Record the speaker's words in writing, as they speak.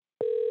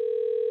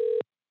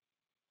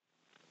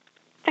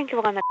Thank you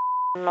for calling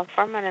the law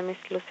firm. My name is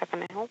Lucia.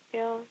 Can I help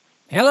you?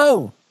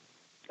 Hello.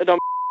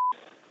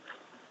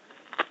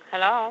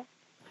 Hello?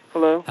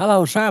 Hello?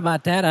 Hello. Sorry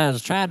about that. I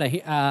was trying to.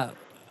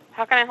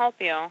 How can I help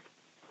you?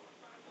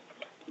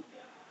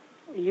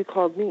 You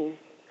called me.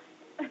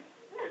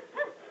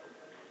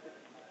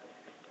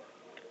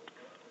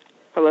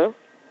 Hello?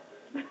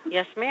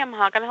 Yes, ma'am.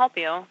 How can I help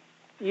you?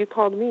 You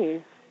called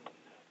me.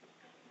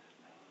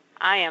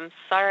 I am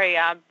sorry.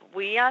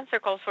 We answer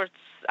calls for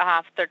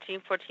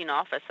 1314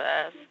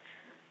 offices.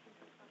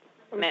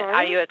 I'm sorry?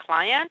 Are you a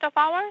client of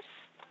ours?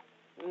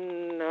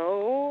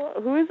 No.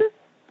 Who is this?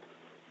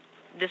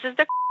 This is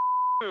the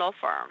law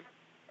firm.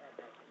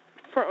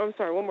 I'm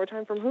sorry, one more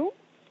time. From who?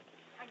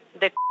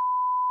 The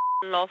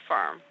law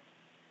firm.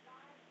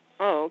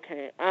 Oh,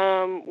 okay.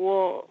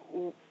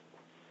 Well,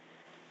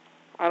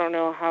 I don't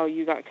know how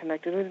you got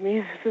connected with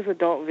me. This is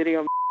adult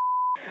video.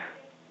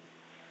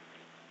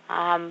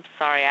 I'm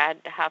sorry. I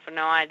have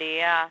no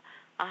idea.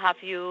 Have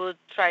you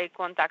tried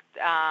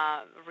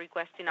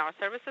requesting our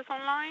services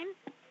online?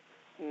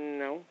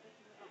 No.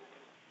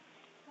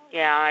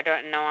 Yeah, I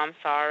don't know. I'm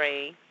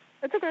sorry.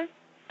 It's okay.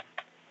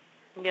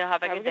 You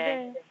have a good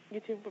day.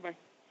 You too.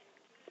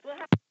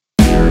 Bye-bye.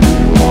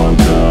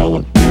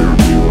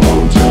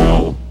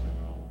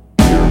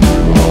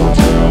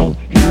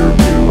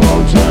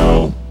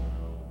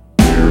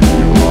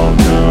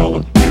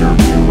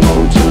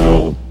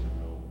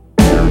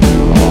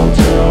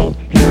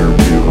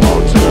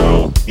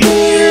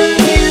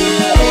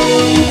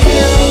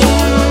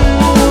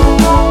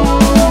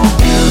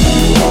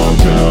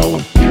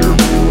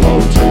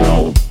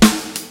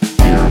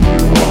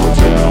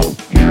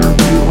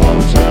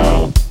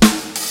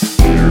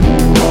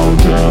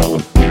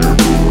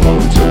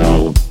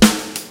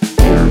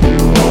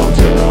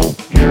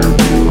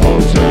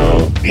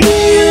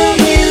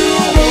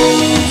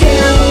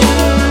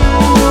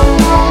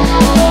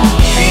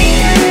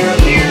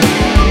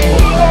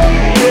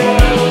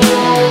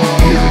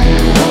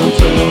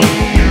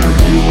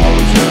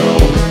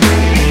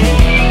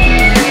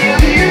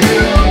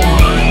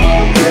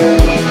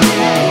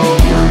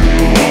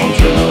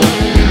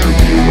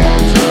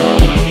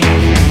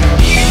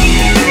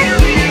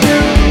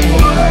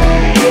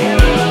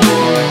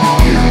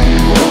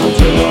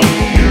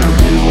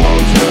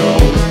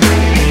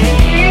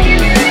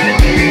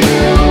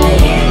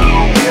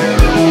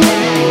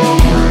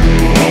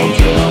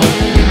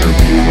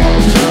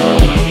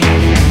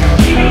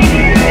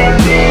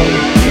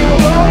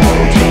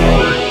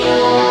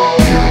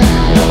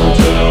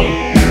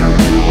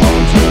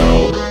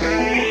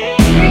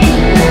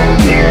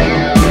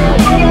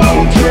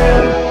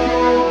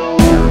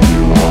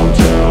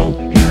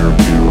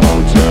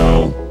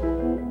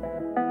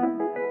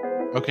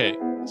 Okay,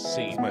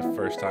 scene. It's my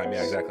first time.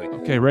 Yeah, exactly.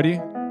 Okay, ready? I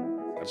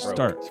broke.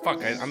 Start.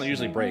 Fuck, I don't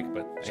usually break,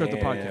 but... Start the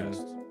and-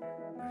 podcast.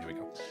 Here we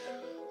go.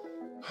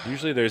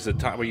 Usually there's a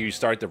time where you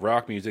start the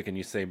rock music and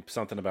you say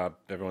something about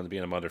everyone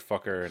being a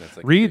motherfucker, and it's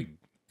like... Reed, big-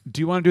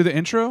 do you want to do the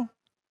intro?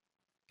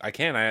 I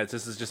can.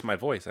 This is just my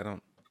voice. I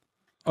don't...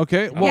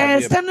 Okay, well, Yeah,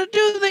 it's time to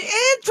do the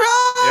intro.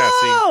 Yeah,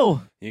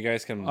 see, you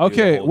guys can... do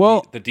Okay, the whole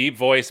well- the deep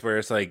voice where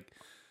it's like,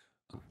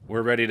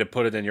 we're ready to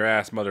put it in your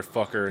ass,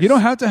 motherfuckers. you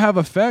don't have to have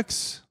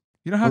effects.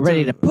 You don't have We're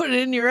ready to. to put it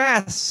in your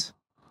ass.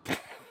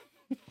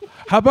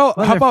 How about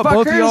both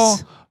of y'all?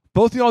 Motherfuckers.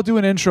 Both of y'all do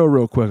an intro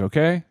real quick,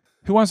 okay?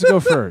 Who wants to go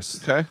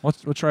first? Okay.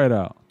 We'll try it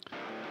out.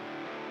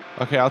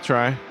 Okay, I'll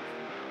try.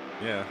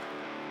 Yeah.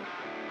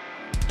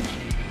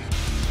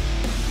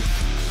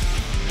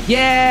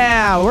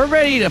 Yeah, we're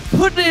ready to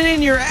put it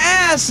in your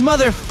ass,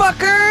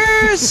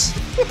 motherfuckers.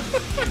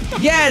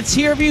 Yeah, it's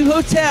Hearview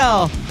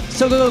Hotel.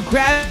 So go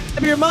grab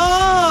your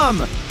mom.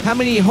 How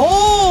many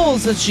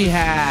holes does she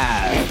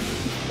have?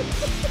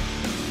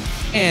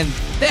 And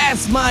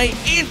that's my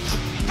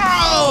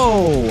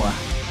intro.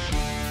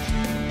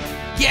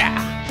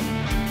 Yeah.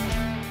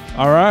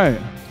 All right,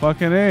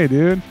 fucking A,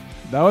 dude.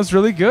 That was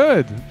really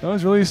good. That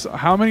was really.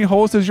 How many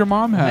holes does your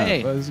mom have?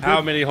 Hey. That was good.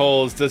 How many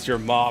holes does your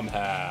mom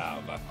have?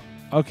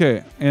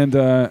 Okay, and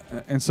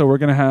so we're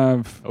gonna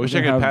have. I wish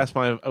I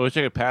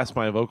could pass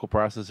my vocal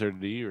processor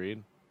to you,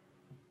 Reed.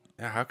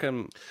 Yeah, how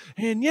come...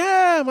 And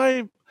yeah,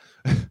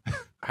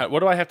 what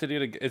do I have to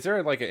do to... Is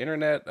there like an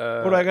internet...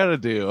 what do I gotta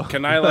do?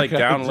 Can I like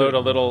download a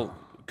little...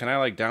 Can I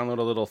like download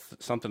a little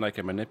something I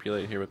can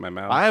manipulate here with my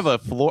mouse? I have a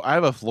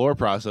floor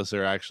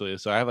processor actually,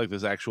 so I have like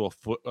this actual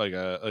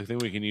a thing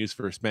we can use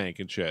for spank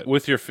and shit.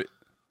 with your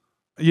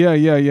Yeah.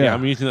 Yeah,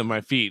 I'm using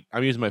my feet.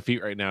 I'm using my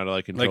feet right now to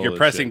like control. like you're this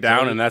pressing shit.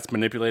 down So- and that's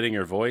manipulating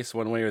your voice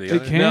one way or the It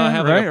other. can, No, I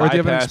have right? like a Or do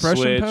you have an bypass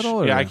expression switch. pedal?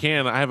 Or? Yeah, I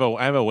can. I have a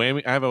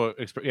whammy. I have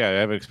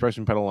an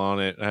expression pedal on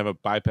it. I have a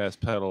bypass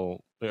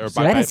pedal. Or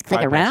So I just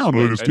click around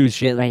and just do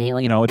shit right here.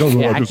 You know, it doesn't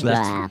Yeah, just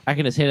I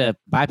can just hit a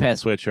bypass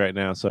switch right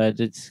now, so it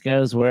just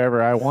goes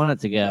wherever I want it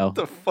to go.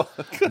 the fuck?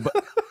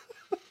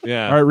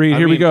 Yeah. All right, Reed.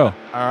 Here we go. Or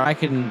I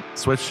can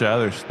Switch to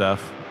other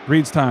stuff.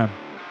 Reed's time.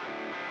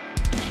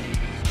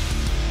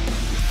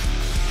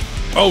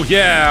 Oh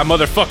yeah,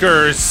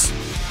 motherfuckers!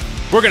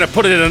 We're gonna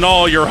put it in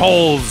all your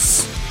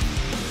holes.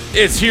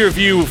 It's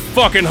Hearview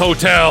fucking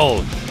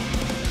Hotel.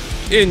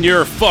 In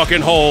your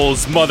fucking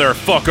holes,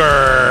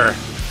 motherfucker.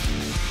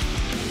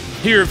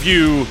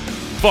 Hearview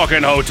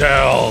fucking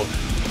hotel.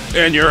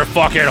 In your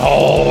fucking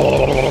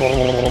holes.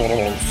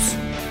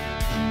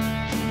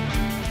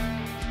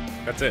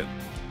 That's it.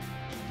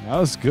 That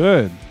was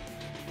good.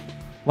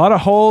 A lot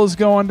of holes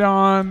going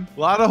on. A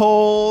lot of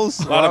holes.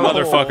 A lot of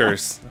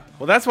motherfuckers.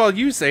 Well, that's what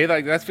you say.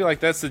 Like, I feel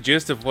like that's the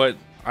gist of what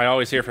I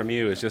always hear from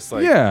you. It's just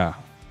like, Yeah,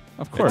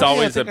 of course. it's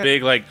always a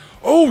big like,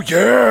 oh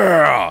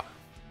yeah.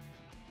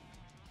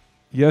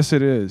 Yes,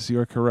 it is.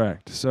 You're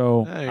correct.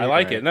 So I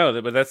like it.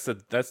 No, but that's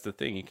the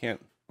thing. You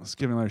can't. let's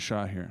give it another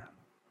shot here.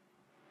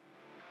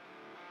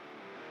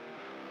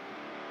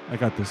 I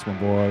got this one,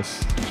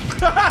 boys.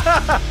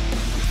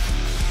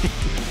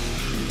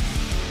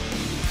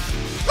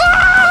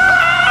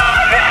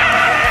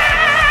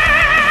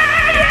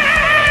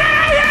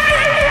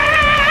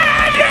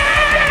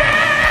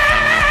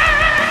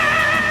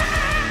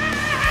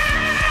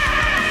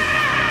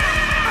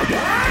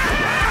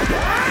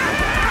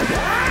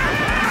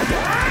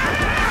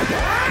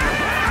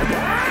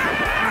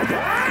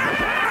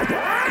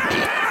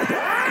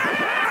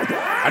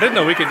 I didn't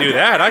know we could do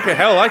that. I could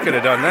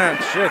have done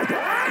that. Shit.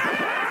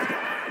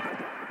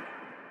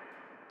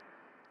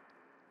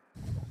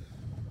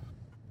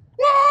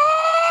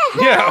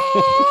 Yeah.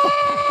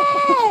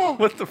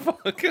 What the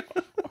fuck?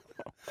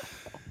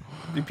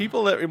 Do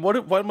people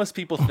what must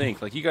people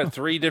think? Like, you got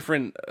three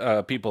different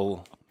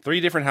people,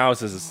 three different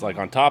houses, like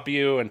on top of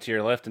you and to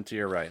your left and to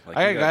your right. Like,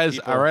 I got guys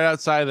right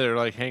outside that are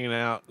like hanging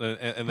out,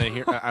 and they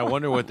hear. I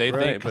wonder what they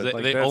think, because but,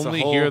 like, they that's a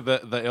only whole- hear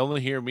they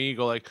only hear me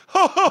go like,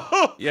 ho, ho,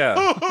 ho, Yeah.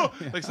 ho, ho.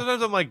 Like,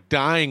 sometimes I'm like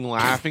dying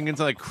laughing and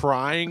like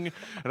crying,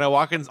 and I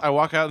walk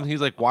out and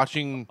he's like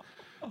watching.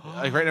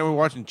 Like right now we're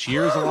watching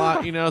Cheers a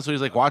lot, you know. So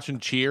he's like watching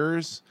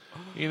Cheers,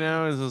 you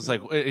know. And it's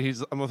like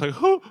I'm like,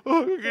 oh,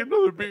 I get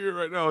another beer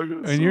right now.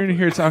 And you're in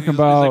here talking he's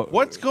about like,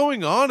 what's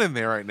going on in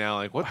there right now?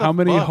 Like, what? how the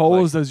many fuck?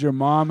 holes Like, does your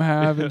mom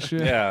have and shit.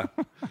 Yeah.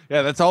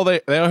 yeah, that's all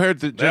they heard.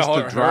 Just the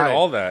heard dry,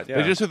 all that. Yeah.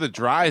 They just heard the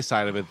dry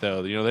side of it,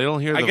 though. You know, they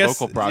don't hear I the guess,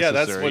 vocal processor. yeah,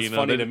 that's what's you know?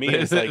 funny to me.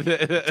 Is like,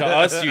 to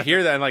us, you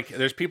hear that, and like,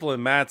 there's people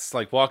in Matt's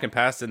like walking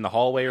past in the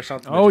hallway or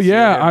something. Oh They just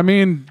yeah, hear I him.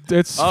 mean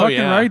it's Oh, fucking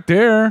yeah. right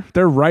there.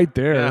 They're right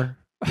there.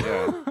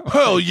 Yeah.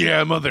 Hell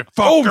yeah, motherfucker!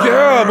 Oh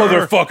yeah,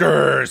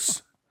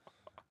 motherfuckers!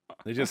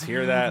 They just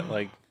hear that,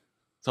 like,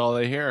 That's all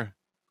they hear.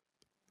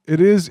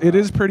 It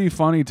is pretty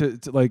funny to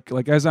like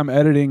as I'm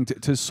editing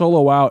to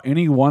solo out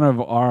any one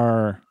of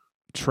our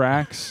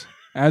tracks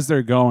as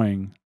they're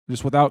going,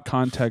 just without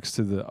context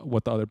to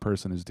what the other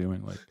person is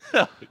doing.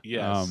 Like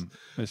Yes,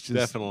 it's just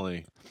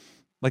definitely.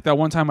 like that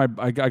one time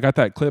I got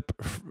that clip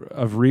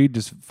of Reed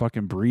just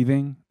fucking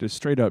breathing, just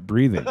straight up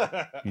breathing,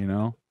 you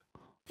know,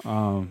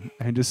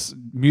 and just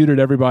muted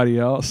everybody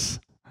else.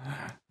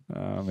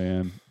 Oh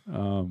man.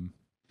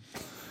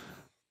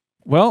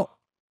 Well,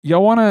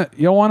 y'all wanna?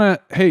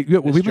 Hey,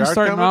 we've been Jar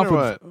starting coming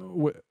off or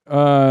with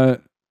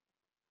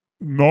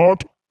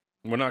Not.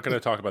 we're not going to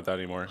talk about that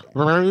anymore.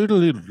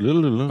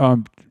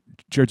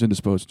 Jared's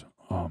indisposed.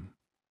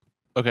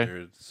 Okay.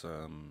 There's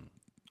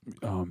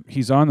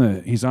He's on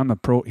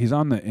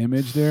the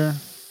image there.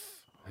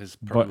 his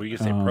But, we could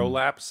say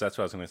prolapse. That's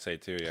what I was going to say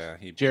too. Yeah,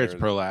 Jared's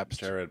prolapsed.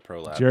 Jared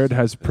prolapsed. Jared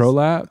has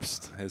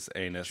prolapsed. His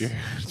anus.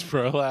 Jared's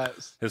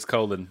prolapsed. His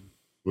colon.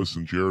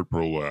 Listen, Jared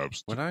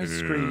prolapsed. When I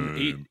scream,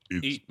 and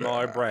it's eat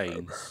my bad.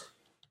 brains.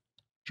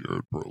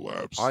 Jared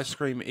prolapsed. I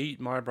scream, eat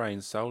my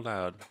brains so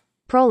loud.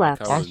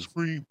 Prolapse. I Colon.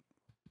 scream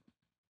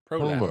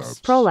Prolapse.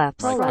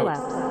 Prolapse. My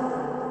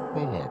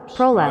Prolapse.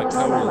 prolapse.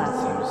 My Prolapse.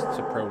 colon seems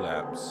to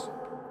prolapse.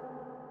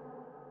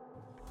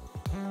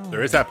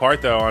 There is that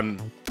part though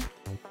on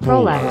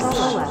Prolapse.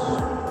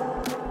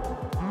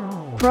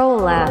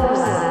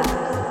 Prolapse.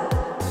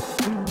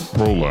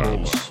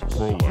 Prolapse.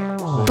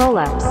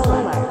 Prolapse.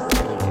 Prolapse.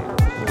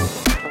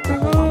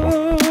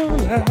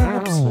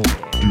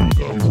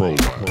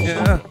 Do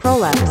the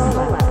prolapse.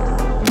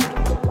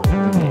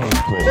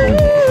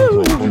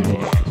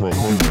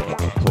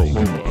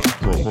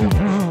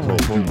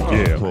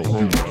 yeah.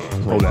 Prolapse.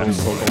 Yeah.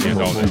 Prolapse.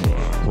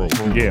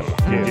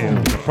 Yeah.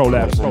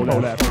 Prolapse.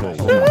 Prolapse.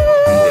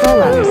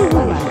 Prolapse.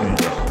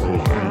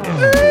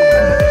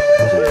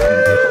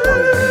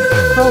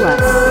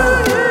 Prolapse.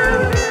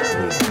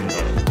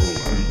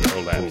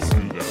 Prolapse.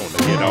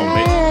 Get on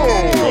it.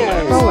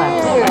 Prolapse.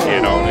 Prolapse.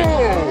 Get on it.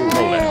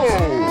 Prolapse.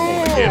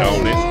 Get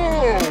on it.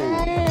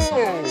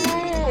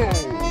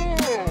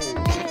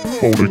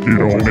 Wanna get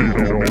on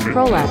it.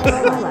 Prolapse.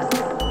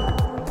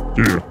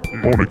 Yeah.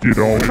 Wanna get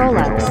on it.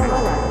 Prolapse.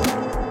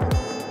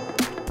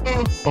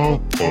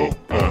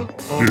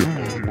 Yeah.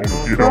 Wanna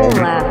get on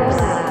it.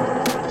 Prolapse.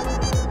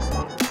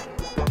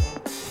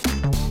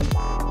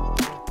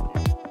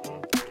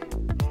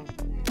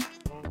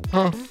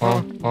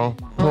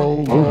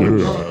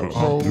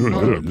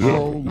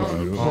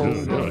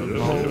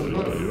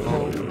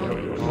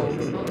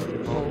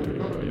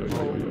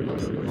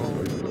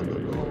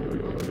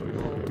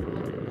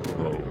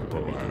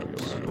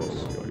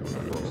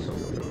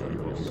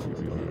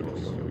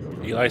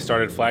 Eli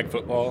started flag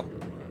football,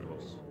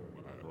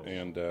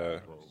 and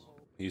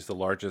He's the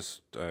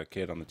largest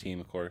kid on the team,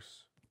 of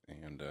course.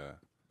 And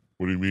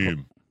What do you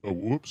mean? Oh,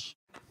 whoops.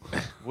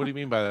 What do you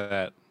mean by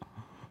that?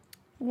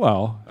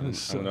 Well, I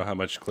don't know how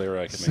much clearer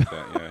I can make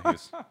that. Yeah,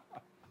 he's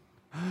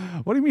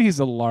what do you mean he's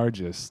the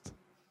largest?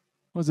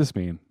 What does this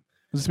mean?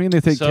 Does this mean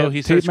they take So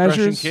he tape starts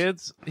crushing measures?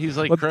 kids. He's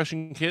like What-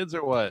 crushing kids,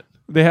 or what?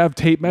 They have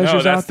tape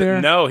measures out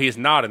there. No, he's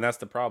not, and that's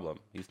the problem.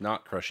 He's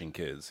not crushing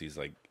kids. He's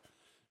like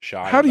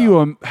shy. How do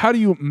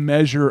you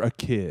measure a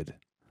kid?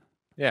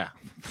 Yeah.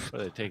 What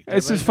do they take?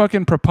 It's this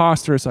fucking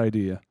preposterous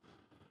idea.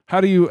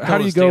 How do you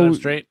go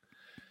straight?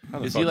 How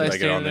the Is fuck he, like, did I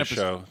get on standing this up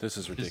show? This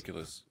is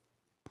ridiculous.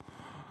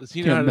 Does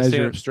he know how Can't to stand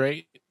measure. up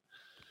straight?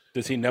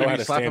 Does he know If how you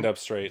to slap stand him- up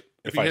straight?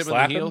 If If you I hit him in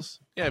slap the him, heels?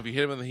 Yeah, if you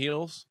hit him in the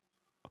heels,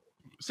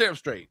 stand up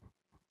straight.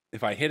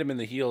 if I hit him in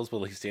the heels,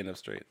 will he stand up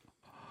straight?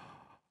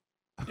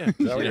 Yeah, Is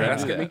that what you're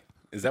asking me?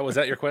 Was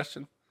that your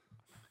question?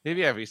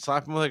 Maybe if you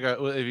slap him with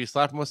if you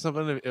slap him with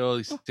something, it'll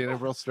he stand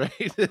up real straight.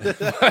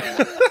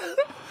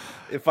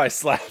 If I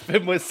slap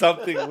him with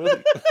something, will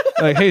he?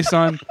 like, hey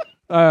son,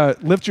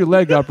 lift your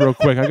leg up real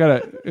quick. I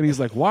gotta. And he's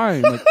like, why?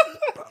 I'm like,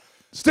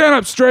 stand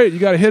up straight. You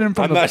gotta hit him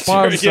from I'm the not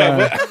bottom sure.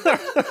 Yeah,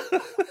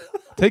 side.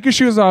 Take your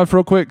shoes off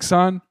real quick,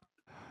 son.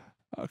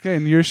 Okay,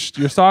 and your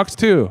socks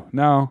too.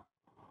 Now,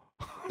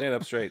 stand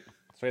up straight.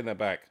 Straighten that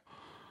back.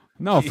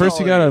 no. First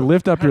you gotta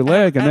lift up your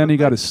leg, and then you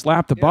gotta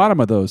slap the bottom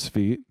of those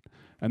feet,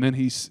 and then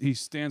he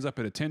stands up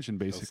at attention. He'll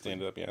Basically,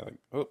 stand up. Yeah. Like,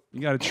 oh. you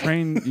gotta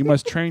train. You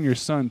must train your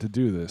son to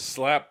do this.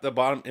 Slap the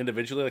bottom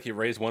individually. Like you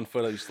raise one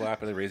foot, you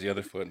slap, and then raise the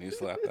other foot, and you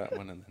slap that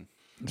one, and then.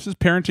 This is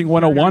parenting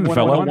 101,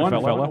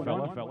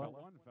 fella.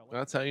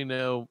 That's how you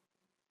know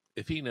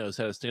if he knows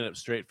how to stand up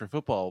straight for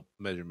football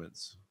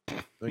measurements. I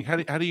mean,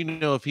 how do you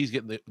know if he's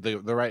getting the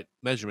right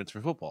measurements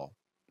for football?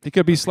 He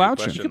could be Good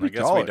slouching. question. be I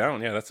guess taller. we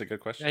don't. Yeah, that's a good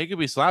Yeah, question. he could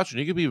be slouching.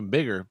 He could be even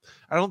bigger.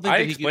 I don't think I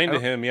that he explained could,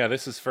 to him, yeah,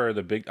 this is for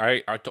the big.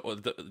 I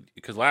told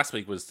because last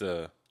week was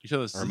the You said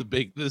this is the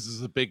big. This is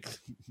the big.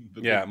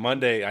 the yeah big-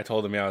 Monday. I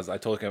told him, yeah, I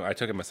took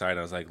him aside. And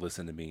I was like,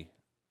 listen to me,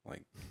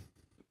 like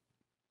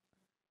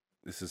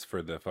this is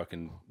for the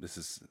fucking. This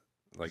is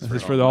like This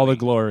is for all the money.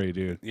 glory,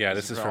 dude. Yeah,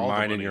 This this is is for for all the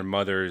mine and money. your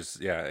mother's.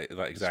 Yeah,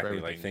 like, exactly.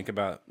 Like everything.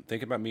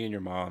 think about me and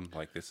your mom.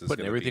 Like this is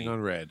putting gonna everything be,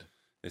 on red.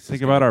 This is Think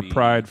gonna about our be-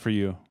 pride for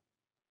you.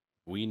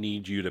 We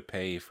need you to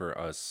pay for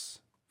us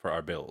for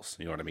our bills.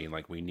 You know what I mean?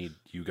 Like we need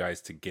you guys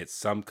to get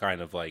some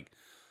kind of like,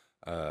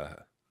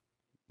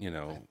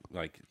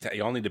 like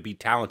y'all need to be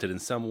talented in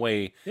some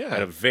way Yeah.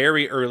 at a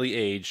very early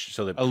age,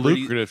 so that A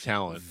lucrative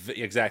talent.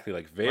 Exactly.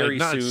 Like very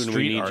not soon, we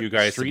street need art- you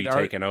guys to street be art.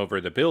 taking over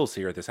the bills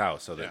here at this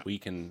house, so that Yeah. we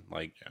can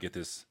like get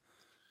this,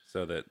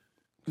 so that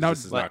Now,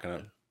 this is like- not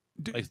gonna.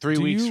 Like 3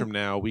 do weeks you- from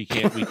now, we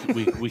can't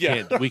we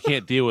Yeah.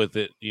 can't deal with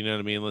it. You know what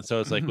I mean? So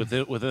it's like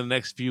within the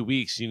next few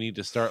weeks, you need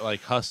to start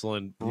like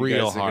hustling You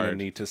real guys are gonna hard.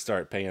 need to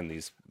start paying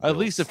these. At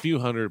least a bills. few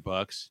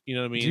 $100. You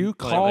know what I mean? Do you Like-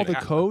 call like, the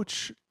I-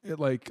 coach?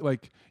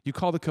 Like you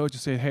call the coach and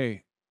say,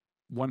 "Hey,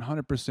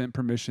 100%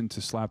 permission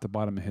to slap the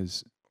bottom of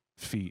his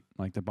feet,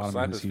 like the bottom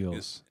Slap of his his-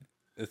 heels."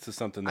 This is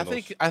something. I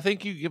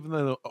think you give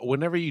them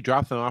whenever you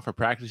drop them off for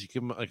practice, you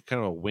give them like kind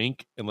of a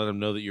wink and let them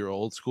know that you're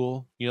old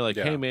school. You're like,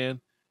 Yeah. hey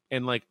man,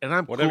 and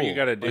I'm Whatever cool. you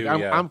gotta Like, do, I'm,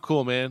 yeah. I'm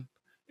cool, man.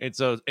 And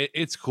so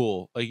it's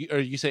cool. Like or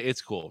you say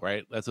it's cool,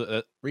 right? That's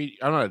what I'm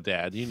not a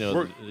dad. You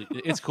know,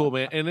 it's cool,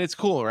 man, and it's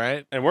cool,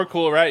 right? and we're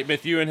cool, right?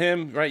 With you and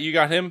him, right? You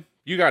got him.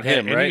 You got Yeah, him,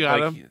 and you right? got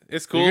Like, him.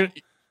 It's cool.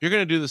 You're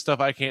gonna do the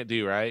stuff I can't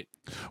do, right?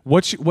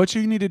 What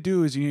you need to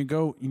do is you need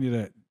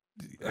to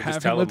Just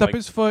have tell him lift him, up like-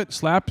 his foot,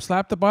 slap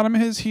the bottom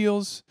of his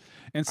heels,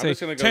 and I'm say,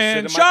 just gonna go sit in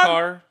my "Tension,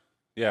 car.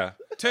 Yeah.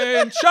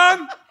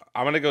 tension."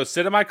 I'm gonna go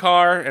sit in my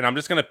car, and I'm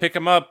just gonna pick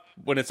him up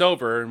when it's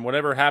over, and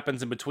whatever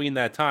happens in between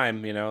that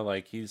time,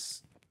 like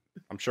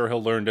I'm sure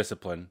he'll learn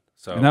discipline.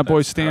 So And that boy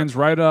that's stands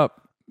right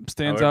up,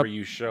 however up,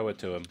 you show it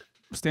to him.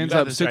 stands You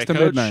got up this 6 right, to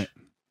Coach? midnight.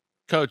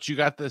 Coach, you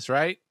got this,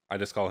 right? I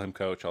just call him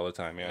coach all the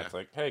time. Yeah, it's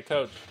like, hey,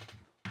 coach,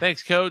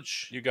 Thanks,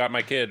 coach. you got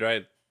my kid,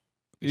 right?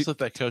 You slip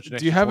that coach. An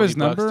Do you extra have his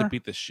 20 bucks number? to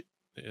beat the shit?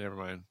 Never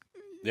mind.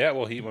 Yeah.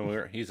 Well,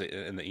 he's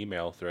in the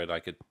email thread. I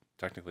could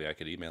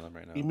email him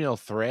right now. Email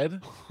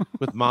thread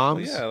with Well,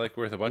 moms. yeah, like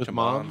with a bunch With of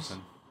moms. moms?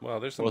 And, well,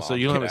 there's some. Well, so mom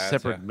you don't have a kid ads,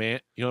 separate yeah. man.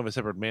 You don't have a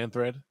separate man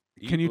thread.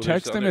 Can you Well,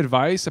 there's text him other-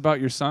 advice about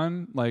your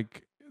son,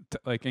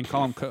 and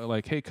call him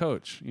like, "Hey,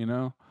 coach,"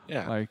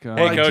 Yeah. like, Hey,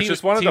 Like coach, team-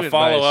 just wanted team to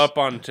follow advice. up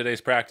on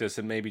today's practice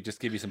and maybe just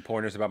give you some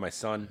pointers about my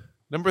son.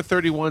 Number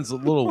 31's a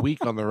little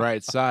weak on the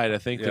right side. I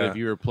think that Yeah. if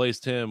you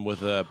replaced him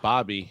with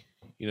Bobby,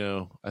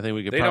 I think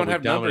we could They don't probably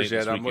have dominate numbers yet.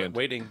 this I'm weekend.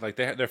 waiting. Like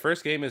their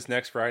first game is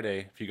next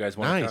Friday. If you guys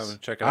want to Nice. come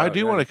check it out, I do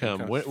yeah, want to you can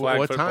come. What Flag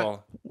time?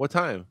 football. What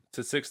time? It's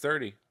at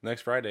 6:30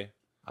 next Friday.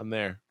 I'm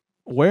there.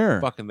 where?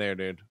 Fucking there,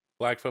 dude.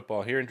 Flag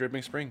football here in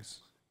Dripping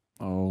Springs.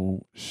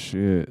 Oh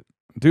shit!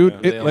 dude. Yeah,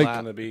 They It like allow-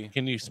 gonna be.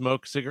 Can you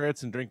smoke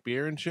cigarettes and drink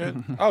beer and shit?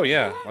 Oh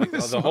yeah, like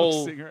the smoke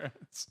whole.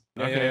 cigarettes.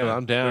 Yeah, Okay, yeah, well,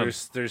 I'm down.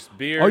 There's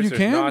beers. Oh, you there's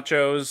can?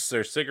 nachos.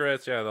 There's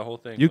cigarettes. Yeah, the whole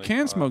thing. You like,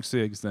 can smoke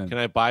cigs then. Can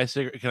I buy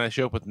cigarette? Can I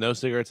show up with no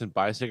cigarettes and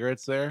buy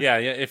cigarettes there? Yeah,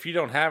 yeah. If you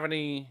don't have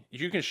any,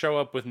 you can show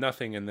up with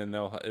nothing, and then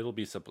it'll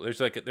be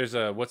there's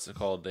a what's it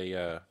called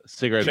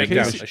Cigarette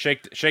shakedown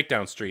Casey-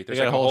 shakedown street. They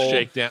There's got like a whole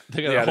shakedown.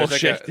 They got Yeah, a whole there's, like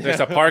shakedown. there's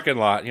a parking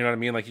lot. You know what I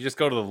mean? Like you just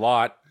go to the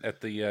lot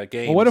at the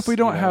game. Well, what if we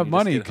don't have you just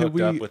money? get Could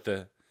hooked up we- with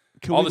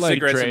Can all we, the like,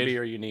 cigarettes and trade?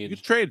 beer you You need?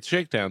 could trade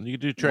shakedown. You could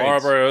do trades.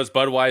 Marlboros,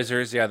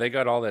 Budweisers, yeah, they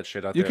got all that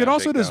shit out You there. could on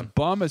also Shakedown. just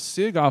bum a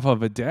cig off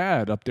of a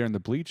dad up there in the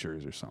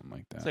bleachers or something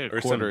like It's that. like a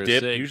or some quarter a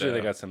dip. cig, Usually they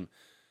though. got some.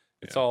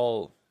 It's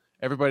all.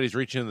 Everybody's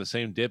reaching in the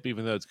same dip,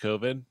 even though it's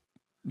COVID.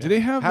 Do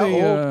they have How a?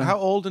 old? How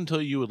old until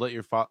you would let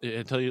your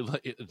until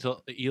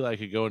Eli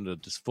could go into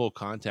just full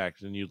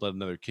contact and you'd let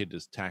another kid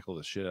just tackle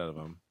the shit out of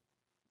him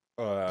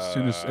as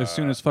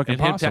soon as fucking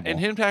and him, possible. and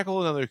him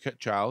tackle another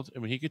child. I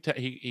mean, he could.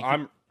 He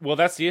could, Well,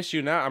 that's the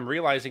issue now. I'm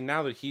realizing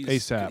now that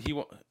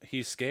ASAP.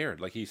 he's scared.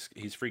 Like he's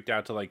freaked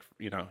out to like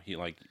he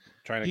like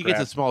trying to. he grab.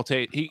 gets a small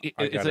taste. I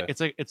It's gotta-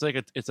 like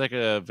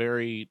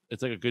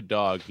it's like a good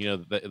dog, you know,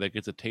 that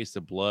gets a taste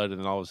of blood, and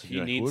then all of a sudden He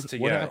you're like, needs what, to,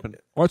 what yeah. happened?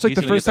 Or it's like He's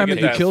the gonna first get time to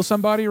that get you that- kill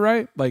somebody,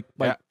 right? Like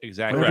Yeah,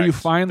 exactly. whenever you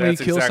Correct. finally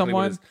That's kill exactly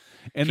what it someone, is.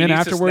 and He then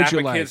needs to afterwards snap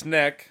you're a like, kid's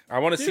neck. I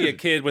want to see a Dude.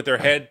 kid with their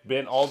head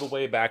bent all the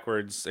way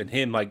backwards, and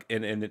him like,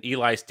 and then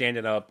Eli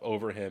standing up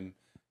over him,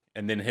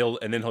 and then he'll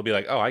be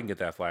like, oh, I can get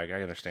that flag.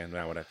 I understand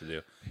now what I have to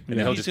do. And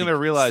then He's gonna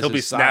realize he'll be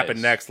his snapping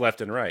size. necks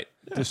left and right.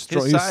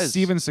 destroy. His He's size.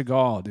 Steven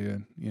Seagal,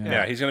 dude.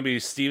 Yeah, he's gonna be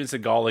Steven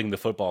Seagaling the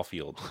football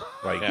field,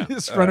 like Yeah.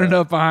 Just running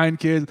up behind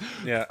kids.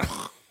 yeah.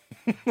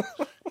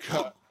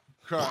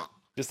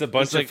 Just a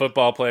bunch It's like- of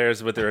football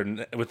players with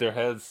their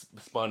heads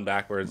spun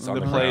backwards on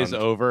The the play's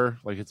ground. over,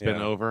 like it's been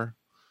Yeah. over.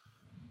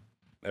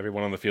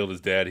 Everyone on the field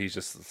is dead. He's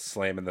just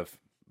slamming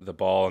the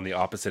ball in the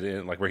opposite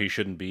end, like where he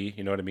shouldn't be.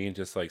 You know what I mean?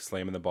 Just like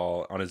slamming the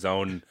ball on his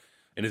own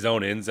in his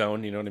own end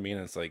zone. You know what I mean?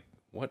 And it's like,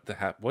 what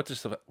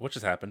just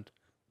happened?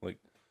 Like,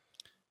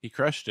 He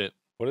crushed it.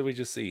 what did we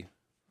just see?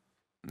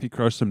 He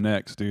crushed some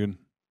necks, dude.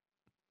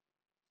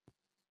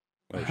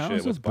 Oh How's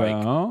shit! With Spike.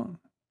 about?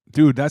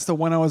 Dude, that's the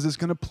one I was just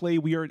gonna play.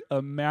 We are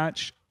a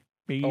match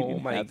made Oh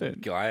in my heaven.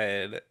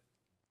 god!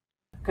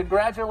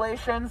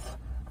 Congratulations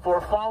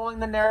for following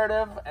the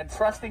narrative and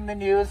trusting the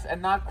news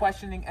and not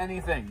questioning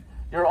anything.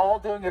 You're all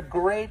doing a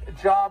great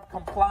job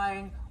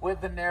complying with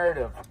the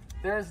narrative.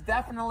 There is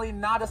definitely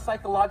not a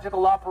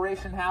psychological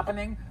operation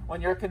happening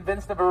when you're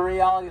convinced of a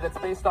reality that's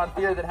based on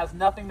fear that has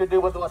nothing to do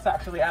with what's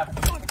actually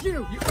happening. Fuck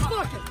you! You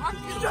fucking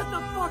shut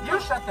the fuck up! You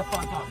shut the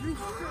fuck up! You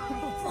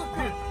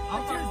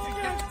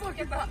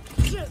Dude, I'm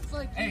fucking shit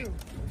like hey, you.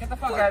 Get the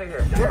fuck out of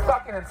here. You're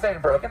fucking insane,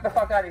 bro. Get the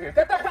fuck out of here.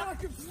 Get the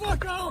fucking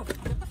fuck out!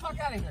 Get the fuck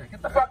out of here.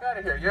 Get the fuck out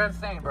of here. You're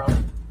insane, bro.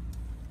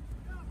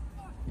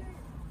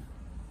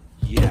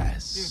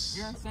 Yes. Dude,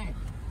 you're insane.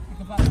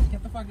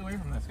 Get the fuck away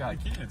from this guy.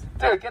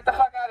 Dude, get the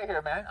fuck out of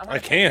here, man. I'm gonna I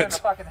kick you in can't. the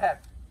fucking head.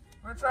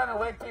 We're trying to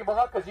wake people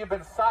up because you've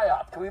been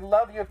psyoped. We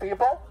love you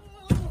people,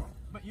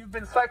 but you've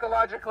been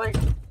psychologically,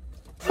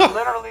 you've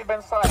literally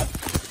been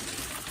psyoped.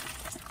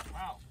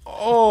 Wow.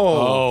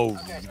 Oh,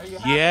 Okay, are you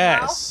happy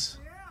yes.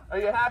 now? Are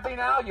you happy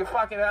now, you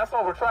fucking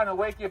asshole? We're trying to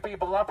wake you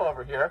people up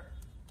over here.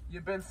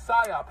 You've been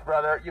psyoped,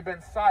 brother. You've been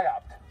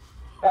psyoped.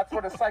 That's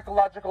what a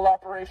psychological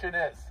operation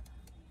is.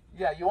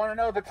 Yeah, you want to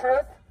know the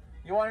truth?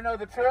 You want to know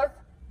the truth?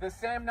 The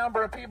same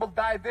number of people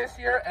died this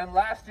year and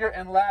last year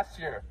and last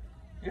year.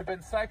 You've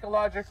been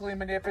psychologically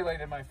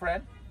manipulated, my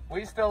friend.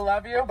 We still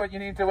love you, but you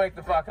need to wake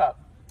the fuck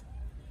up.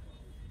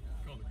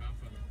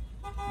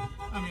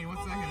 I mean,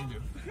 what's that gonna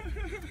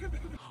do?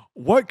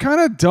 What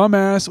kind of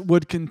dumbass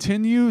would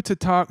continue to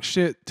talk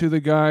shit to the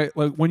guy?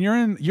 Like when you're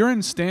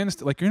in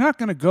standstill, like you're not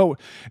gonna go.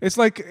 It's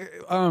like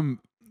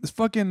this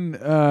fucking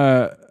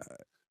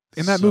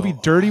in that So movie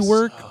Dirty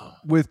Work awesome.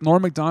 with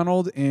Norm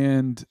Macdonald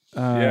and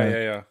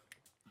Yeah.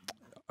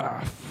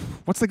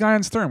 what's the guy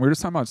on Stern? We were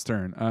just talking about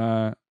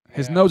Stern.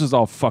 His nose is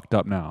all fucked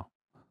up now.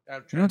 You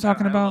know what I'm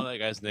talking I about? don't know that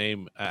guy's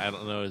name. I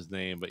don't know his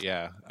name, but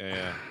yeah.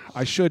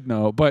 I should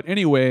know, but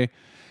anyway,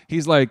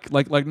 he's like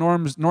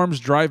Norm's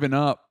driving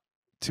up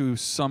to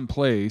some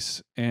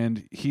place,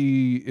 and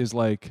he is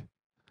like,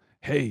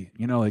 "Hey,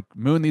 like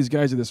moon these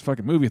guys at this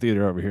fucking movie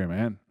theater over here,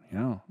 man."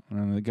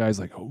 And the guy's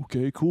like,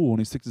 "Okay, cool," and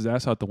he sticks his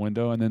ass out the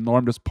window, and then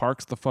Norm just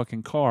parks the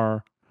fucking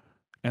car,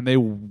 and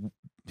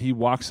he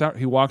walks out,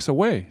 he walks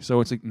away.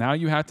 So it's like now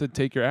you have to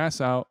take your ass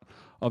out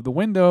of the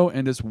window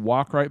and just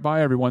walk right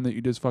by everyone that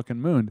you just fucking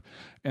mooned.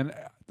 And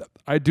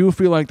I do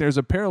feel like there's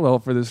a parallel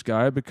for this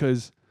guy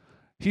because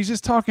he's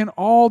just talking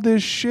all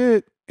this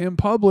shit in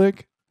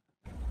public.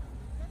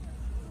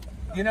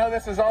 You know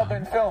this has all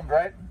been filmed,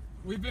 right?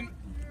 We've been.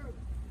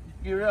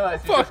 You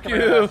realize you Fuck just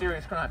committed you. a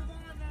serious crime.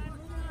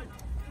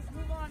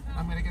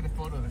 I'm gonna get a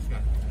photo of this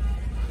guy.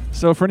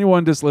 So for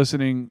anyone just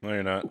listening, No,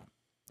 you're not.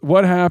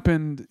 what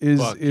happened is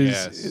Fuck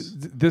yes.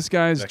 this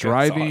guy's That guy's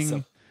driving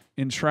awesome.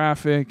 in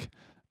traffic,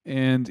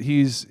 and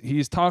he's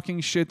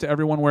talking shit to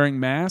everyone wearing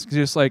masks.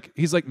 He's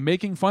like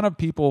making fun of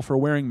people for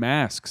wearing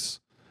masks,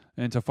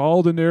 and to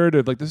follow the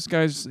narrative. Like this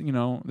guy's,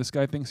 this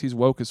guy thinks he's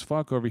woke as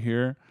fuck over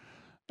here,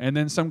 and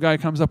then some guy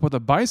comes up with a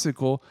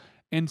bicycle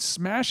and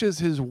smashes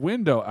his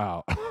window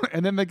out,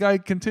 and then the guy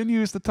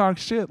continues to talk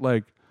shit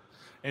like.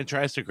 And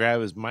tries to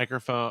grab his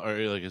microphone or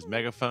like his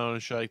megaphone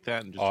and shit like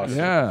that, and just tries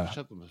to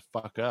shut them the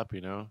fuck up,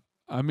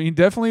 I mean,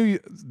 definitely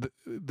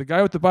the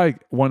guy with the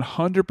bike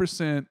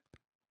 100%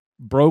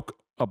 broke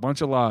a bunch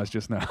of laws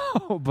just now.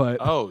 But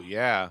oh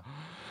yeah,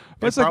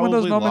 but it's like one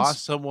of those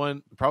moments.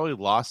 Probably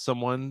lost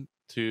someone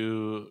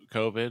to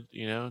COVID.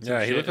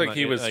 Yeah, he looked like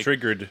he was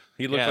triggered.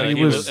 He looked like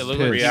he was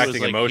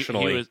reacting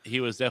emotionally. He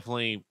was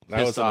definitely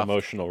that was an off.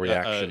 Emotional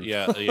reaction.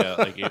 Yeah.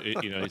 Like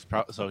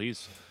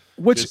he's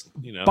which, just,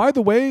 by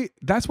the way,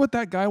 that's what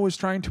that guy was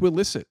trying to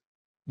elicit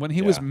when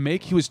he was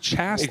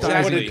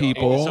chastising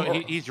people. So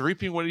he's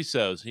reaping what he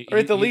sows. Or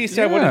at the least,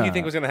 what did he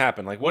think was going to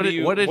happen? Like, what do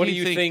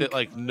you think that,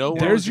 like, no?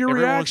 There's your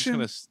reaction.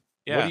 What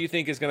do you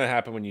think is going to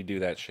happen when you do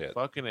that shit?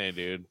 Fucking A,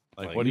 dude.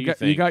 Like, what do you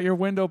think? You got your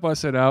window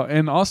busted out,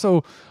 and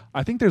also,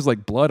 I think there's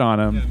like blood on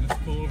him. Yeah,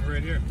 just pull over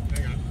right here.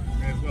 Hang on,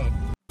 may as well.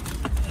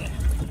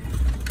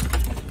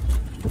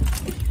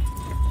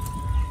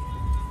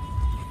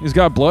 He's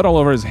got blood all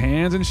over his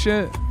hands and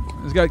shit.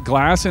 He's got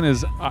glass in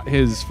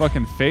his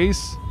fucking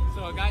face.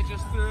 So a guy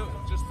just threw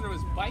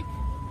his bike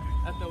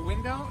at the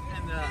window,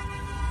 and the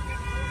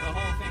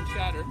whole thing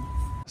shattered.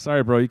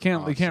 Sorry, bro. You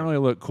can't really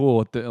look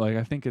cool at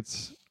I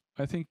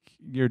think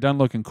you're done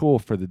looking cool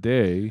for the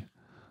day.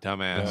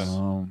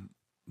 Dumbass.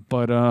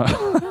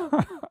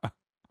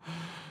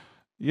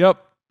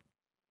 Yep.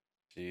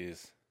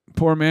 Jeez.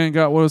 Poor man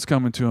got what was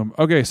coming to him.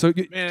 Okay, so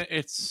man,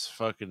 it's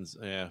fucking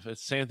It's the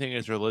same thing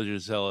as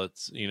religious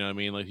zealots. You know what I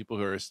mean? Like people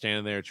who are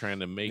standing there trying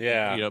to make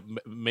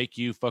make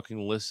you fucking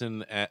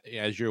listen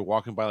as you're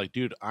walking by. Like,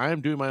 dude, I'm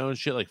doing my own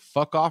shit. Like,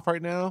 fuck off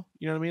right now.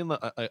 You know what I mean?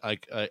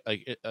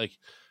 Like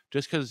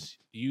just because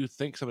you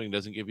think something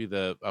doesn't give you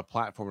a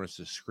platform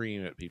to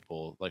scream at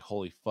people. Like,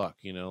 holy fuck,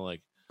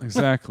 like.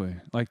 Exactly.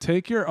 Like,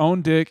 take your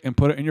own dick and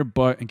put it in your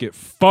butt and get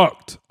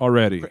fucked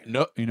already.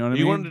 No, you know what I mean?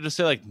 You wanted to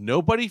say like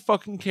nobody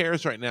fucking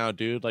cares right now,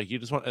 dude. Like you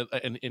just want,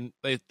 and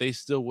they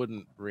still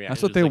wouldn't react.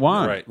 That's what they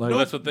want, right? Like,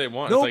 that's what they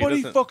want.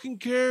 Nobody fucking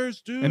cares,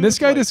 dude. And this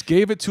guy just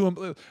gave it to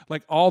him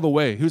like all the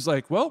way. He was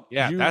like, "Well,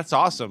 yeah, that's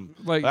awesome.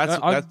 Like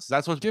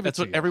that's what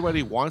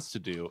everybody wants to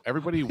do.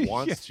 Everybody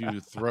wants to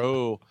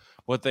throw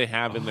what they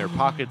have in their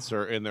pockets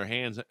or in their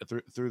hands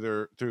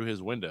through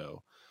his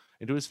window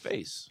into his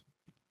face."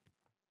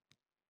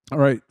 All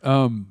right,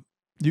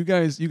 you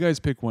guys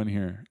pick one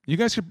here. You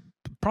guys should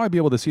probably be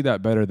able to see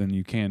that better than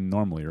you can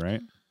normally, right?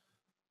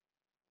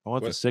 I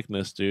want the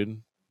sickness,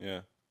 dude.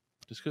 Yeah,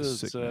 just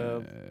because it's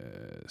all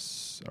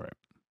right.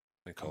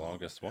 I think the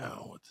longest one.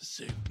 Now with the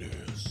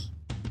sickness.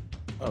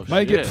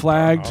 Might get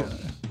flagged.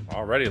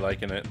 Already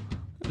liking it.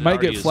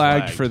 Might get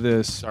flagged for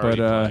this, but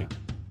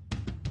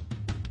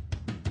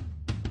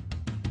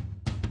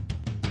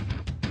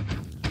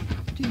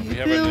do you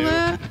feel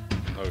that?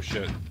 Oh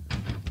shit.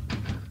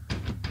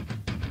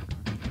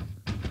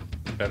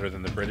 Better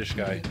than the British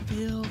guy.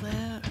 Feel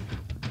that?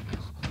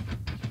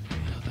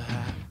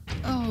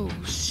 Oh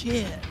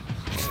shit.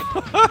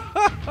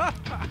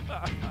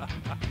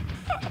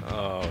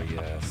 Oh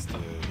yes,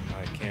 dude.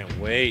 I can't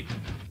wait.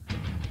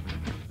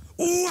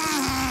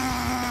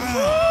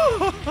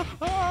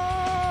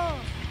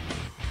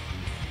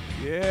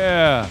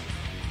 Yeah.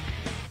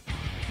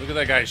 Look at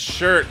that guy's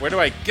shirt. Where do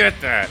I get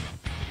that?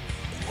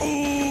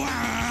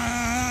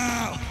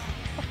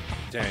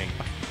 Dang.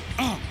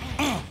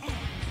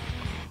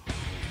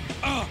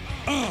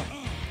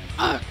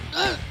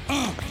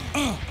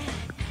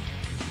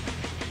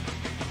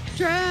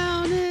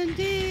 Drowning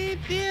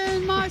deep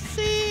in my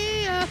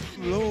sea of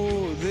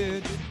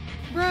loathing,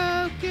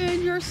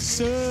 broken your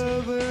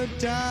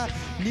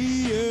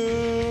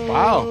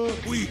Wow.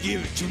 Will you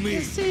give it to me?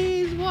 It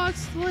seems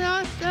what's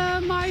left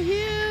of my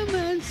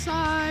human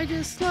side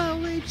is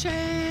slowly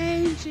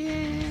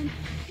changing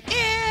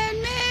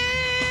in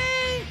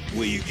me.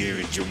 Will you give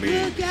it to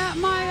me? Look at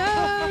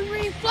my own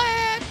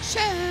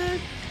reflection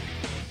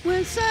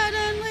when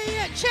suddenly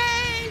it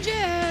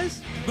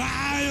changes.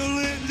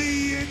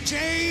 Violently it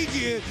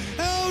changes.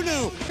 Oh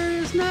no.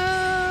 There's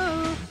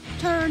no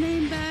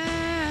turning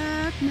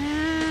back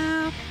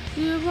now.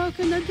 You've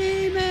woken the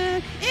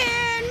demon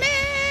in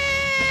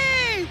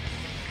me.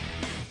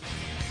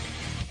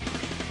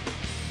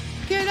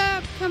 Get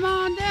up, come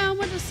on down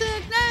with the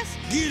sickness.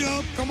 Get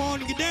up, come on,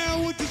 get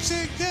down with the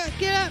sickness.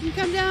 Get up and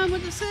come down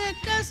with the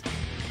sickness.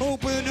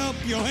 Open up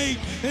your hate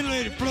and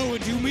let it flow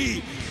into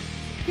me.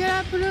 Get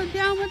up and look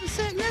down with the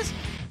sickness.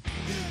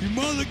 You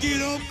mother,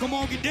 get up, come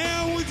on, get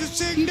down with the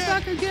sickness. You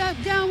fucker, get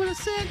up, down with the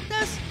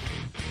sickness.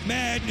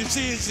 Madness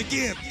is a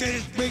gift that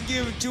has been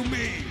given to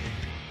me.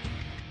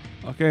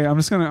 Okay, I'm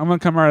gonna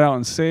come right out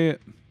and say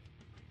it.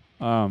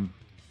 I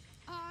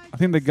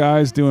think the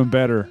guy's doing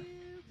better.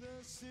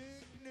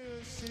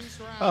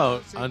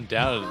 Oh,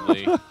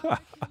 undoubtedly.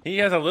 He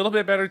has a little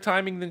bit better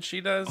timing than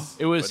she does.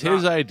 It was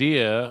his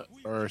idea,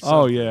 or something.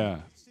 Oh yeah.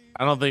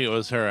 I don't think it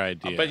was her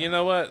idea. But you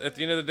know what? At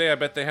the end of the day, I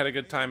bet they had a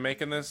good time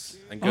making this,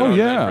 and good Oh, on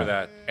yeah. them for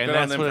that. And Good on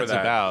that's them what for it's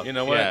that. about. You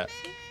know what? Yeah.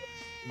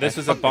 This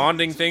is a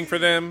bonding thing for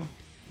them.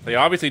 They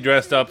obviously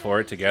dressed up for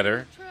it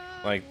together.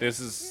 Like this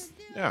is,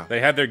 Yeah. they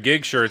had their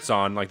gig shirts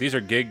on. Like these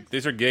are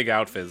gig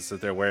outfits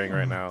that they're wearing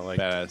right now. Like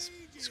Badass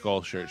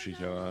skull shirt she's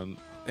got on.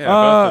 yeah,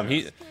 both of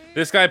them.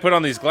 This guy put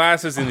on these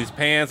glasses and these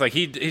pants. Like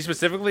he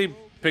specifically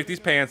picked these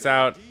pants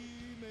out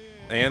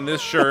and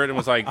this shirt and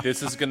was like,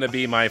 this is gonna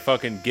be my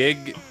fucking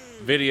gig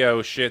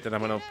video shit that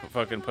I'm gonna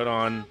fucking put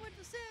on.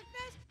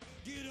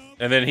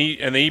 And then he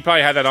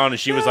probably had that on and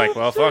she was like,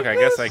 well, fuck, I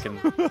guess I can.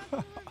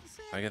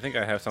 I think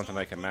I have something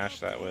I can match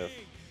that with.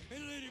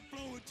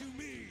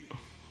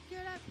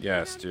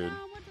 Yes, dude.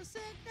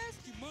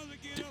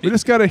 We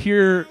just got to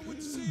hear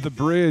the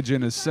bridge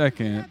in a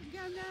second.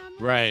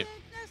 Right.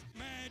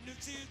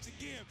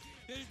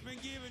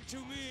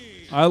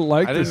 I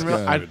like I this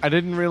didn't. guy. I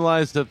didn't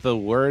realize that the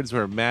words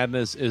were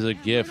 "madness is a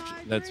gift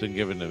that's been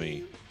given to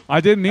me."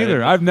 I didn't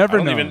either. I've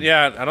never known.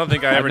 I don't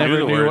think I ever knew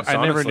the words. I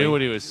never honestly. knew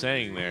what he was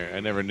saying there. I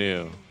never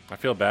knew. I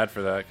feel bad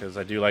for that because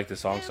I do like the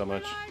song so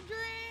much.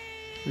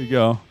 Here you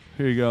go.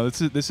 Here you go.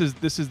 This is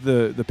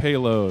the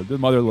payload, the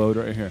mother load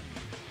right here.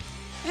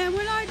 And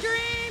when I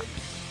dream,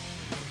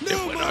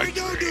 no, Mommy,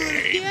 don't do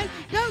it again.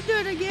 Don't do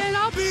it again.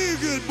 I'll be a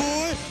good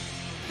boy.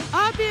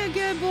 I'll be a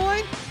good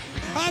boy.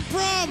 I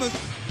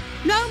promise.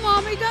 No,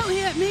 Mommy, don't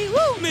hit me.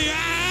 Woo! Me,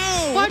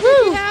 ow! Why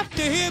did you have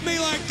to hit me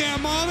like that,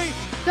 Mommy?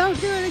 Don't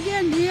do it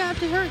again. You have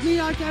to hurt me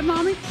like that,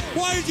 Mommy.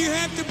 Why did you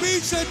have to be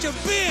such a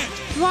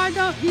bitch? Why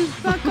don't you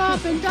fuck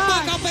off and die?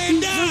 Fuck up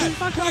and die.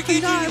 Fuck off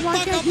and die.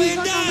 Why can't you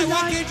fuck off and die?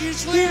 Why can't you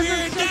sleep here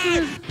and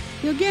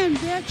die? Again,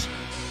 bitch.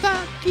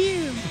 Fuck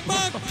you.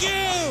 Fuck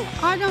you.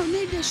 I don't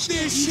need this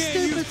shit, you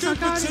stupid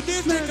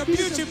sadistic,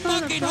 abusive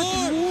fucking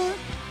whore.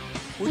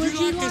 Would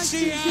you like to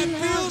see how it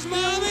feels,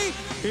 Mommy?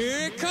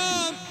 Here it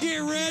comes.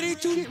 Get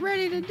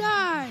ready to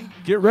die.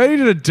 Get ready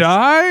to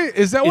die?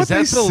 Is that what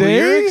they say?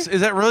 Lyrics?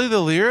 Is that really the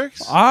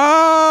lyrics?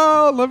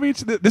 Oh, let me.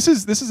 This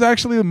is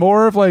actually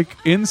more of like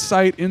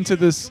insight into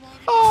this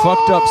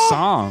fucked up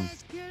song.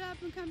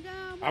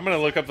 I'm gonna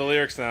look up the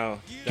lyrics now.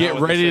 Get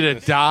ready to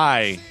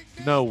die.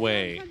 No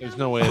way. There's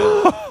no way.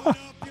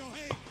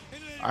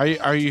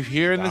 Are you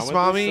hearing Down this, with the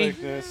mommy?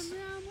 sickness.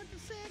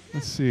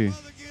 Let's see.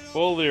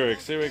 Full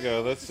lyrics. Here we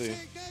go. Let's see.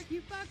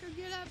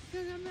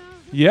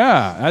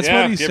 Yeah, that's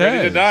what he get says.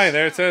 ready to die.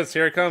 There it says.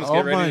 Here it comes. Oh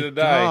Get ready my to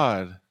die.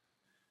 god!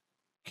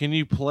 Can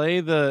you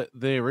play the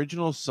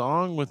original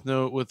song with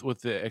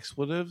the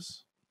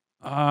expletives?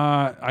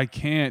 I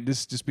can't.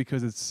 This just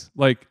because it's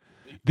like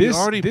this.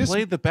 You already this,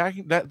 played the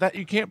backing. That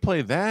you can't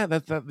play that.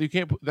 That you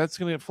can't. That's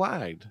gonna get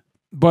flagged.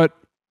 but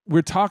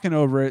we're talking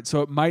over it,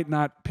 so it might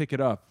not pick it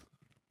up.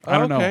 I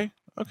don't know.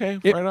 Okay,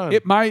 It, right on.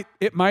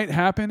 it might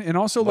happen, and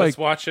also Let's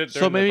like watch it.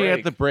 So during maybe the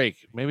at the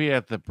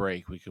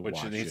break, we could which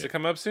watch needs it. to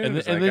come up soon. And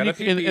 'cause then, I and,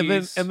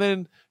 then, gotta and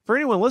then for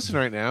anyone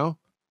listening right now,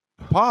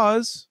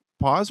 pause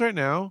right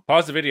now,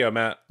 pause the video,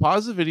 Matt.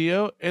 pause the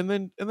video, and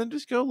then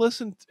just go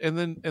listen, and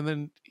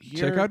then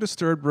hear. check out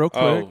Disturbed real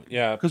quick. Oh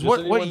yeah, Because Does what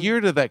anyone- year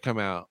did that come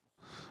out?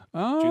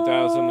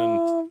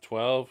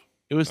 2012.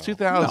 It was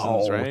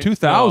 2000s, No, right?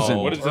 2000.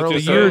 No, What is it? early,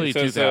 It early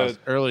says, 2000s.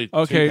 Early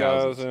Okay.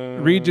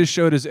 2000s. Reed just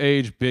showed his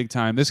age big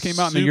time. This came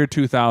out in the year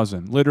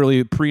 2000,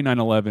 literally pre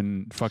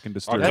 9/11. Fucking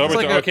Disturbed. October.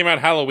 like It came out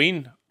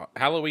Halloween.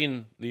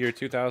 Halloween, the year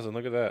 2000.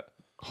 Look at that.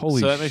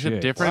 Holy so that makes shit! a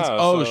difference. Wow,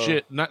 oh so-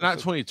 shit! Not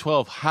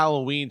 2012.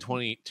 Halloween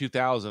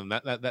 2000.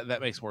 That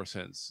makes more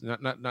sense. Not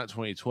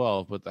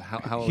 2012, but the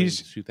Halloween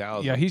He's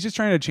 2000. Yeah, he's just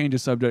trying to change the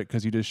subject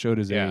because he just showed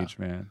his Yeah. age,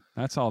 man.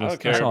 That's all. I This,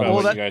 don't care that's all. about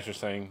this what is. you guys are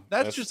saying.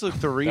 That's just like the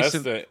That's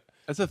recent. the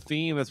That's a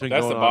theme that's been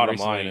that's going the on bottom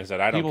recently. line is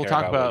that I don't People care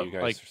talk about what you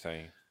about guys like are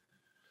saying.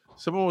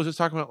 someone was just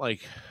talking about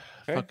like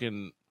Okay.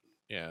 fucking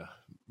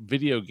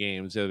video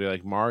games, either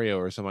like Mario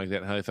or something like that.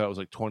 And how they thought it was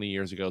like 20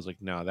 years ago. I was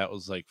like, no, that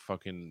was like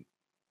fucking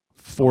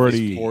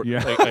 40.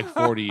 yeah, like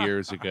 40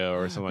 years ago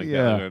or something like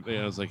Yeah. that. And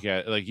I was like,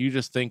 yeah, like you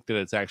just think that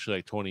it's actually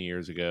like 20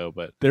 years ago,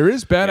 but There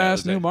is Yeah, it badass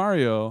was new like-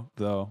 Mario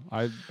though.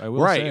 I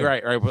will right, say.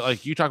 right. But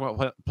like you talk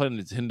about playing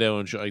Nintendo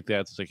and shit like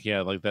that. It's like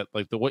yeah, like that,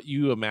 like the what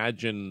you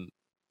imagine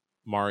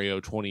Mario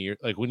 20 years,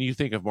 like when you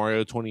think of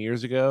Mario 20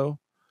 years ago,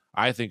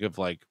 I think of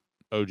like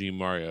OG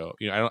Mario.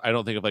 You know, I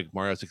don't think of like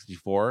Mario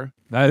 64.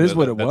 That is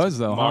what it That's- was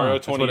though. Mario huh?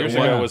 20 what it years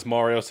was. ago was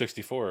Mario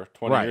 64.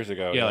 20 Right. years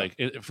ago. Yeah, like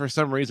for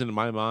some reason in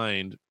my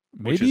mind,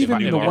 Maybe which is even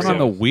fucking the one on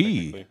the Mario, Wii.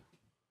 technically.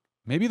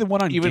 Maybe the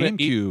one on Even if-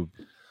 GameCube.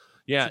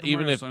 yeah, Super even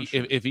Mario if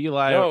Sunshine. if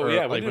Eli No, or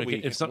yeah, when like did we-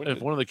 if when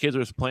did- one of the kids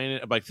was playing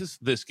it, like this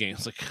game,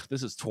 it's like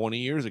this is 20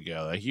 years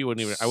ago. Like you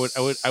wouldn't even.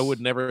 I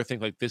would never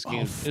think like this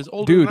game is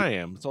older dude, than I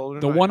am. It's older.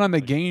 The than I one am. on the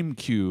Like,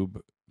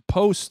 GameCube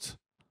post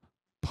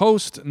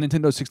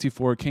Nintendo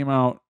 64 came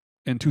out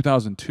in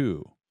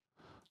 2002.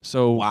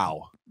 So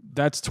wow.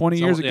 that's 20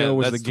 years So, yeah, ago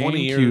was the that's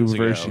 20 GameCube years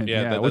ago. version.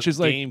 Yeah, that- which that's is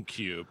like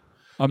GameCube.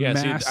 a Yeah,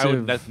 see,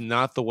 massive that's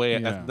not the way. Yeah.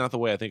 That's not the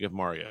way I think of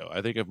Mario.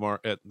 I think of I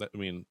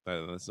mean,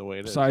 that's the way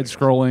it is. I guess.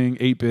 side-scrolling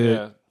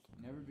 8-bit.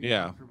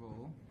 Yeah. Yeah.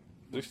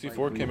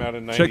 64 came out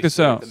in 90. Check this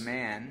out. The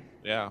man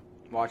Yeah.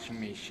 watching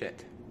me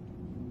shit.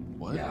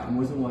 What? Yeah, I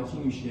wasn't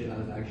watching you shit. I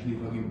was actually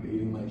fucking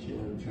baiting my shit.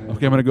 I'm trying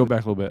Okay, I'm gonna go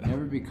back a little bit.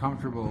 Never be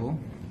comfortable,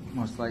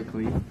 most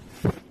likely,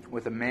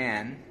 with a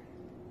man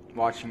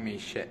watching me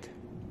shit.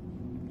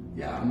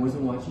 Yeah, I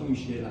wasn't watching you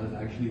shit. I was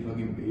actually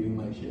fucking baiting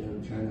my shit.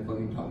 I'm trying to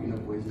fucking talk enough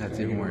voices. That's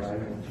trying to even get a worse.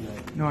 ride home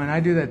tonight. No, and I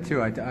do that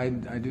too. I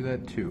do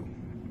that too.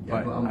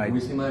 Yeah, but I'm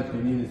voicing my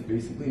opinion. It's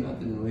basically not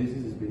the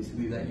noises. It's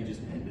basically that you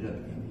just ended up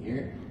in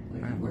here.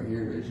 Like you were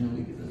here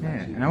originally. Yeah,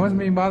 and I wasn't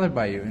being bothered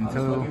by you I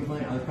until. was fucking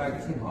playing. I was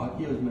practicing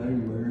hockey. I was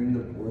murdering the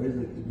boys.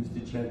 Like we used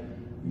to check.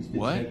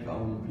 Check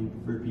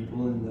for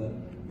people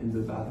in the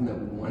bathroom that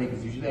we wanted.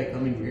 Because usually I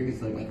come in here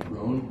because like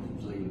grown,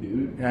 just like a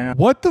dude. Yeah,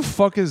 What the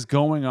fuck is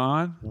going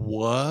on?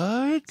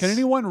 What? Can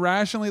anyone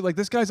rationally like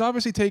this guy's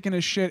obviously taking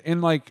his shit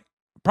in like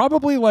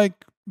probably like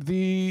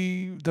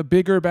the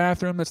bigger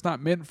bathroom that's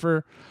not meant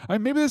for. I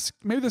mean,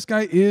 maybe this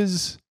guy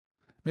is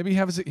maybe he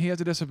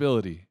has a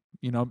disability.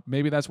 You know,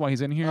 maybe that's why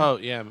he's in here. Oh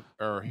yeah,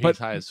 or he's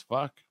high as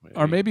fuck. Maybe.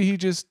 Or maybe he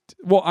just.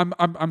 Well,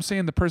 I'm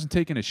saying the person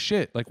taking his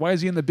shit. Like, why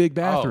is he in the big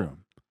bathroom?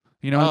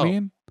 You know what I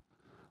mean?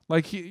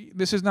 Like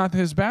this is not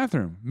his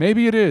bathroom.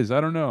 Maybe it is. I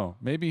don't know.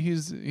 Maybe he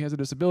has a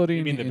disability.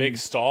 You mean the big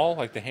stall,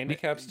 like the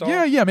handicap stall?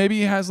 Yeah. Maybe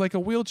he has like a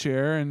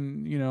wheelchair,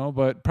 and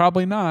but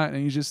probably not.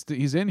 And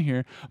he's in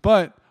here.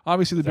 But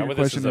obviously the bigger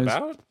question is,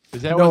 about?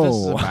 Is that what this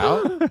is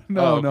about?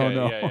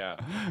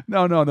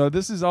 No. No.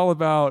 This is all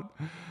about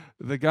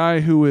the guy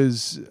who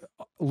is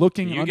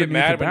looking You underneath get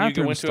mad the when you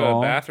bathroom go into stall.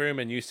 a bathroom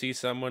and you see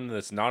someone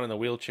that's not in the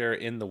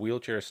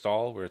wheelchair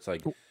stall, where it's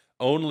like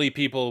only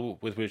people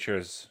with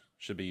wheelchairs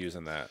should be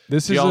using that. Do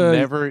y'all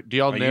never use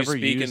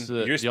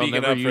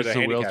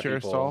the wheelchair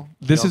people. Stall?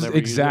 This is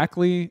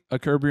exactly a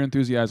Curb Your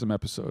Enthusiasm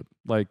episode.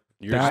 Like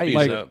You're that, speaking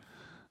like up.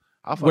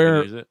 I'll fucking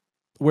where use it.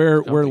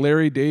 where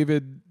Larry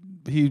David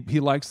he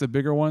likes the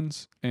bigger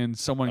ones, and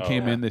someone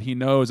came in that he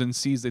knows and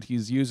sees that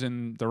he's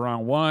using the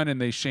wrong one, and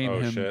they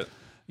shame him. Shit.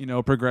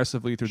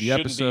 Progressively through the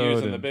Shouldn't episode. be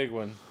using and, the big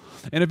one.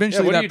 And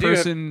eventually what do that you do?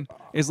 person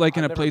is like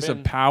in a place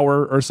of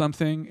power or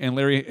something, and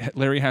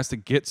Larry has to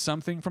get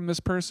something from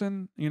this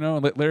person,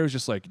 and Larry's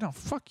just like,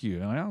 fuck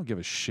you. I don't give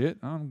a shit.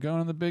 I'm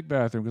going in the big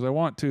bathroom because I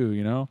want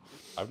to,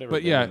 I've never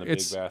But been yeah, in the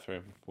it's big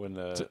bathroom when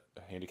the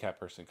handicapped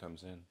person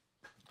comes in.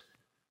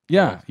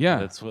 yeah.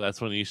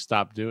 That's when you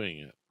stop doing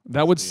it.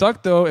 That would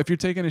suck though if you're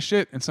taking a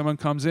shit and someone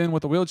comes in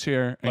with a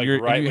wheelchair and Like you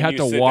right when have you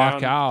to sit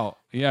walk down, out.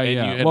 Yeah, and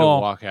yeah. you had to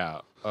walk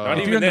out. Not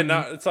if even you're in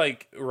then. the- It's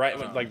like right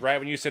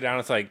when you sit down.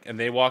 It's like, and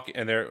they walk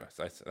and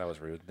that was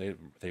rude.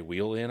 They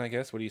wheel in. I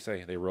guess. What do you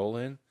say? They roll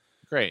in.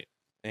 Great.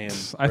 And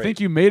I think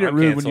you made it I'm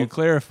rude when you canceled.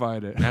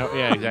 clarified it. Now,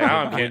 yeah,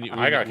 exactly. Now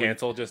I got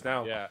canceled just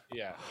now.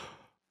 Yeah.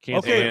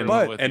 Okay,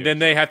 And then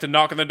they have to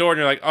knock on the door, and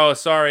you're like, "Oh,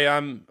 sorry,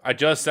 I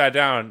just sat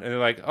down." And they're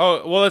like,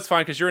 "Oh, well, that's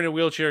fine because you're in a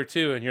wheelchair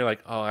too." And you're like,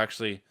 "Oh,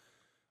 actually,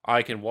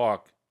 I can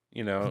walk."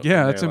 Yeah, and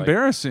that's they're like-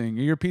 embarrassing.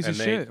 You're a piece of and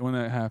they- shit when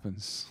that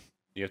happens.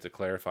 You have to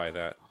clarify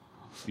that.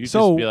 You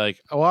So- just be like,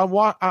 "Oh,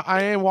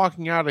 I am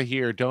walking out of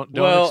here. Don't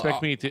Well,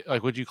 expect me to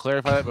like." Would you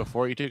clarify that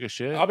before you take a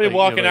shit? I'll be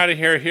walking out of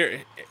here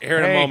in a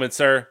 "Hey, moment,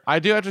 sir. I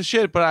do have to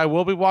shit, but I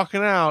will be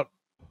walking out.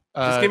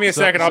 Just give me a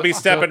second. I'll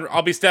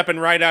be stepping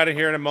right out of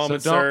here in a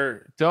moment,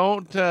 sir.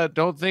 Don't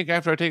think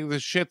after I take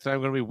this shit that I'm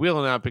going to be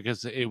wheeling out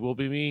because it will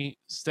be me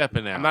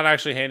stepping out. I'm not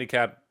actually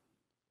handicapped.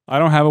 I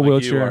don't have a Like you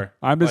wheelchair. are.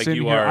 I'm just Like in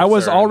you here. are, I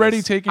was sir, already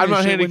this- taking I'm a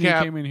not shit when you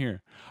handicapped. came in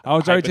here. I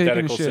was already taking a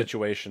Hypothetical shit.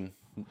 situation.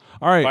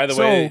 All right. By the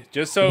so way,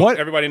 just so what-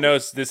 everybody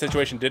knows, this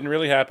situation didn't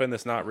really happen.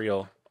 That's not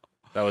real.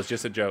 That was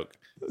just a joke.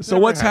 So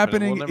Never what's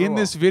happened. happening We'll never in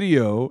this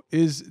video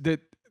is that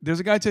there's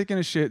a guy taking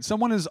a shit.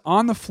 Someone is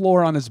on the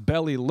floor on his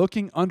belly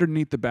looking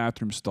underneath the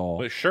bathroom stall.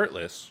 But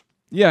shirtless.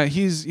 Yeah,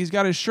 he's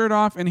got his shirt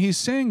off and he's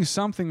saying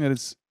something that I He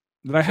said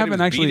he haven't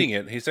was actually. beating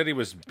it. He said he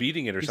was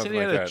beating it or He said something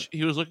he like had that.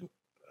 he was looking.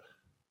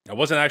 I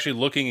wasn't actually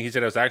looking. He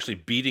said I was actually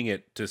beating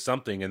it to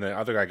something, and the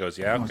other guy goes,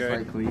 "Yeah, Most okay."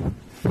 likely,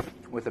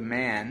 with a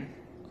man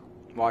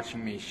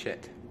watching me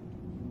shit.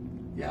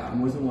 Yeah, I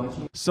wasn't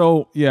watching.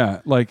 So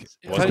yeah, like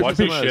I wasn't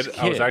watching about his shit.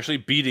 I was kid. actually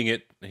beating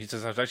it. He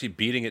says I was actually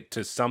beating it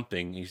to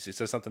something. He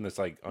says something that's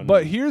like.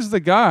 But here's the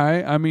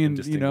guy. I mean,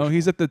 Indistinguishable.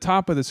 he's at the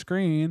top of the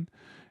screen,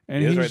 and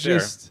He is he's right there.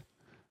 just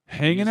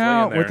hanging He's laying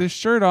out with there. his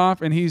shirt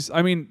off. And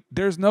I mean,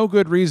 there's no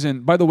good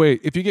reason. By the way,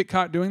 if you get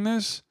caught doing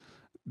this,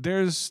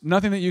 there's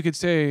nothing that you could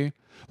say.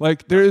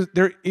 Like there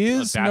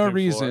is no bathroom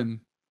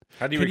reason.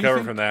 How do you Can you recover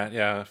think- from that?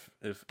 Yeah.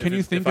 Can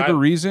you think of a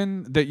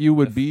reason that you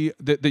would be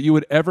that you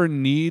would ever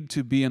need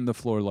to be in the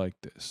floor like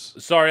this?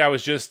 Sorry, I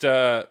was just.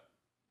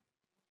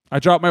 I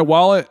dropped my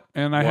wallet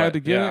and I had to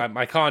get it.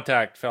 my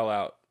contact fell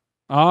out.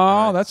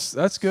 Oh, that's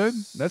good.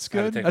 That's I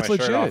had good. to take That's my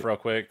legit. shirt off real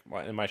quick,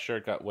 and my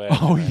shirt got wet.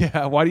 Oh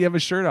yeah. Why do you have a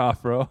shirt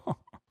off, bro?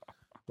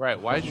 Right.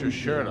 Why is your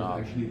shirt off?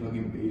 Actually,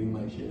 fucking beating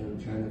my shit.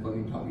 I'm trying to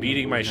fucking talk.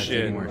 Beating my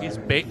shit. He's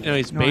No,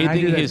 he's and I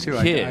bathing do that his too.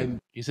 I- kid.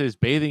 He said he's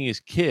bathing his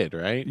kid,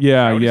 right?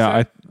 Yeah, what he yeah.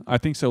 said? I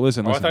think so.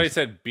 Listen, Oh, I listen. thought he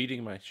said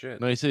beating my shit.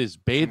 No, he said he's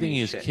bathing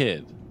his shit.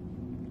 kid.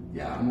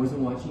 Yeah, I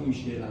wasn't watching you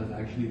shit. I was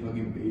actually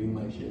fucking baiting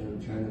my shit.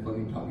 I'm trying to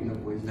fucking talk enough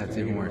voices. That's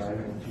trying to even get a worse.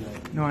 ride home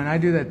tonight. No, and I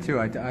do that too.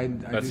 I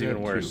That's do even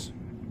that worse. Too.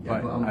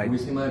 Yeah, but I'm I-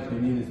 voicing my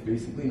opinion. It's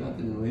basically not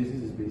the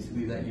noises. It's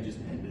basically that you just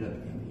ended up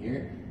in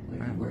here.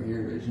 Like you were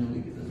here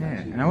originally. Yeah,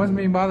 and I wasn't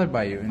being bothered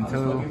by you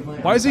until.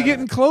 Why is he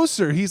getting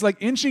closer? He's like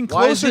inching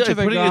Why is closer he to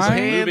the putting guy. his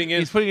hand? Moving in.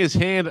 He's putting his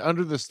hand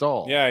under the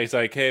stall. Yeah, he's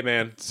like, hey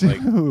man,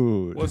 Dude.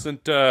 like,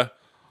 wasn't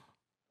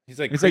he's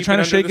like He's like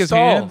trying to creeping shake under the his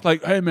stall. hand,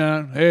 like, "Hey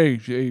man,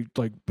 hey,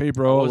 like, hey I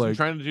bro, wasn't like,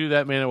 trying to do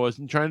that, man. I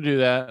wasn't trying to do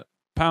that.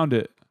 pound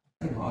it."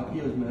 In hockey,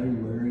 I was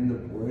murdering the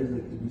boys.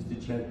 Like we used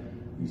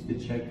to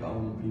check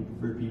people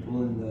for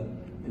people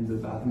in the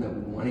bathroom that we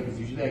wanted. Because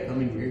usually I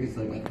come in here because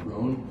like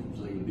grown, it's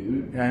like a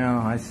dude. I know.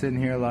 I sit in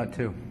here a lot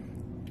too.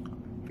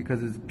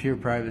 Because it's pure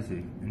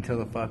privacy until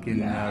the fucking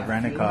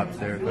rent-a-cops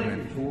there come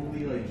in.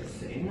 Totally like just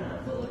saying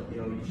that, but like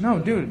yo. You No,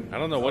 dude. I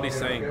don't know what he's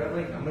saying.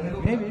 I'm gonna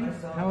go Maybe.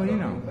 How will you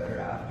know? better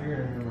after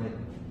and like.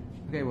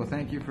 Okay, well,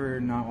 thank you for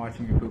not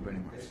watching your poop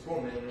anymore. It's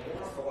cool, man. No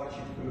one wants to watch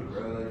you food,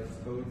 bro. Like it's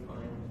totally fine.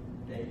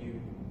 Thank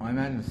you. Well, I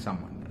imagine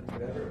someone does.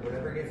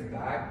 Whatever gets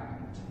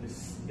back to the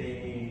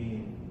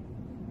stain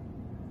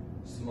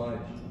smudge.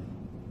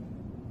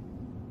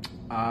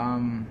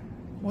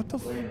 What the?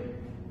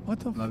 What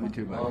the? Love you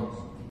too, buddy.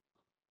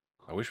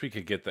 I wish we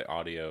could get the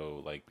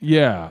audio like.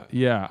 Yeah,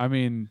 yeah. I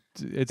mean,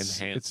 it's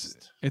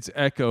Enhanced. it's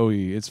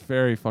echoey. It's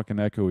very fucking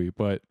echoey.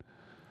 But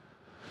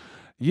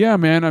yeah,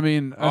 man. I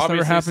mean, that's never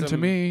Obviously happened to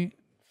some- me.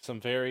 Some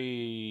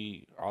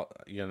very,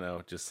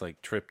 just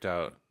like tripped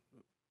out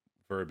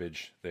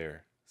verbiage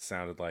there.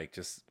 Sounded like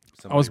just.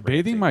 I was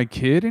bathing my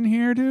kid in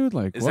here, dude.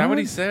 Like, Is that what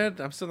he what? said?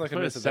 I'm still not That's what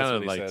convinced it that that's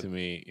sounded what he like said. to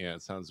me. Yeah,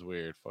 it sounds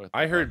weird. Fuck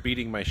I the heard fuck.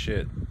 beating my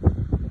shit.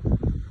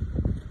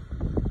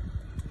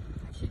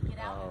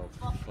 Oh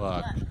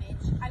fuck!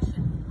 Bitch. I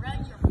should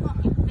run your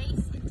fucking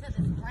face into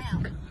the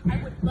ground. I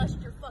would bust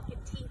your fucking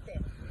teeth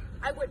in.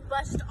 I would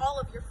bust all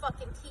of your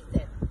fucking teeth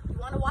in. You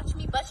want to watch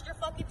me bust your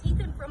fucking teeth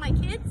in for my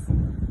kids?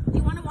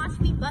 You want to watch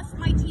me bust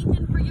my teeth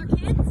in for your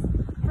kids?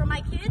 For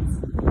my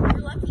kids?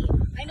 You're lucky.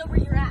 I know where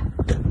you're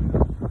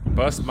at.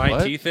 Bust my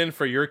What? teeth in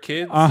for your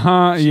kids?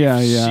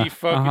 Yeah. She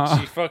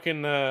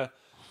fucking what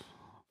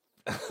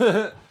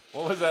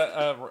was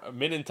that?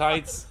 Men in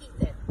tights?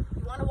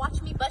 You want to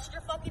watch me bust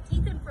your fucking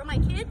teeth in for my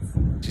kids?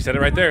 She said it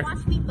right there.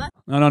 Watch me bust.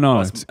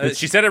 No.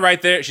 She said it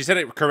right there. She said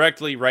it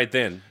correctly right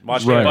then.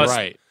 Watch me Right. bust.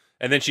 Right.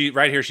 And then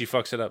right here she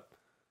fucks it up.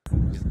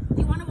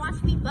 You want to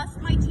watch me bust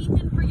my teeth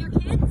in for your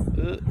kids?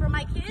 For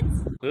my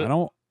kids? I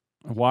don't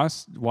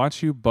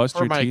watch you bust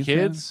For your my teeth in?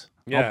 kids?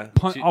 Yeah.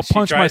 I'll She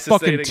punch my tries to say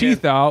fucking it teeth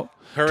again. out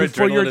Her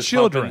for your adrenaline is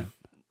children.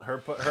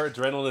 pumping. Her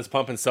adrenaline is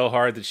pumping so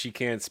hard that she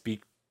can't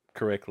speak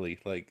correctly.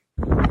 Like,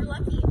 You're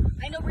lucky.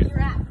 I know where you're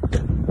at.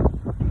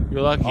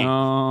 You're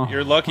lucky.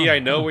 you're lucky I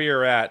know where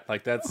you're at.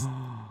 Like, that's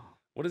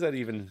what does that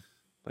even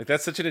like?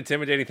 That's such an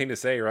intimidating thing to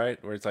say,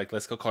 right? Where it's like,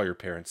 let's go call your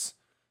parents.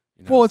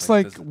 You know, Well, it's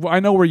like, doesn't- well, I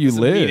know where you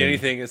doesn't mean live.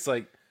 anything. It's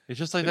like It's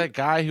just like that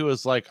guy who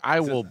was like,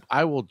 I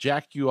will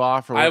jack you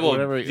off or I will.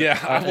 whatever. Yeah,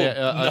 I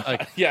will.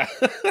 Yeah.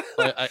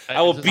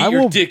 I will beat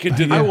your dick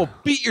into the. I will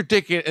beat your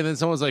dick in, and then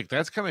someone's like,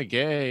 "That's kind of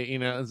gay," you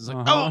know. It's like,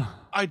 Uh-huh. oh,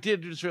 I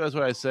did just realize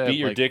what I said. beat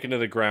your like, dick into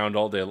the ground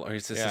all day long.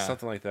 It's just Yeah.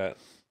 something like that.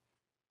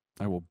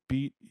 I will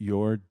beat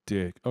your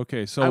dick.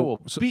 Okay, so I will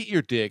beat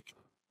your dick.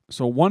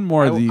 So one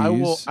more of these.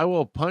 I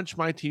will punch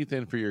my teeth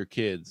in for your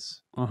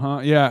kids.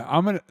 Yeah,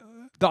 I'm gonna.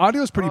 The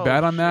audio is pretty Oh,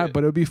 bad on that, shit.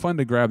 but it would be fun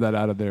to grab that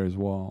out of there as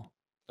well.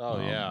 Oh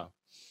yeah,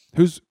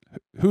 Who's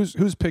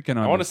picking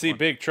on? I want to this see one?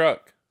 big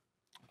truck.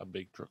 a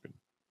big trucking.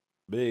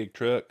 Big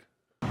truck.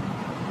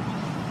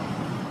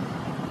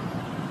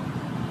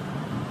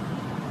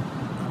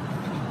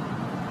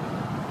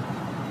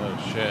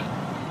 Oh shit.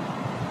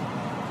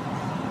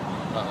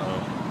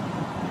 Uh-oh.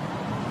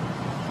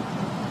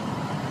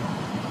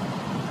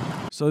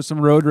 So there's some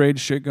road rage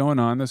shit going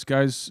on. This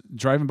guy's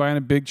driving by in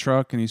a big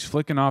truck and he's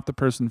flicking off the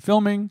person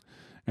filming,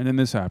 and then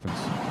this happens.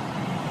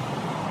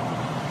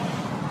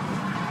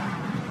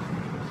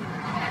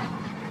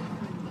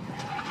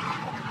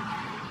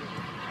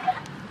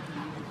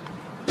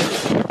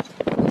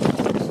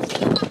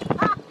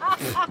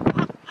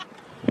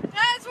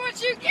 That's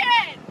what you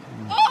get!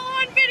 All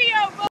on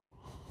video!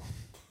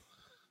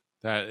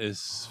 That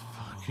is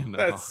fucking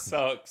That awesome.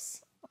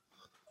 sucks.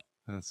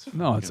 That's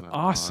No, it's fucking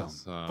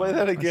awesome. Play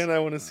that again. I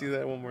want to see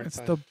that one more It's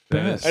time. the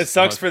That is best. It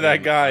sucks for that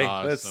fucking guy.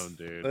 awesome,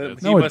 dude. That's-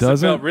 He No, it must have felt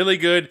doesn't. really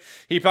good.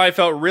 He probably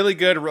felt really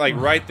good, like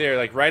right there,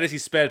 like right as he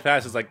sped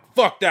past. It's like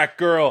fuck that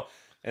girl,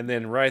 and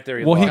then right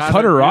there, Well, he lost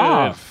cut it. her good.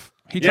 off.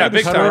 He Yeah, tried to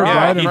big cut time. her Yeah,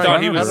 right he in thought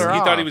front he of was. her. He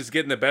thought he was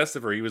getting the best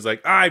of her. He was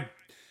like, I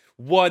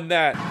won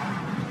that.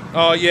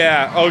 Oh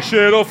yeah. Oh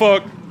shit. Oh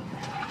fuck.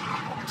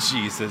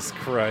 Jesus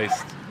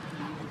Christ.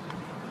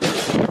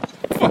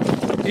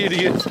 Fuck,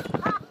 idiot. That's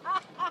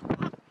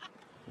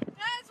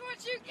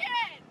what you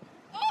get!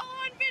 All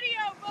on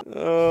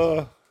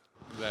video!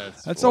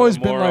 That's always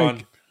been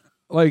moron.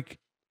 like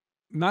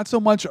not so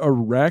much a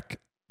wreck,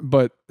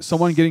 but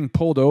someone getting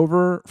pulled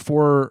over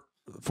for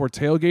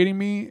tailgating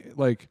me.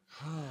 Like,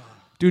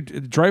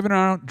 dude, driving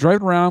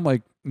around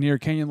like near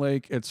Canyon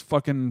Lake. It's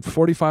fucking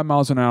 45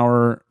 miles an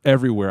hour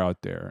everywhere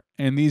out there.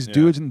 And these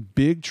dudes in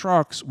big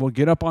trucks will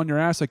get up on your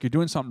ass like you're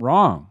doing something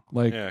wrong.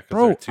 Like, Yeah, because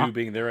bro, they're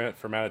tubing. They're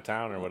from out of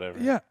town or whatever.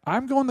 yeah,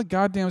 I'm going the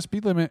goddamn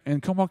speed limit,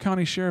 and Comal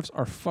County sheriffs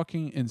are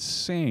fucking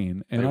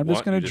insane. And They I'm just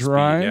want going you to to speed,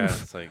 drive yeah,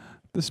 it's like-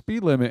 the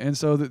speed limit. And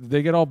so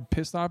they get all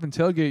pissed off and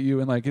tailgate you.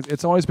 And like,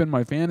 it's always been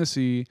my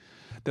fantasy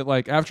that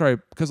like after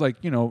because like,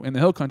 you know, in the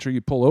hill country,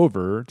 you pull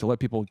over to let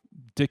people,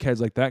 dickheads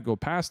like that, go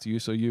past you.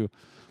 So you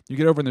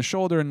get over in the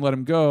shoulder and let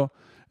them go.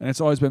 And it's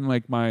always been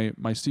like my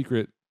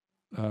secret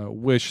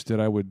wish that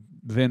I would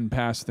then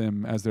pass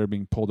them as they're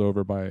being pulled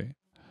over by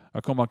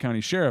a Comal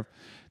County sheriff.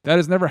 That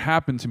has never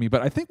happened to me,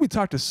 but I think we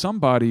talked to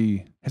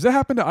somebody. Has that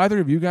happened to either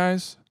of you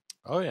guys?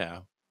 Oh yeah.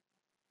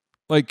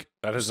 Like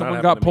That has not someone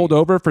happened got to pulled me.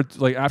 over for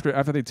like after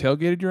they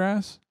tailgated your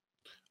ass?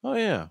 Oh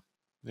yeah.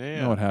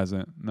 Yeah. No, it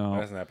hasn't. No.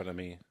 That hasn't happened to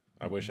me.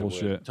 I wish it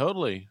Bullshit. would.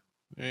 Totally.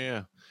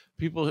 Yeah.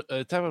 People,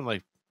 it's happened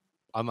like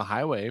on the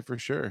highway for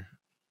sure.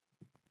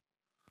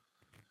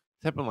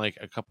 It's happened like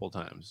a couple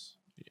times.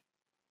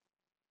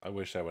 I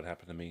wish that would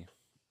happen to me.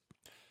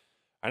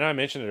 I know I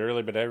mentioned it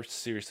earlier, but I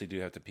seriously do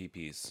have to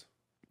pee-pees.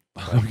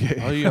 Okay.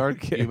 Oh,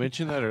 you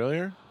mentioned that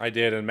earlier? I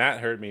did, and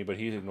Matt heard me, but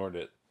he ignored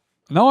it.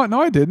 No,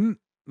 I didn't.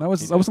 I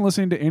wasn't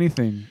listening to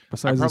anything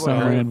besides the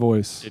sound of my own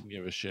voice. Didn't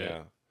give a shit.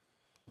 Yeah.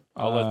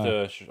 I'll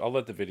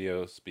let the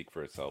video speak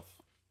for itself.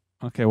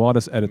 Okay, well I'll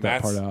just edit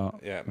Matt's- that part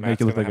out. Yeah, Make Matt's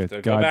you look gonna like have a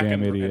to go back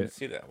goddamn and idiot.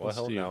 see that. Well, We'll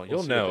he'll see- know. we'll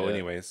You'll see know, what the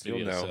anyways. You'll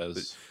video know.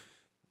 says.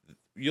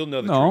 You'll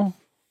know the No. truth.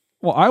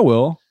 Well, I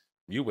will.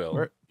 You will.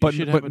 You But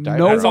should have a diaper.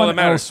 no That's all that one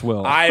matters. else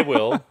will. I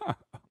will.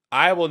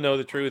 I will know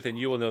the truth, and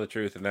you will know the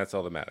truth, and that's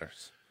all that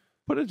matters.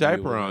 Put a You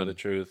diaper will know on. the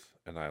truth,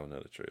 and I will know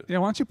the truth. Yeah,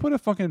 why don't you put a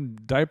fucking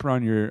diaper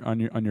on your I'm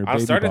baby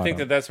starting to think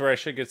that bottom? that's where I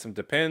should get some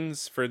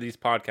Depends for these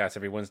podcasts.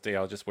 Every Wednesday,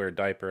 I'll just wear a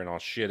diaper and I'll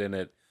shit in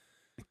it.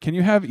 Can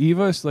you have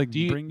Eva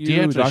bring you, do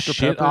you have to Dr.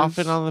 shit Peppers?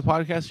 often on the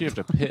podcast? Or you have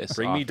to piss.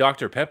 Bring me often?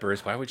 Dr.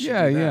 Peppers. Why would she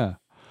Yeah, do that? yeah.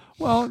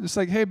 Well, it's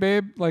like, hey,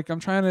 babe, like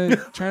I'm trying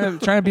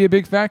to be a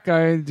big fat guy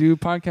and do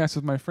podcasts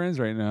with my friends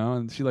right now,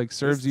 and she like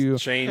serves you.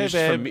 Changed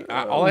Hey, from babe. me.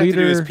 All I have to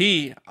do is Leader-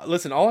 pee.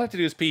 Listen, all I have to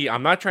do is pee.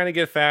 I'm not trying to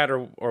get fat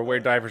or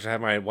wear diapers or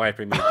have my wife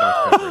bring me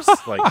Dr. Peppers.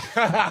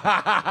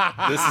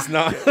 Like, this is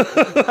not.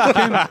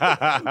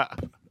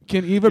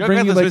 Can Eva Y'all bring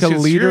got you this like a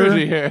misconstrued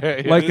liter?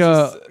 here. Like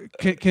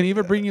This can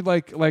Eva bring you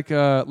like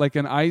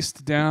an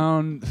iced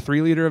down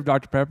 3 liter of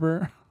Dr.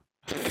 Pepper?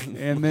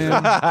 And then in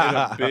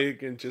a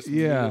big and just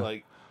Yeah.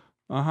 like.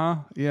 Yeah.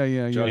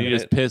 You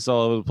just piss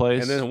all over the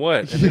place. And then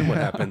what? And then what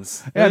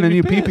happens? Yeah, and then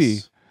you piss. pee.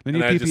 Then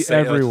you And I pee just say,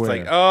 everywhere.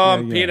 It's like, oh,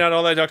 I'm Yeah, peeing yeah. out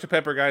all that Dr.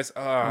 Pepper, guys.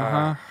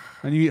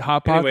 And you eat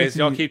hot pockets. Anyways, and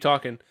y'all you- keep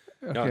talking.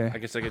 Y'all- Okay. I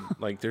guess I could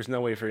like. There's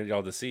no way for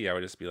y'all to see. I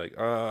would just be like,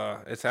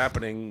 it's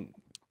happening.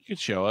 You could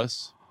show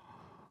us.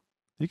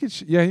 You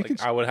could, you Like,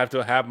 could. I would have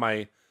to have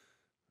my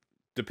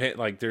depend.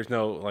 Like, there's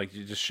no like.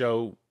 You just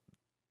show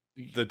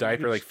the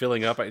diaper like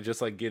filling up.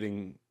 Just like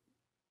getting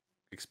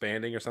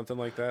expanding or something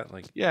like that.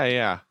 Like,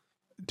 Yeah.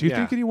 Do you yeah.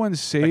 think anyone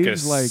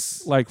saves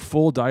s- like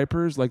full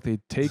diapers? Like they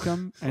take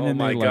them and oh then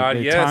my they, god,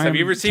 they yes. tie Have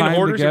you 'em- ever seen tie 'em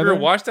Hoarders? Have you together?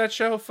 ever watched that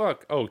show?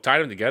 Fuck. Oh, tied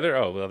them together.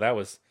 Oh, well, that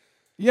was.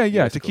 Yeah,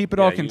 that's to cool. keep it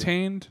all Yeah, you-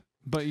 contained,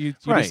 but you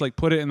Right. just like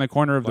put it in the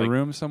corner of the Like-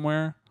 room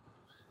somewhere.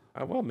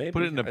 Well, maybe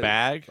Put it in a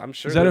bag. I'm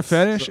sure. Is that a that's-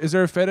 fetish? Is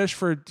there a fetish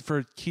for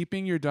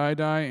keeping your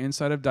dye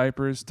inside of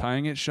diapers,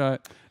 tying it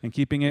shut, and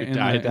keeping it Your in the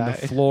dye-dye?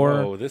 floor?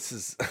 Oh, this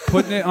is.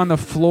 Putting it on the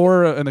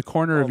floor in the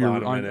corner of Hold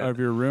your on a minute. of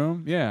your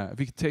room. Yeah,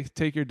 if you could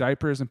take your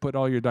diapers and put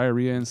all your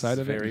diarrhea inside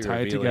of it very and tie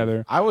it revealing.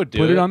 together. I would do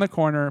put it it. on the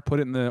corner, put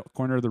it in the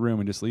corner of the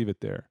room, and just leave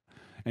it there,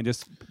 and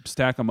just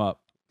stack them up.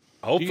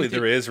 Hopefully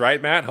there is, right,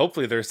 Matt?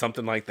 Hopefully there's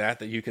something like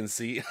that you can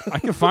see. I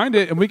can find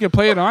it, and we can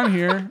play it on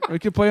here. We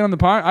can play it on the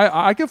pod.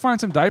 I can find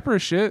some diaper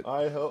shit.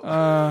 I hope.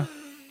 For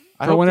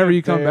hope whenever they're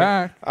you come there.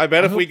 back. I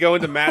bet if we go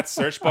into Matt's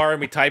search bar and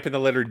we type in the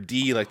letter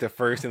D, like the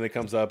first thing that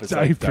comes up is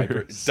like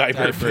Diapers. diapers.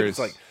 Diapers. It's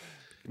like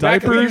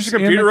Matt, can we use Diapers your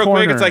in computer the real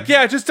quick? It's corner. like,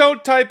 yeah, just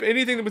don't type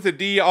anything with a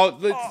D. Real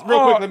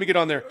quick, let me get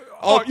on there.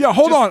 Yeah,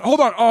 hold on.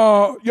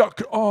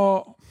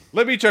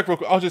 Let me check real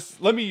quick.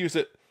 Let me use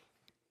it.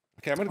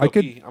 Okay, I'm gonna I go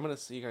could- pee. I'm gonna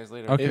see you guys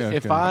later. Okay.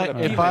 If I'm gonna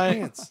pee if in my I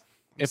pants.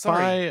 if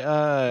Sorry.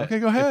 Okay,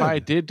 go ahead. If I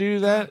did do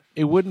that,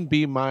 it wouldn't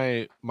be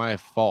my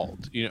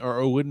fault, or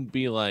it wouldn't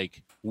be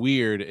like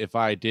weird if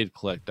I did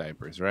collect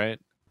diapers, right?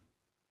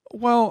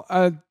 Well,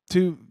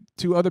 to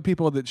other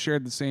people that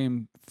shared the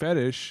same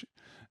fetish,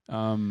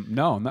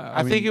 no.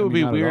 I think it would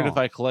be weird if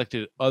I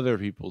collected other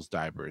people's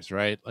diapers,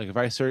 right? Like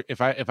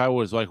if I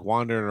was like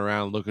wandering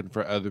around looking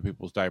for other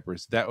people's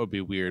diapers, that would be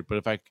weird. But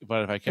if I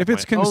kept if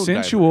it's my own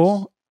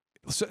consensual.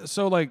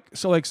 So like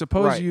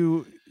suppose Right.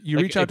 you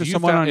Like, reach out if to you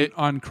someone found it-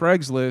 on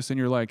Craigslist and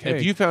you're like, hey,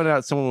 if you found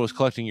out someone was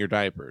collecting your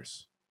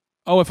diapers,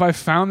 if I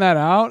found that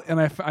out and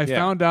I Yeah.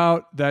 found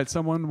out that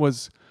someone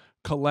was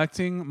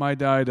collecting my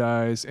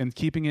dyes and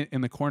keeping it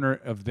in the corner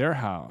of their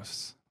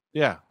house,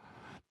 yeah,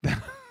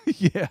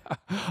 yeah,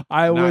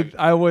 I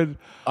would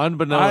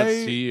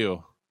unbeknownst to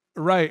you,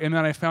 right, and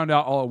then I found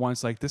out all at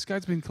once, like this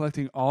guy's been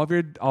collecting all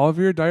of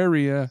your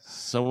diarrhea.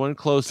 someone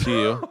close to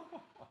you,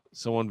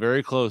 someone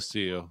very close to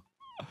you.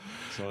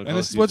 Someone And close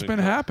this to is you's what's been been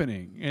caught.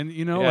 happening. And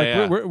you know, Yeah, like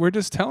yeah. we're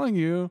just telling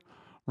you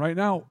right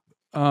now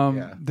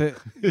Yeah. that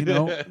you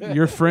know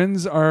your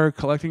friends are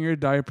collecting your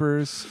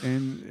diapers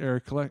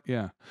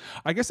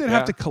I guess they'd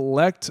have Yeah. to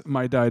collect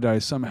my dye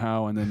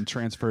somehow and then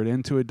transfer it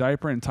into a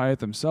diaper and tie it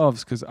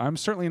themselves, because I'm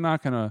certainly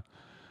not gonna,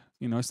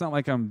 you know, it's not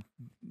like I'm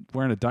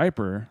wearing a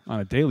diaper on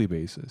a daily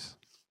basis.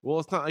 Well,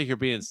 it's not like you're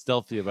being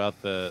stealthy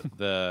about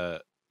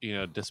the you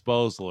know,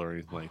 disposal or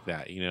anything like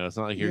that. You know, it's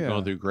not like you're Yeah.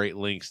 going through great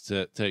lengths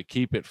to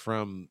keep it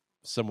from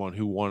someone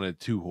who wanted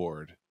to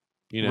hoard.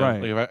 You know,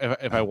 Right. like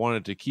if I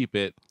wanted to keep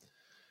it,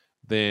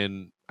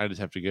 then I just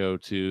have to go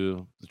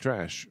to the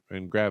trash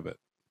and grab it.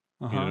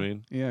 You know what I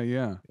mean? Yeah,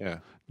 yeah. Yeah.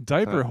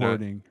 Diaper Not-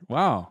 hoarding.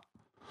 Wow.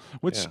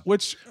 Yeah.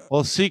 Which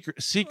Well,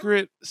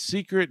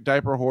 secret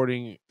diaper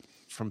hoarding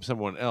from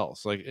someone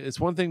else. Like, it's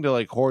one thing to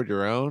like hoard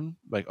your own.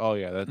 Like, oh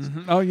yeah, that's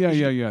Oh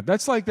yeah.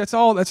 That's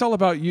all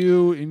about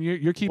you, and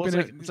you're keeping well,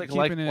 it. it's like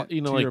keeping it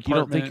you know, to like your you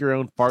don't think apartment. your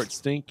own farts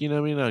stink. You know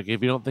what I mean? Like,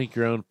 if you don't think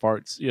your own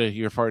farts, you know,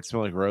 your farts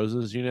smell like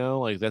roses. You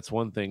know, like that's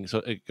one thing. So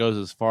it goes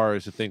as far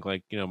as to think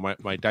like, you know,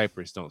 my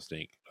diapers don't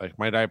stink. Like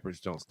my diapers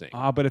don't stink.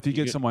 But if you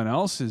get get- someone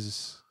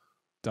else's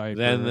diaper,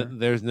 Then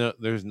there's no.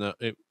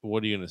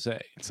 What are you gonna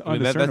say? It's I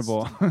mean,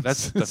 undiscernible.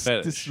 That's the It's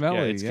fetish.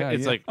 smelly, it's, yeah,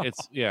 it's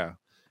yeah. like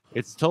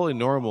it's totally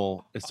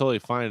normal. It's totally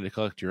fine to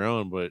collect your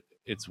own, but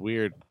it's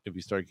weird if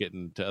you start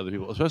getting to other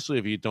people, especially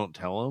if you don't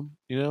tell them.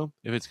 You know,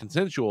 if it's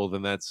consensual,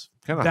 then that's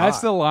kind of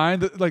That's the line.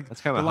 Like That's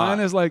kinda the line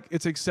hot. is like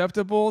it's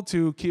acceptable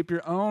to keep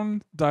your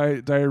own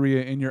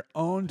diarrhea in your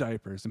own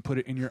diapers and put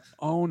it in your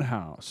own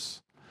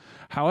house.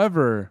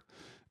 However,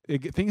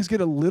 things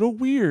get a little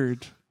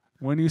weird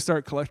when you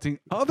start collecting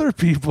other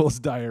people's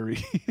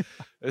diarrhea.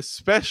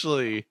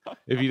 especially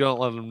if you don't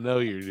let them know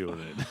you're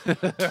doing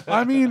it.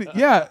 I mean,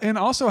 yeah, and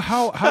also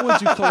how would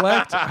you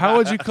collect? How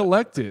would you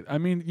collect it? I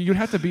mean, you'd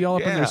have to be all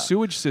up in Yeah. their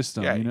sewage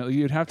system. Yeah. You know,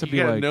 you'd have to you be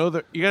gotta like, know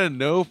that you gotta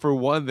know for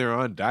one they're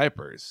on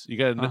diapers. You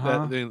gotta know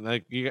Uh-huh. then,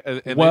 like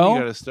and well, then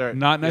you gotta start.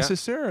 not yeah.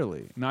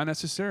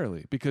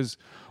 necessarily, because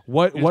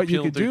what You're just you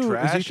peeling could through do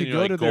trash is you and could you're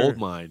go like, to gold their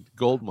mine.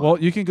 Well,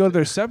 you can go to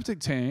their septic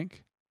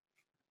tank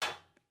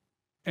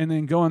and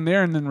then go in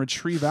there and then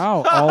retrieve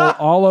out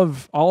all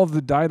of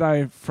the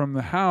dye from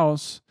the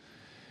house,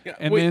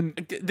 and then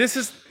this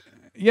is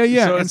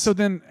yeah, So and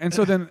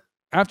so then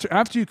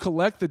after you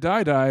collect the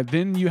dye,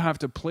 then you have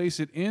to place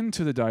it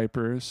into the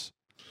diapers,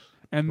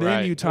 and then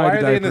Right. you tie Why the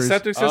are they in the diapers.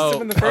 septic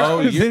system in the first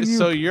place? Then you-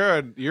 so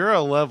you're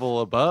a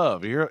level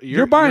above.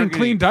 You're buying getting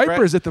clean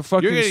diapers at the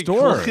fucking you're getting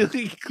store.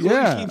 Clean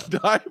Yeah.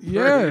 diapers.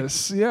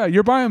 Yes, yeah,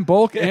 you're buying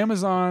bulk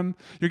Amazon.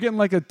 You're getting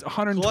like a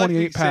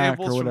 128 Collecting pack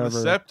or samples from the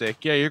whatever.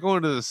 septic. Yeah, you're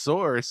going to the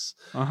source,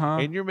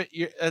 and you're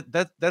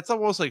that's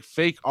almost like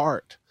fake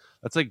art.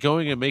 That's like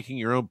going and making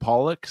your own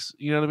Pollux.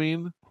 You know what I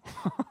mean?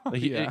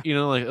 Like, Yeah. you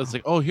know, like it's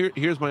like, oh,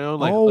 here's my own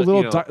like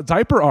little you know,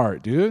 diaper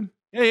art, dude.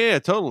 yeah,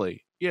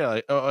 totally.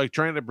 Yeah, like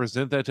trying to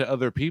present that to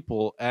other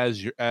people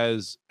as your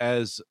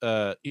this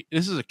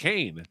is a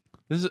cane.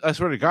 This is, I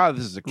swear to God,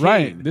 this is a cane.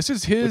 Right. This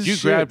is his But you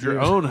shit, grabbed your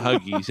dude. own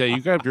Huggies. Yeah, you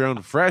grabbed your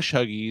own fresh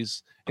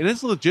Huggies, and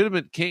it's a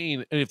legitimate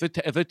cane. And if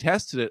they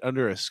tested it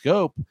under a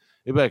scope,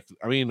 it'd be like,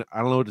 I mean,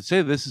 I don't know what to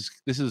say. This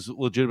is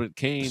legitimate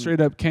cane.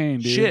 Straight up cane,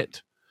 dude.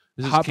 Shit.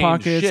 This is Hot cane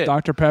Pockets, shit.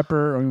 Dr.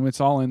 Pepper. I mean,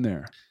 it's all in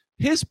there.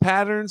 His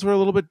patterns were a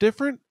little bit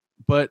different,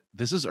 but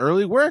this is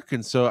early work,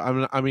 and so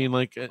I'm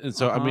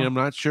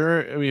not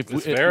sure. I mean, if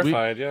It's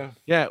verified,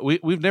 yeah.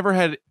 we've never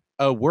had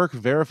a work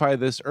verify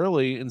this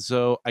early, and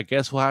so I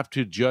guess we'll have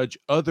to judge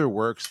other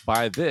works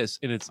by this,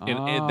 and it's and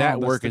that that's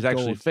work the is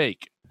actually gold-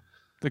 fake.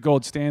 The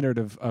gold standard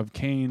of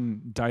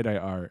cane dye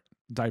art,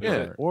 diaper Yeah,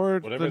 art. or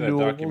Whatever the that new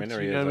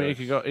documentary you know, is, I mean, or- you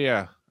could go.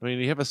 Yeah, I mean,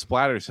 you have a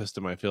splatter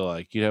system. I feel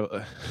like you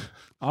have.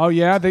 Oh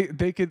yeah,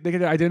 they could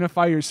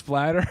identify your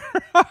splatter.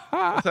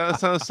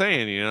 That's what I was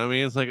saying. You know, what I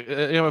mean, it's like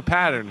you have a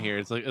pattern here.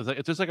 It's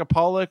just like a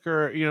Pollock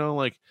or you know,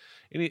 like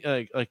any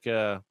like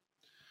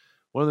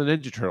one of the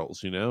Ninja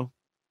Turtles. You know,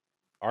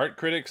 Art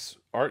critics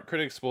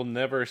will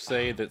never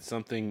say that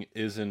something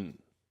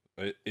isn't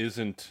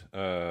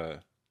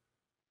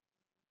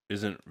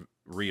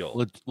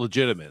real.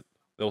 Legitimate.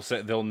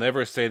 They'll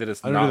never say that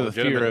it's not Under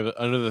the legitimate.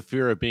 under the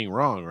fear of being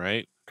wrong,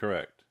 right?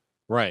 Correct.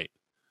 Right.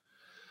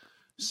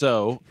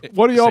 So,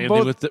 What are y'all same thing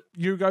both? with the-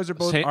 You guys are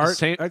both same- art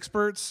same-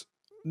 experts.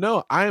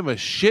 No, I am a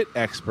shit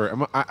expert.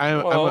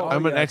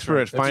 I'm an expert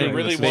at If you finding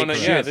really the fake wanna-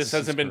 shit. yeah, this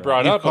hasn't been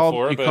brought You up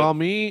before, You but call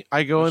me,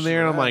 I go in there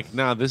and I'm have. like,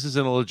 nah, this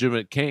isn't a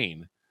legitimate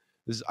cane.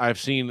 I've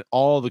seen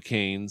all the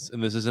canes,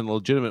 and this isn't a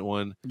legitimate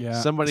one. Yeah,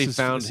 Somebody this is-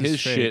 found this is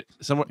his fake. shit.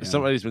 Yeah.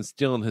 Somebody's been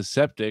stealing his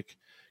septic,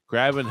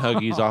 grabbing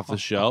Huggies off the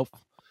shelf,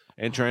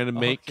 and trying to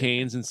make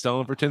canes and sell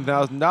them for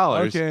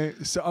 $10,000. Okay,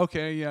 so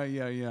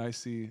yeah, I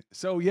see.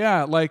 So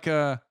yeah, like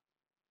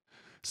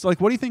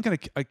what do you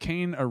think a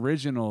cane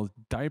original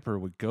diaper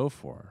would go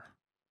for?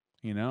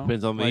 You know,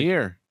 Depends on the Like,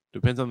 year.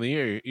 Depends on the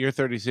year. You're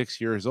 36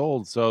 years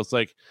old, so it's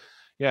like,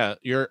 yeah,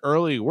 your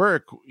early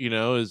work, you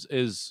know,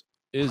 is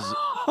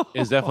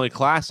definitely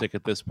classic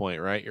at this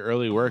point, right? Your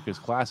early work is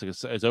classic.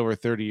 It's over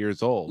 30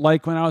 years old.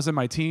 Like when I was in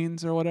my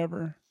teens or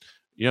whatever.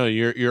 You know,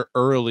 you're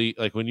early,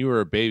 like when you were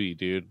a baby,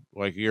 dude.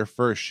 Like your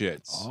first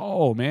shits.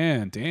 Oh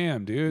man,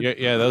 damn, dude.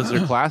 Yeah, those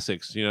are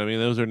classics. You know, what I mean,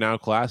 those are now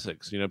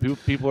classics. You know,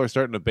 people are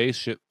starting to base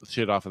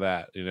shit off of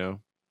that. You know.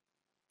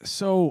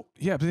 So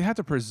yeah, but they have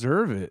to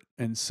preserve it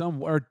in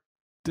some. Or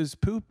does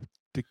poop?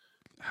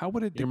 How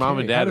would it? Your mom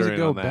and decay? How dad does are it in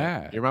go on that.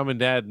 bad? Your mom and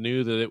dad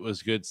knew that it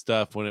was good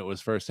stuff when it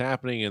was first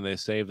happening, and they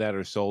saved that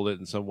or sold it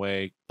in some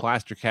way.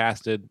 Plaster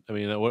casted. I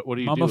mean, what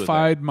do you do with that?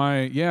 Mummified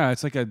my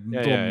it's like a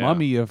little yeah.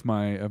 mummy of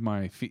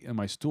my feet and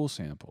my stool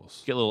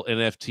samples. Get little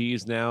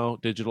NFTs now,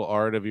 digital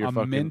art of your A of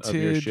your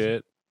minted-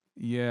 shit.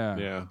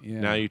 Yeah.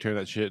 Now you turn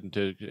that shit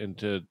into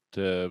onto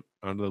the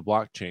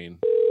blockchain,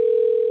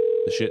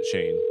 the shit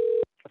chain.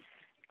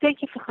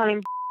 Thank you for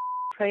calling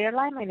Prayer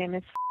Line. My name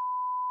is.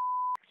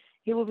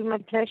 It will be my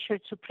pleasure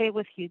to pray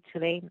with you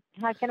today.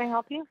 How can I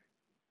help you?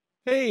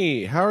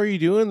 Hey, how are you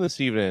doing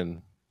this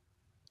evening?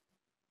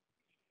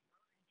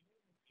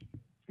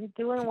 I'm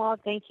doing well,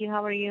 thank you.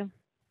 How are you?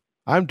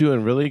 I'm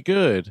doing really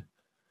good.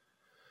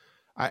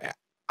 I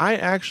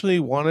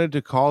actually wanted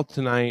to call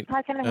tonight.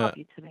 How can I help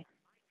you today?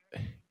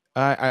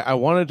 I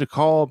wanted to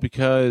call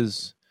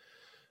because,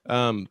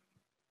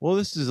 well,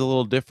 this is a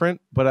little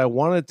different, but I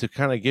wanted to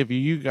kind of give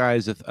you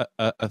guys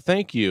a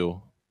thank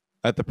you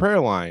at the prayer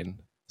line.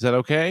 Is that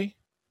okay?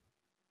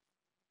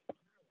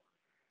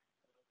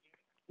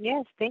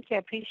 Yes, thank you. I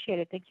appreciate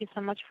it. Thank you so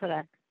much for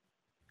that.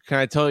 Can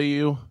I tell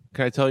you?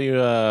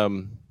 I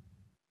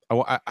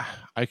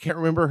can't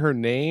remember her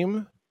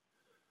name,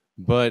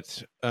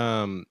 but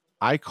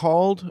I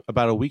called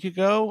about a week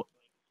ago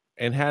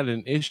and had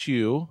an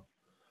issue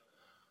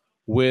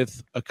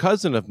with a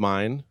cousin of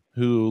mine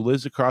who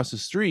lives across the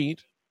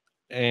street,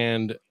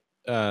 and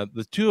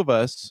the two of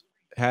us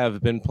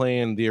have been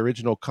playing the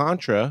original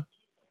Contra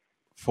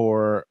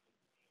for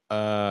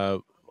a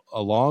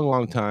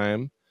long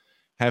time,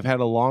 have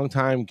had a long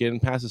time getting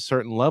past a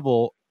certain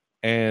level,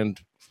 and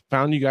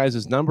found you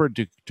guys' number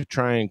to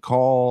try and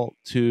call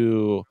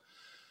to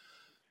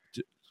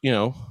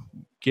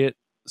get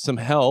some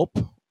help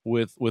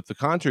with the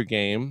Contra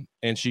game.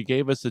 And she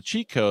gave us the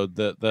cheat code,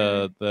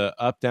 the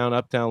up down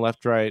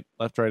left right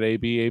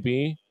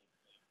AB,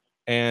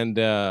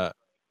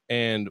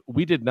 and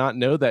we did not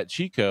know that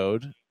cheat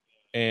code.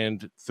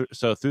 And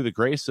so through the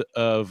grace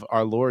of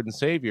our Lord and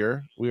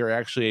Savior, we are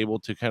actually able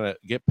to kind of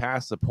get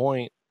past the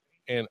point,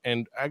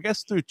 and I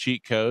guess through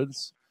cheat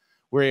codes,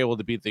 we're able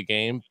to beat the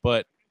game.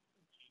 But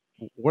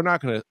we're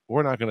not gonna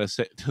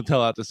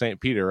tell out to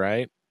St. Peter,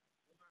 right?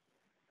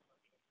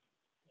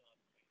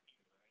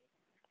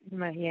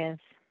 Yes.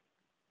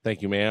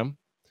 Thank you, ma'am.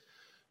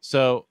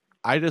 So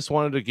I just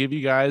wanted to give you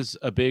guys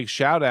a big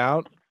shout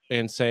out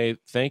and say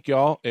thank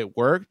y'all. It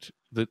worked.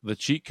 The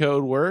cheat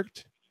code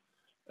worked.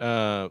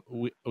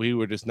 We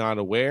were just not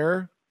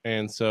aware,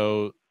 and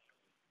so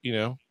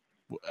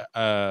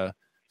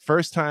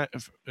first time,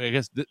 I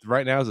guess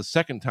right now is the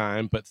second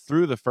time, but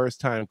through the first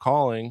time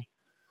calling,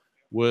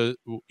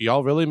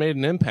 y'all really made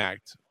an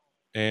impact,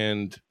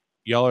 and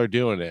y'all are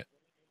doing it.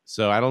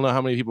 So I don't know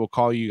how many people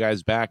call you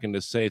guys back and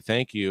just say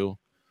thank you,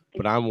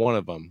 but I'm one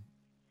of them.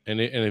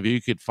 And if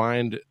you could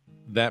find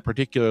that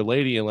particular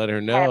lady and let her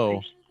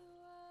know,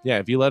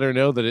 if you let her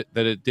know that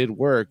it did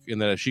work,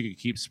 and that if she could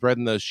keep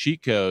spreading those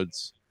cheat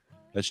codes,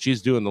 that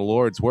she's doing the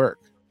Lord's work.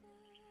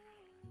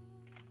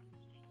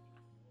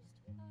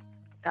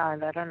 I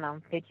don't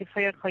know. Thank you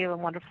for your call. You have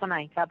a wonderful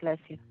night. God bless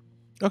you.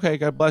 Okay,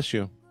 God bless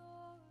you.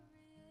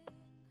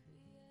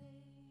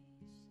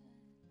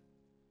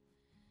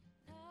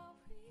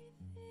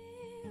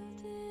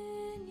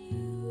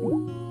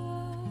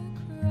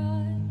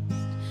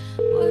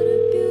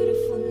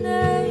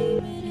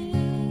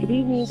 Good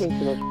evening. Thanks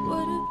so much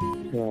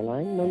for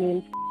Caroline. My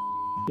name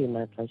is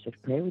my pleasure to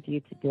pray with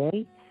you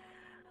today.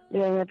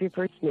 May I have your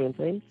first name,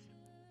 please?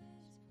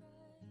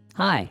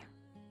 Hi.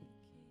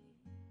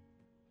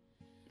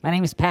 My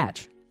name is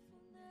Patch.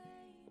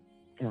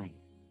 Hi.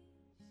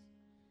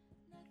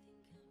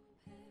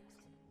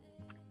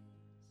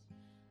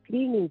 Good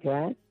evening,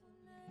 Pat.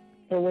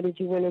 And what did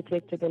you want to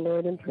take to the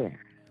Lord in prayer?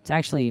 It's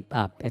actually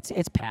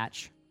it's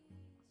Patch,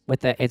 with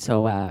the PATCH.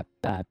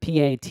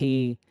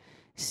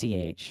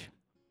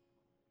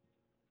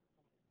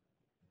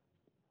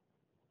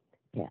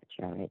 Patch.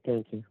 All right.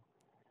 Thank you.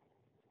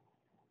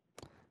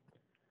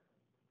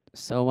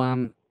 So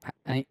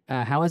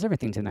how is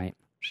everything tonight?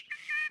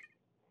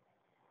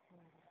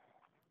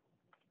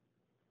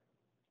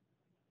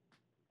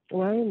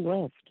 Well, I am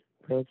blessed.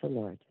 Praise the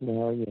Lord. And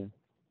how are you?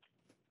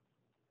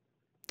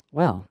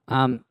 Well,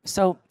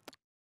 so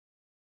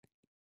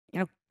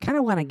kind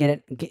of want to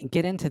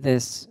get into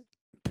this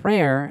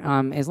prayer.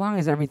 As long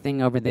as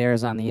everything over there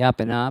is on the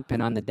up and up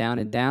and on the down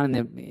and down, and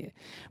then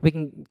we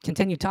can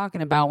continue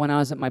talking about when I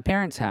was at my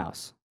parents'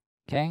 house.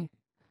 Okay,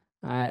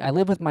 I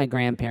live with my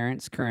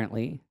grandparents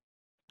currently.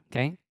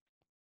 Okay,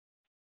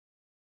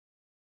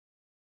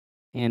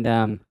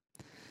 and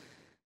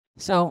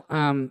so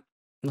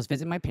let's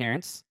visit my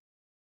parents.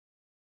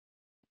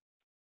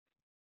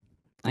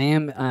 I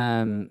am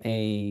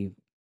a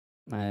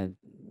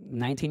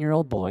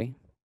 19-year-old boy,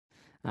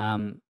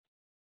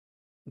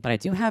 but I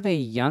do have a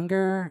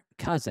younger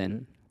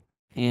cousin,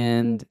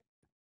 and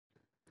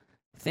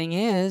thing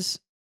is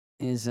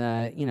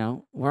you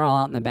know, we're all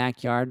out in the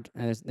backyard.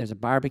 There's a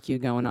barbecue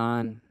going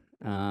on.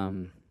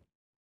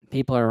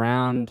 People are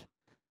around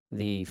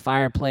the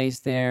fireplace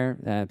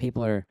there.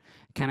 People are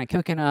kind of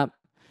cooking up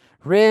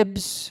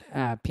ribs.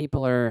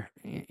 People are,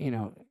 you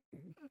know,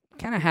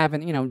 kind of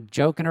having, you know,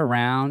 joking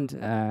around.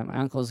 My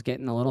uncle's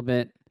getting a little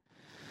bit,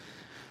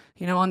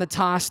 you know, on the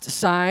tossed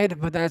side,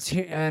 but that's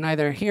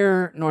neither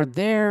here nor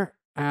there.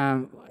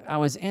 I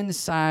was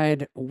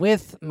inside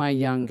with my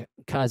young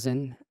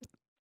cousin.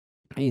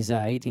 He's an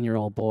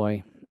 18-year-old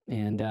boy,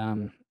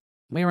 and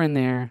we were in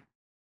there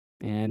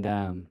and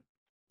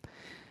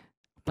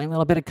playing a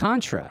little bit of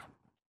Contra.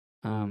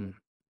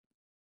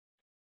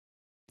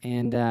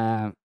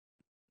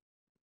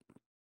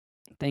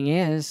 Thing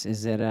is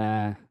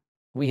that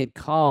we had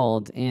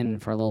called in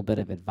for a little bit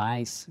of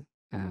advice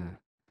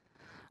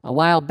a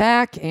while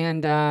back,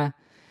 and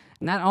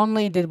not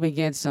only did we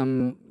get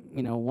some,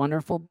 you know,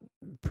 wonderful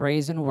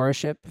praise and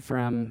worship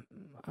from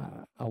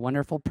a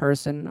wonderful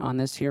person on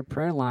this here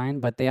prayer line,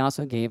 but they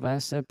also gave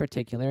us a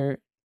particular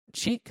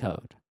cheat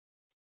code.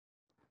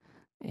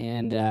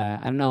 And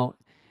I don't know,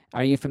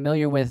 are you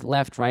familiar with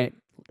left, right,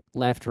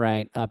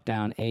 up,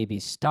 down, A, B,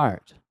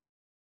 start?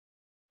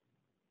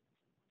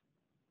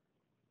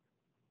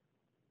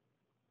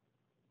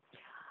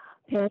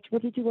 Patch,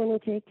 what did you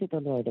want to take to the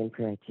Lord in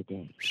prayer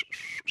today?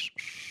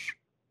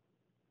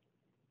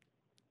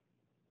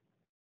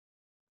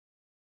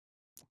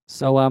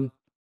 So,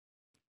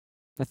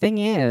 the thing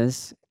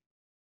is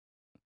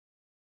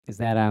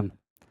that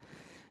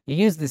you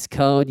use this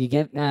code, you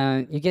get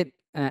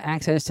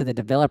access to the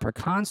developer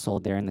console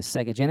there in the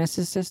Sega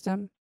Genesis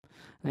system.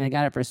 And I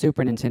got it for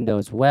Super Nintendo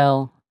as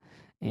well,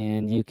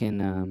 and you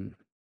can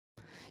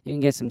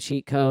get some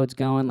cheat codes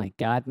going like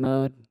God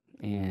mode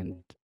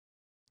and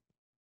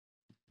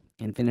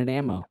infinite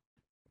ammo.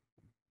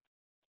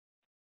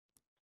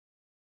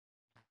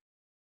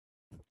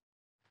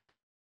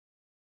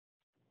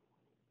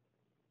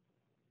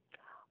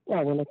 Well,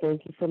 I want to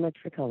thank you so much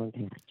for calling,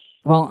 Patch.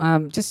 Well,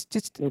 I'm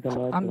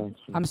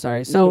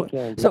sorry. So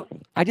so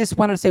I just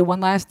want to say one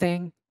last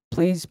thing.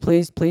 Please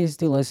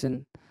do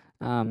listen.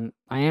 I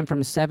am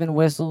from Seven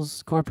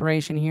Whistles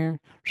Corporation here,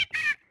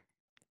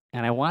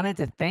 and I wanted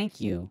to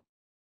thank you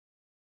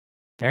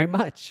very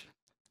much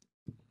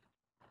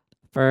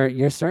for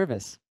your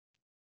service.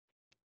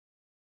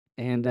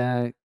 And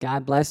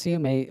God bless you.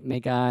 May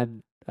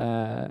God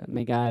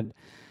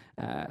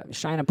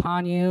shine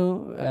upon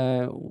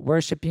you,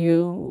 worship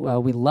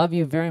you. We love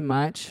you very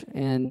much,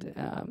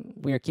 and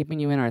we are keeping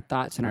you in our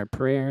thoughts and our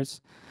prayers.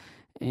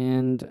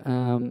 And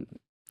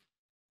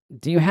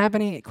do you have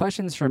any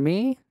questions for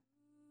me?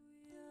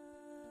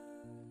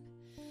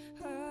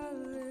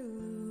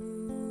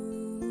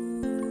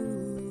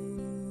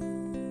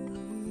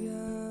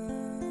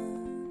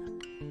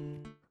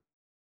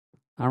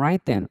 All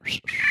right, then.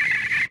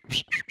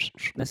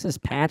 This is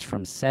Patch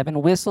from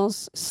Seven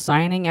Whistles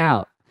signing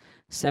out.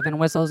 Seven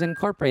Whistles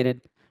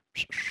Incorporated.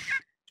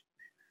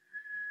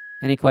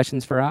 Any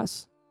questions for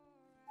us?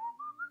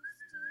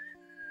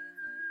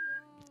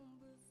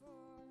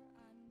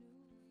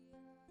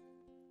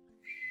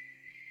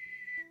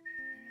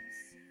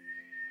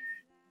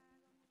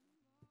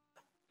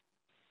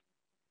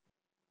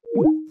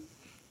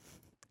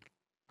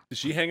 Did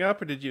she hang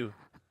up or did you?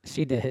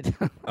 She did.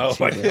 Oh,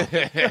 She my did.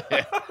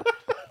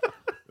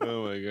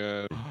 Oh my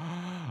god.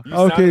 You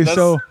Okay, sounded-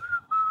 so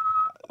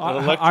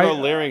that's-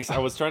 electrolarynx. I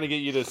was trying to get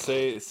you to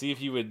see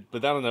if you would,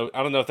 but I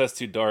don't know if that's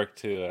too dark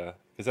to,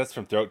 because that's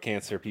from throat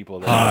cancer people.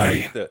 That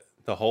Hi.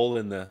 The hole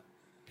in the.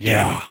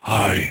 Yeah,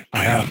 hi.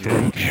 I have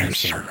throat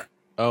cancer.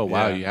 Oh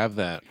wow, Yeah. you have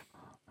that.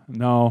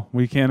 No,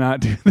 we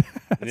cannot do that.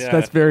 Yeah,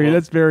 That's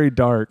very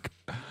dark.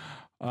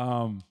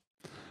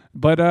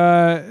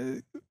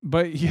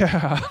 But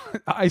yeah,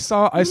 I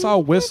saw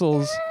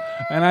whistles,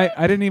 and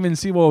I didn't even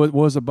see what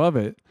was above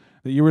it.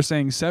 That you were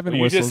saying seven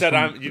You whistles.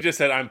 just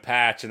said I'm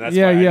Patch, and that's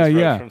yeah, why I yeah, just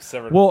wrote yeah. From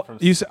seven, Well, from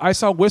I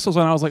saw whistles,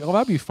 and I was like, oh,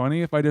 that'd be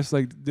funny if I just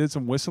like did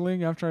some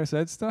whistling after I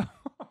said stuff.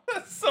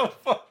 That's so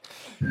fun.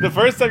 The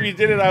first time you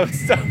did it, I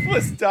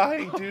was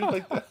dying, dude.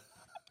 Like that.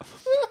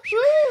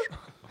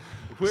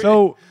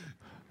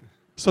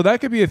 So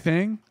that could be a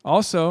thing.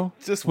 Also,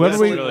 Just whoever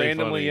whistling we-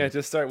 randomly, yeah.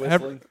 Just start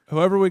whistling.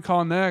 whoever we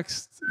call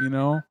next, you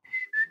know,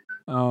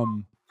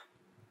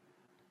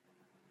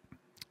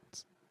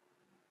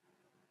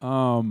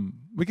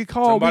 we could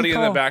call Somebody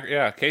in the back.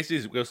 Yeah,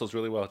 Casey whistles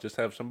really well. Just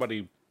have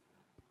somebody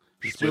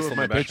Just do it with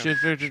my bitch.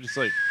 Just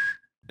like,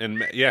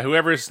 and yeah,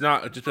 whoever's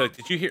not, just be like,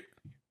 did you hear?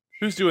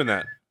 Who's doing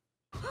that?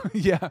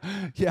 yeah,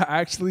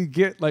 actually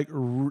get like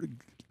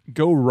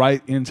go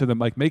right into them,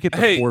 like make it the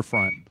Hey.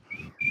 forefront.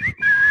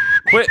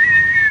 Quit.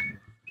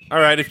 All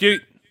right,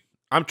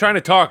 I'm trying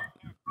to talk.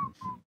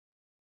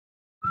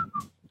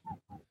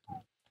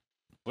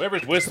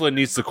 Whoever's whistling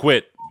needs to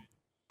quit.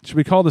 Should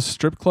we call the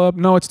strip club?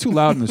 No, it's too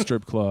loud in the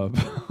strip club.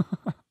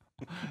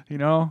 You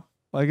know,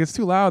 Like it's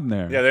too loud in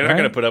there. Yeah, they're not right?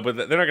 gonna put up with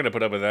that. They're not gonna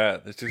put up with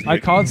that. It's just I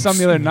called some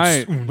the other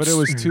night, but it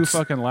was too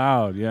fucking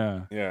loud.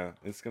 Yeah. Yeah,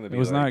 it's gonna be. It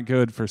was like not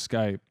good for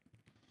Skype.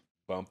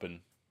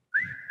 bumping.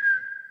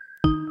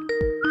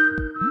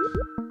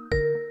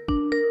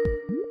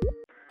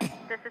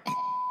 This is.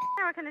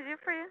 What can I do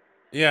for you?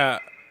 Yeah.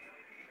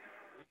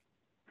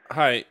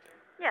 Hi.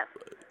 Yes.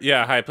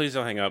 Yeah. Hi. Please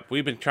don't hang up.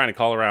 We've been trying to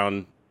call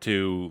around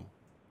to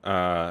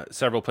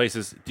several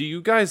places. Do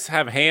you guys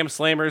have ham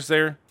slammers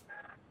there?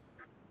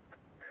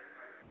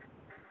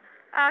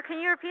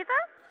 Can you repeat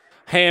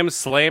that? Ham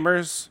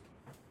slammers?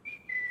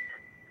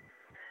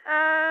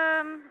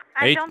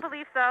 I Eight- don't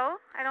believe so.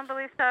 I don't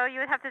believe so. You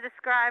would have to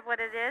describe what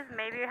it is.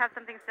 Maybe you have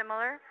something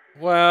similar.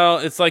 Well,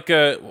 it's like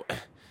a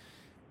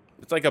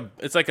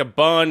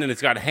bun, and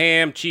it's got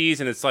ham, cheese,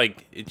 and it's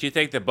like you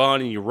take the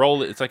bun and you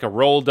roll it. It's like a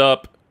rolled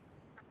up.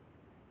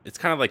 It's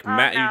kind of like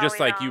you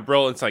just like you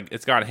roll. It's like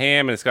it's got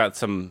ham and it's got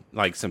some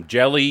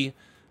jelly,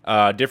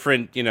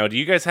 different. Do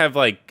you guys have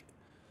like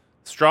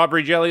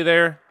strawberry jelly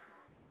there?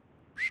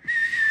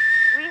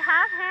 We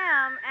have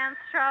ham and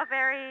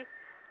strawberry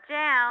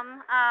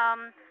jam,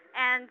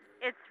 and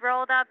it's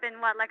rolled up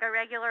in like a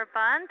regular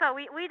bun, but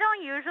we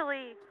don't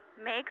usually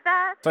make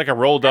that. It's like a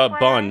rolled up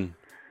bun.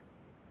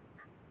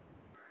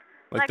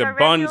 Like the a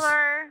buns.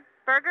 regular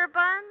burger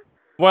bun?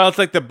 Well, it's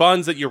like the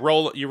buns that you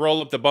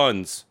roll up the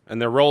buns,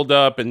 and they're rolled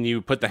up, and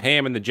you put the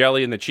ham and the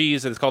jelly and the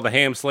cheese, and it's called the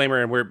ham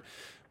slammer. And we've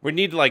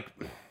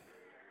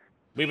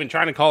been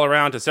trying to call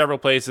around to several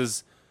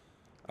places.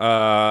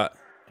 So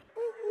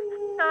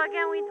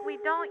again, we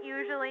don't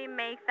usually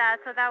make that,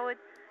 so that would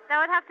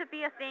have to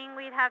be a thing.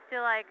 We'd have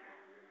to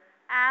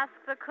ask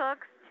the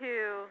cooks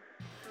to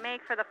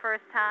make for the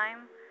first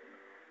time.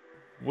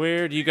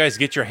 Where do you guys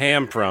get your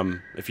ham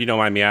from, if you don't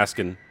mind me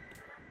asking?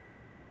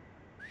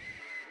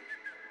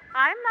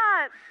 I'm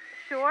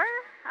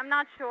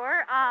not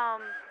sure.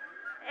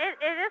 It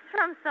is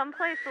from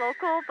someplace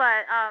local,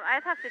 but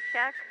I'd have to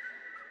check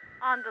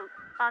on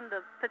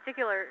the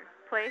particular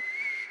place.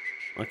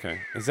 Okay.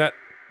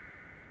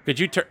 Could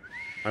you turn?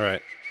 All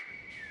right.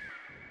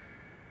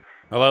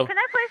 Hello? Can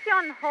I place you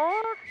on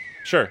hold?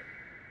 Sure.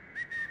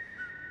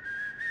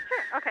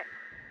 Sure. Okay.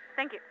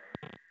 Thank you.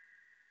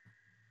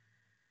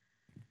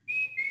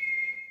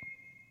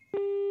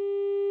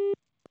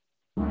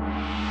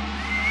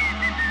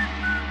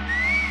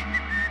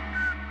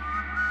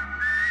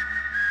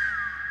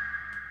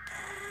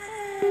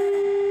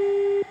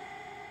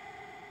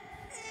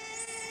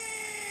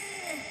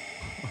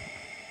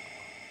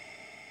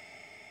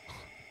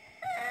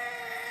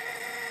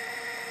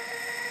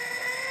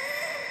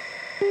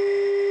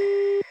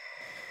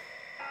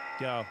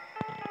 Go.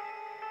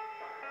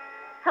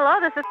 Hello,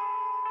 this is.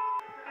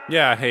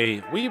 Yeah,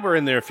 hey, we were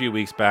in there a few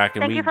weeks back,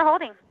 and Thank you for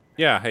holding.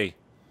 Yeah, hey,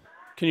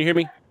 can you hear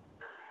me?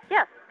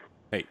 Yes.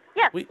 Hey.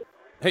 Yes.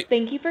 Hey.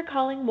 Thank you for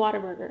calling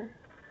Whataburger.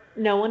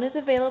 No one is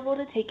available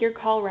to take your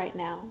call right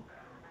now.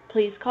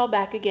 Please call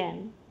back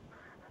again.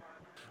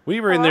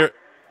 We were in there.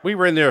 We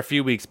were in there a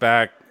few weeks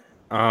back,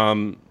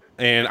 and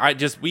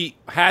we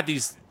had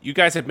these. You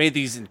guys had made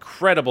these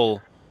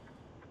incredible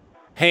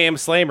ham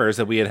slammers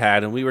that we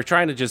had, and we were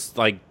trying to just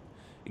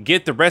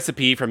get the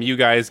recipe from you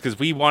guys because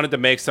we wanted to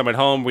make some at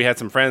home. We had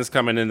some friends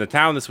coming into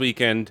town this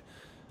weekend,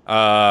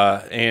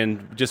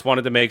 and just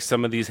wanted to make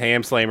some of these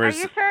ham slammers. Are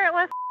you sure it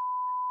was?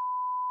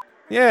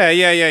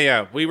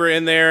 Yeah. We were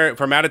in there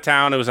from out of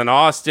town. It was in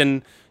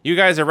Austin. You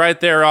guys are right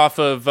there off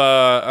of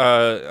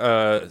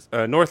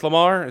North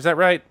Lamar. Is that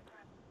right?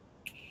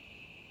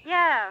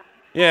 Yeah.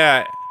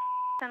 Yeah.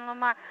 In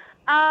Lamar.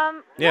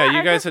 Yeah,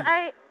 you guys had.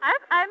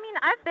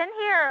 I've been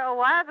here a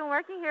while. I've been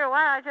working here a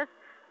while. I just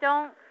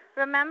don't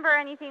remember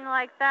anything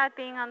like that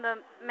being on the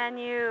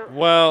menu.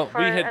 Well,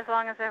 for as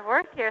long as I've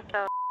worked here.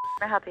 So,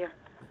 can I help you?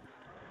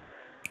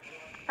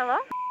 Hello?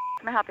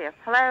 Can I help you?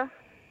 Hello?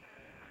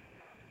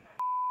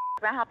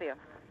 Can I help you?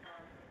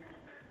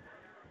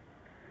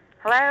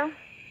 Hello?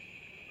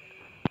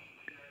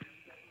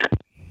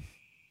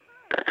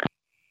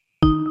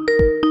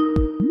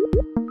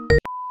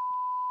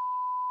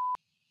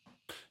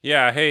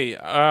 Yeah, hey,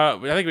 I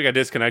think we got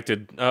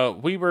disconnected.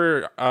 We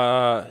were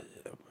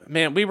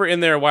in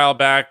there a while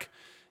back,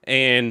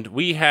 and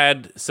we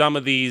had some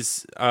of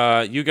these.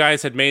 You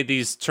guys had made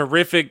these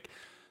terrific.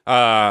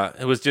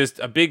 It was just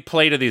a big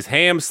plate of these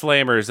ham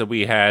slammers that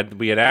we had.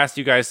 We had asked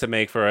you guys to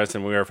make for us,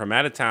 and we were from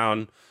out of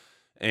town,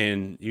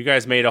 and you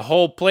guys made a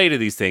whole plate of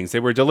these things.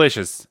 They were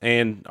delicious,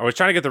 and I was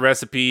trying to get the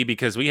recipe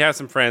because we have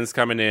some friends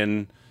coming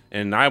in,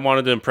 and I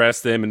wanted to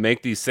impress them and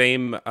make these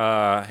same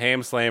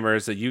ham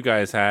slammers that you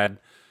guys had.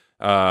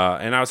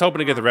 And I was hoping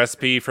to get the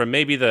recipe from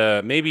maybe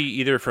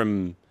either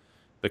from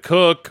the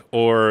cook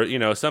or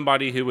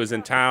somebody who was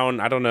in town.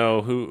 I don't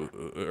know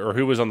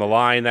who was on the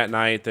line that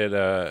night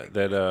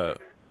that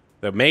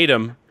made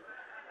them.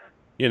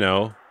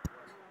 What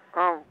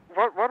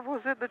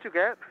was it that you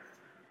get?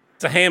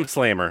 It's a ham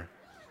slammer.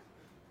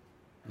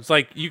 It's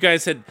like you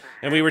guys and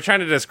we were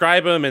trying to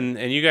describe them,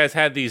 and you guys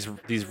had these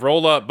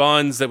roll up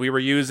buns that we were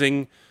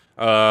using.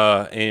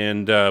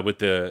 and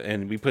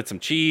we put some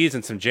cheese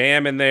and some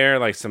jam in there,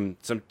 like some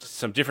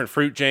different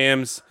fruit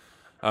jams.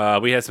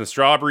 We had some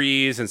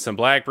strawberries and some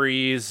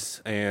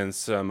blackberries and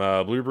some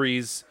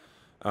blueberries,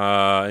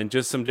 and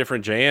just some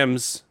different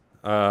jams.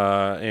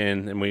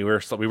 And we were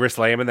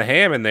slamming the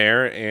ham in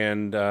there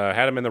and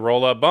had them in the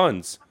roll-up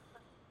buns.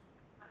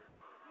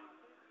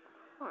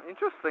 Oh,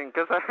 interesting,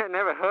 because I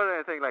never heard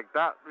anything like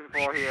that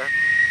before here.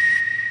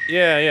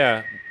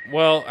 Yeah.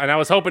 Well, and I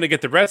was hoping to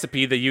get the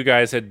recipe that you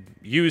guys had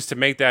used to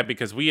make that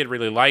because we had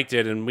really liked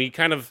it, and we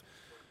kind of,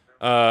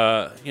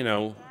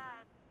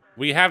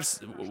 we have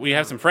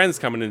some friends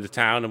coming into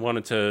town and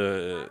wanted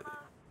to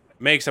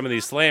make some of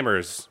these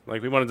slammers.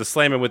 Like we wanted to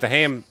slam them with the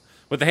ham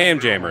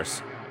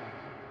jammers.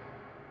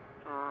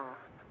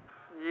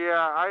 Yeah,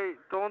 I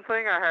don't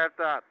think I have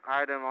that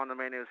item on the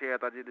menus here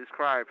that you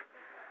described.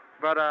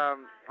 But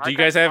Do you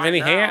guys have any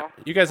ham?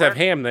 You guys have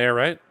ham there,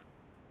 right?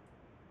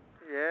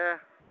 Yeah.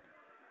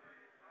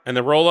 And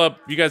the roll up,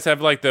 you guys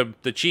have like the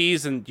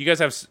cheese, and you guys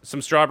have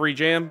some strawberry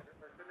jam.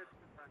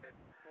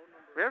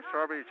 We have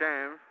strawberry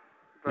jam.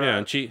 Yeah,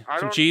 and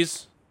some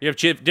cheese. You have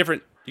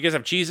different. You guys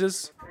have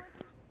cheeses.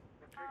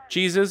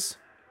 Cheeses.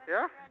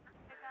 Yeah.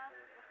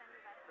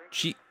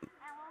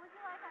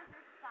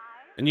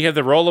 And you have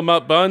the roll 'em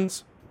up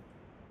buns.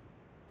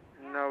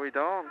 No, we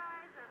don't.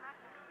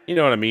 You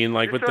know what I mean,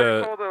 like with sure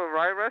the. call the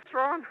right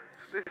restaurant?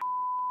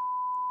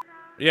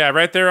 Yeah,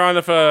 right there on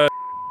the.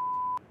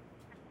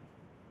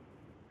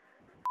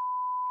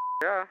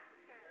 Yeah.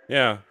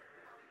 Yeah.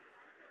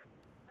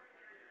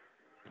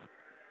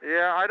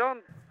 Yeah, I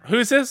don't.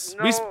 Who's this?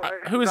 No,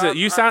 who is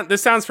it?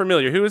 This sounds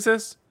familiar. Who is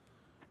this?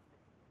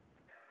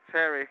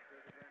 Terry.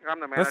 I'm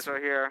the manager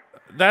here.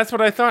 That's what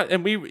I thought.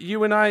 And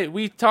you and I,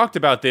 we talked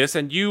about this,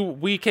 and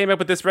we came up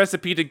with this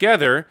recipe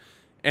together,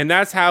 and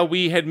that's how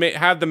we had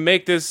them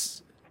make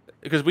this,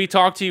 because we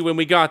talked to you when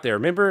we got there.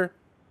 Remember?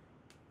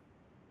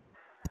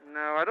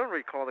 No, I don't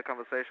recall the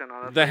conversation,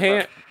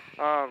 honestly.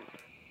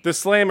 The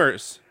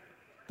slammers.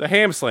 The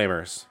ham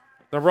slammers.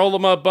 The roll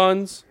 'em up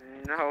buns.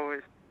 No,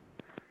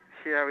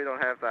 yeah, we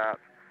don't have that.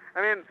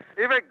 I mean,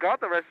 if I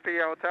got the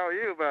recipe, I will tell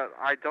you, but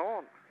I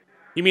don't.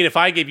 You mean if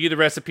I gave you the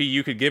recipe,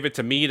 you could give it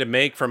to me to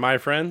make for my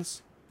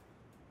friends?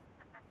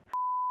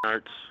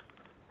 Arts.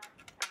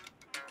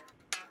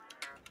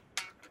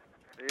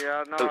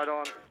 Yeah, no, I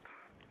don't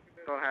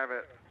have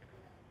it.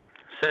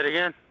 Say it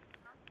again.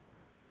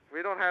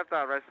 We don't have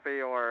that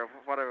recipe or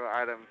whatever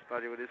item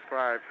that you would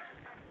describe.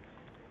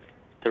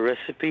 The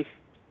recipe?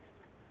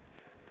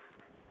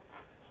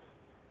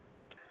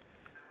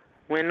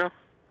 Bueno.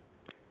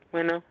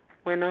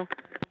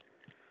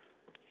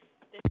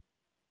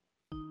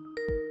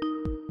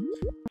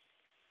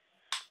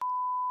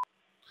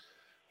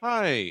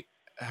 Hi,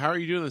 how are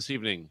you doing this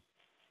evening?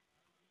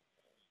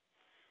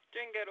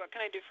 Doing good. What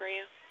can I do for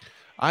you?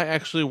 I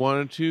actually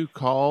wanted to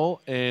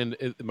call, and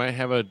it might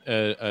have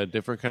a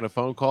different kind of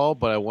phone call,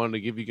 but I wanted to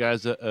give you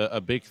guys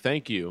a big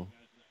thank you.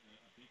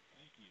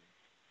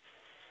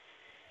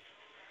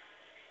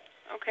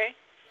 Okay.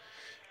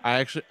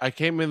 I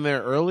came in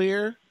there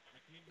earlier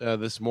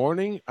this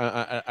morning.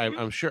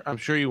 I'm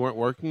sure you weren't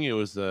working. It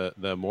was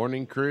the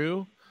morning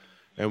crew,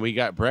 and we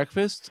got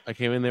breakfast. I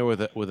came in there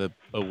with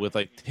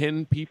like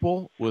 10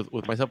 people,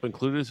 with myself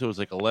included, so it was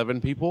like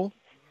 11 people.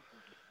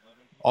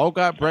 All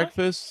got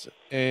breakfast,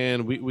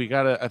 and we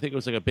got I think it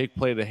was like a big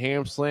plate of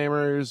ham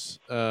slammers,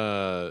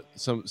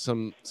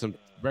 some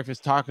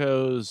breakfast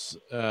tacos,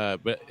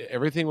 but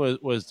everything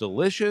was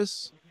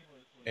delicious,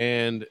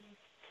 and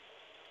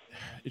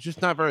it's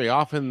just not very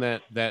often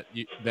that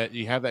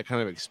you have that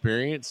kind of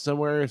experience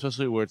somewhere,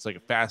 especially where it's like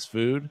a fast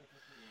food.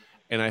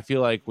 And I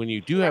feel like when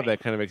you do have that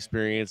kind of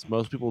experience,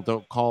 most people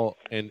don't call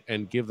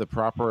and give the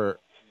proper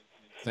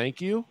thank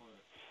you,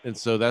 and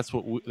so that's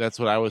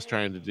what I was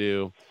trying to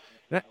do.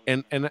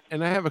 And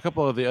I have a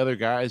couple of the other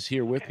guys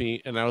here with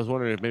me, and I was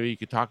wondering if maybe you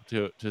could talk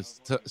to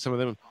some of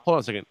them. Hold on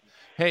a second.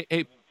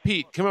 Hey,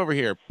 Pete, come over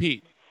here.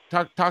 Pete,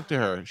 talk to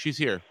her. She's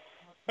here.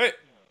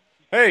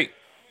 Hey.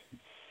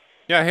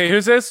 Yeah, hey,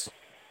 who's this?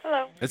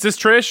 Hello. Is this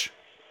Trish?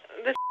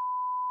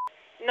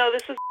 No,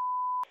 this is.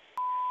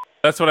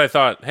 That's what I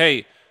thought.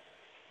 Hey,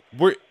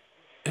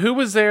 who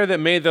was there that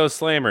made those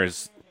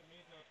slammers?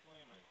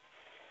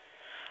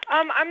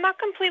 I'm not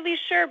completely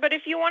sure, but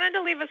if you wanted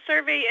to leave a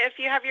survey, if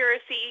you have your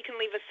receipt, you can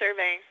leave a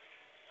survey.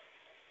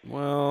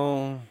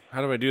 Well,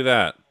 how do I do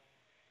that?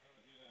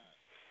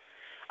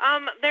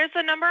 There's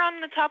a number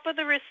on the top of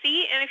the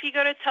receipt, and if you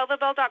go to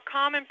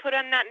tellthebell.com and put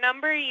in that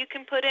number, you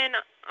can put in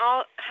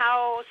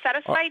how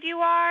satisfied you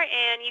are,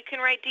 and you can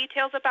write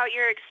details about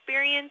your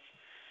experience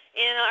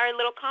in our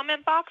little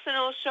comment box, and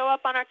it'll show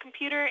up on our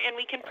computer, and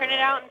we can print it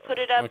out and put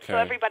it up so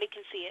Okay. everybody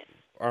can see it.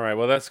 All right,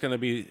 well, that's going to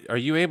be... Are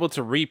you able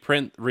to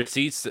reprint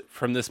receipts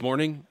from this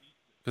morning?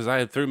 Because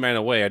I threw mine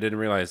away. I didn't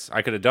realize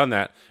I could have done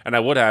that, and I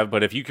would have,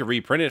 but if you could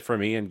reprint it for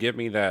me and give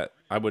me that,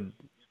 I would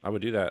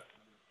do that.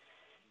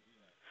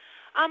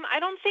 I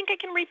don't think I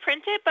can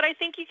reprint it, but I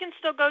think you can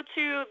still go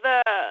to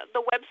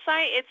the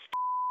website. It's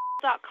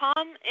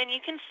 .com, and you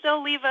can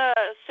still leave a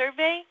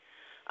survey.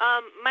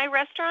 My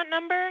restaurant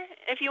number,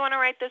 if you want to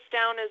write this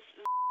down, is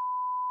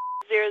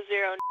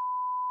 00.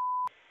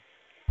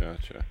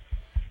 Gotcha.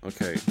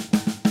 Okay.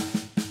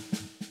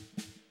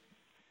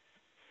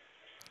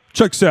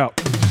 Checks out.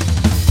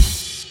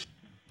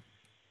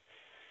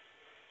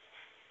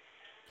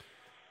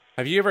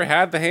 Have you ever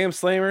had the ham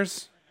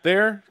slammers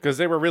there? Because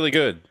they were really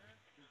good.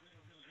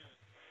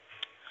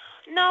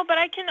 No, but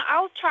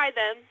I'll try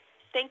them.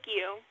 Thank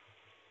you.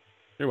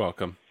 You're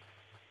welcome.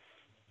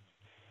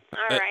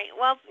 All right.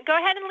 Well, go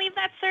ahead and leave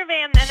that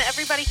survey, and then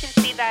everybody can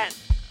see that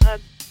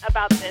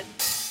about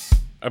this.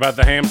 About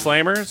the ham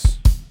slammers?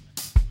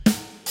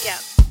 Yeah.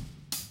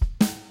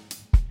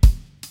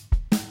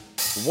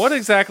 What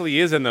exactly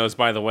is in those,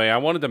 by the way? I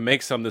wanted to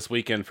make some this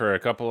weekend for a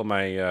couple of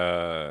my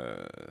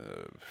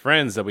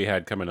friends that we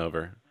had coming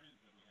over.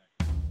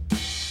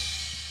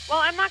 Well,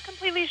 I'm not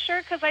completely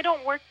sure because I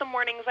don't work the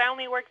mornings. I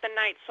only work the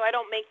nights, so I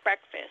don't make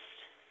breakfast.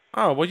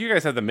 Oh, well, you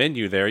guys have the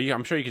menu there.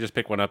 I'm sure you could just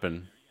pick one up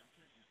and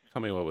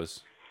tell me what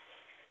was.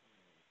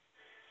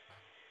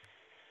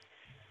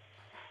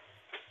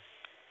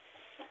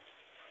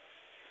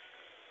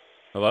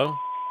 Hello?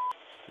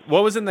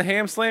 What was in the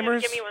ham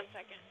slammers? Give me 1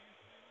 second.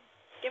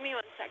 Give me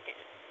 1 second.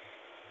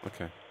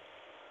 Okay.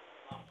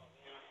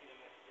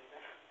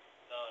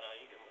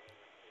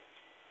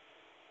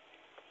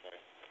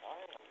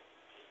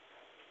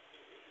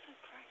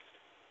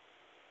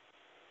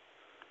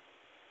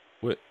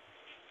 What?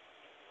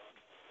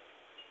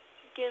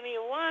 Give me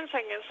 1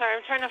 second. Sorry,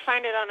 I'm trying to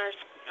find it on our.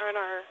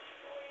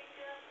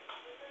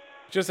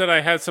 Just that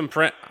I had some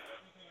friend.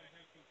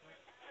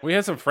 We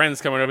had some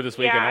friends coming over this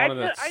weekend.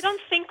 Yeah, I don't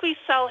think we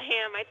sell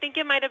ham. I think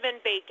it might have been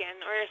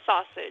bacon or a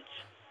sausage.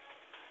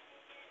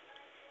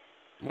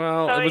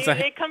 Well, So it was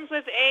it comes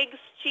with eggs,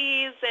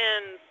 cheese,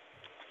 and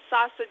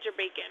sausage or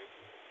bacon.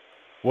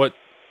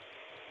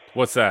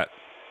 What's that?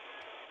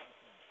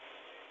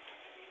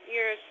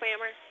 You're a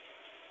slammer.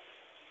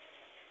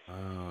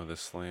 Oh, the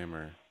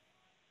slammer.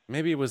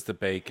 Maybe it was the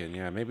bacon.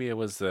 Yeah, maybe it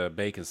was the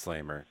bacon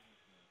slammer.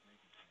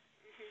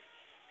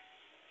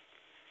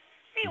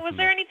 Hey, was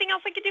there anything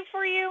else I could do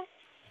for you?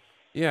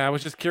 Yeah, I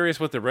was just curious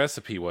what the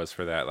recipe was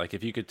for that. Like,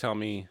 if you could tell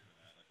me,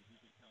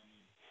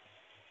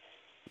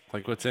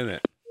 like, what's in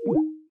it.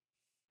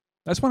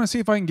 I just want to see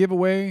if I can give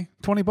away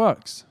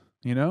 $20.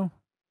 You know?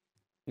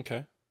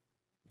 Okay.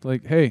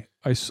 Like, hey,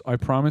 I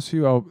promise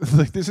you, I'll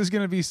like this is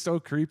gonna be so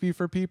creepy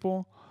for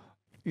people.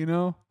 You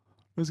know,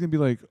 it's gonna be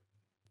like,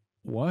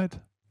 what?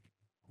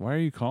 Why are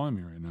you calling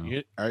me right now?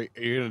 Are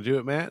you gonna do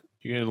it, Matt?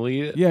 You're gonna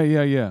lead it? Yeah.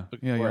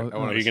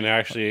 Are you gonna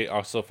actually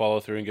also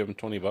follow through and give them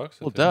 $20?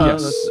 Well, duh.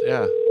 Yes.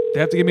 Yeah. They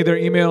have to give me their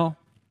email,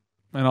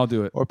 and I'll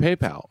do it. Or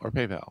PayPal.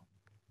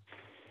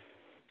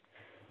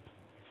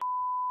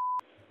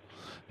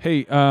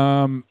 Hey,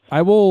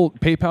 I will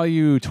PayPal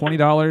you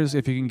 $20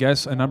 if you can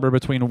guess a number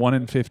between 1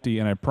 and 50,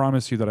 and I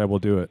promise you that I will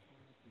do it.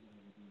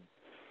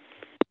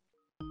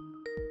 This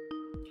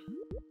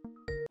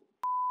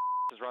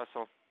is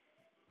Russell.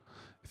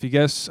 If you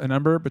guess a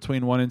number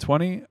between 1 and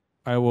 20,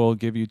 I will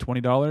give you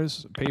 $20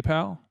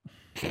 PayPal.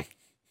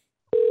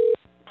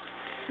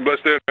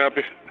 Blessed and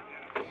happy.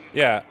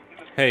 Yeah.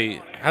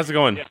 Hey, how's it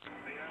going?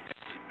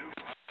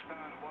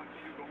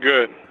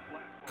 Good.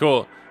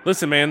 Cool.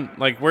 Listen, man,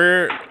 like,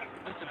 we're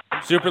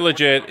super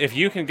legit. If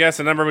you can guess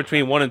a number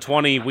between 1 and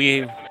 20,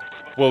 we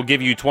will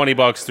give you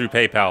 $20 through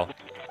PayPal.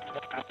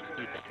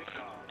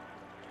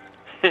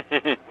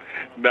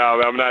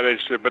 No, I'm not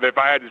interested. But if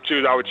I had to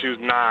choose, I would choose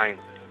 9.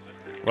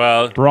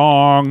 Well,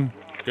 wrong.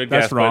 Good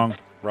That's guess, but wrong.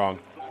 Wrong.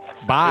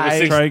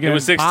 Bye. Try again. It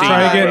was 16.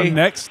 Try again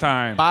next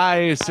time.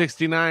 Bye.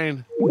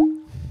 69.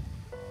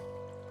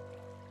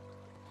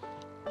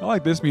 I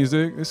like this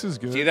music. This is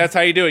good. See, that's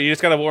how you do it. You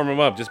just gotta warm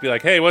them up. Just be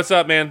like, "Hey, what's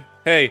up, man?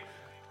 Hey,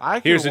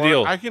 here's the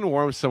deal." I can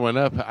warm someone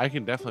up. I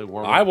can definitely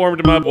warm. I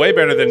warmed them up way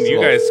better than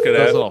you guys could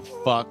have. Those little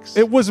fucks.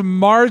 It was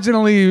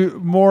marginally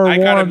more I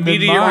got warm than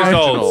immediate mine.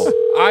 results.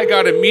 I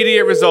got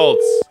immediate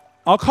results.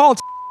 I'll call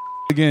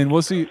again.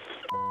 We'll see.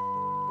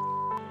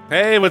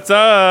 Hey, what's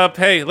up?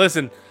 Hey,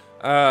 listen.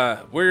 We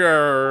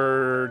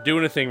are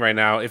doing a thing right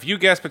now. If you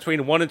guess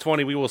between 1 and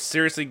 20, we will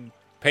seriously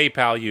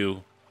PayPal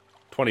you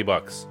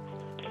 $20.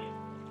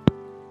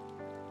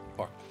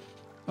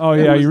 Oh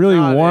yeah, you really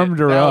warmed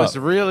her that up. was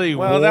really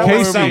Well, that warming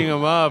was some-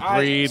 him up, I-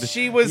 Reed.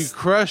 she was- You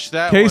crushed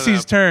that Casey's one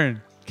up.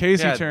 turn.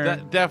 Casey's Yeah, turn.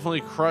 that definitely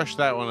crushed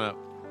that one up.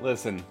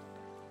 Listen.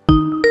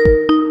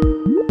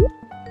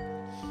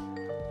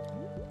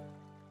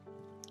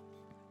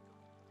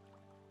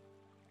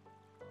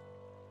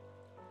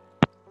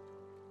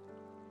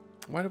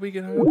 Why did we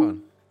get hung up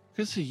on?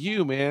 Because of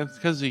you, man.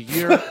 Because of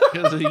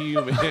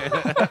you, man.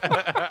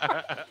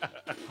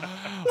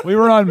 We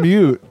were on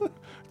mute.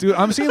 Dude,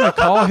 I'm seeing the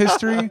call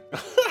history.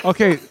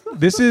 Okay,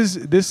 this is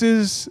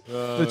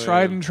the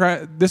tried and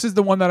tried. This is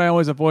the one that I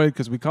always avoid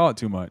because we call it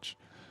too much.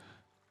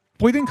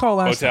 We didn't call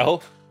last Hotel?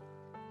 time.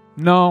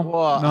 No,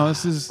 Whoa, no.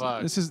 This is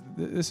fuck. this is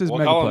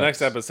We'll call him Megaplex.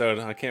 next episode.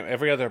 I can't.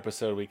 Every other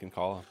episode we can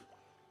call him.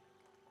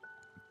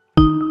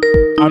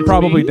 I'm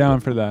probably down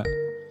for that.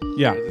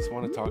 Yeah. I just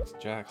want to talk to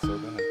Jack so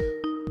bad.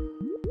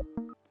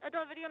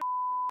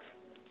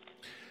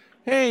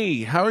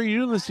 Hey, how are you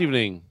doing this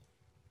evening?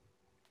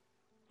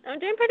 I'm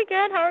doing pretty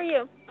good. How are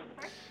you?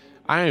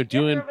 I am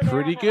doing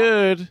pretty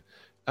good.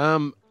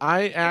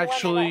 I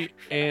actually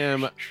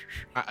am.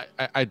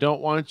 I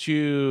don't want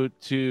you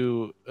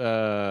to.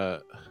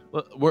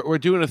 We're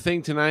doing a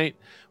thing tonight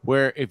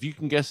where if you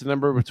can guess the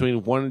number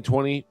between 1 and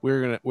 20,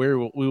 we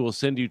will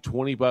send you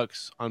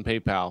 $20 on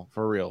PayPal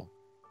for real.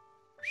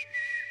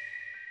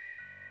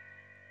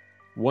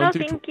 No,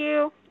 thank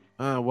you.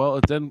 Well,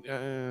 it then.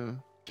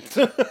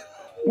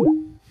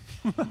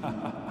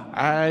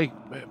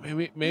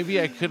 Maybe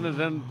I couldn't have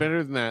done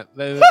better than that.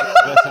 That's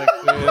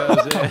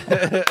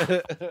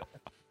it.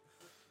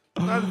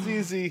 Not as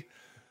easy.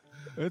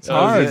 It's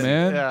hard,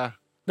 man. Yeah.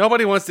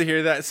 Nobody wants to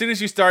hear that. As soon as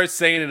you start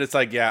saying it, it's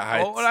like,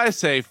 yeah. What would I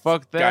say?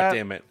 Fuck that. God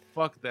damn it.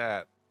 Fuck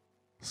that.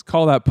 Let's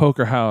call that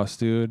poker house,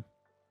 dude.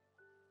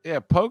 Yeah,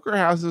 poker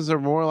houses are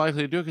more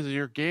likely to do it because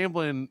you're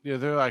gambling. You know,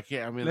 they're like,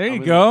 yeah, I mean, There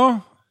you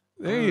go.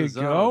 There you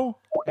go.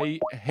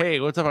 Hey,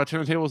 what's up? Our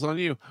turntables on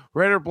you.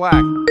 Red or black?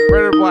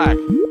 Red or black?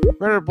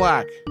 Red or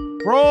black?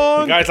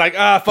 Wrong. The guy's like,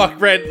 fuck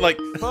red. Like,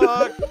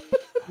 fuck.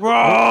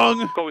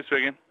 Wrong. Colby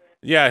speaking.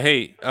 Yeah,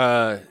 hey,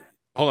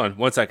 hold on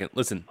 1 second.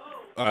 Listen,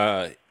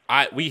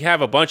 we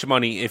have a bunch of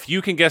money. If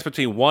you can guess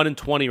between 1 and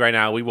 20 right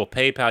now, we will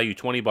PayPal you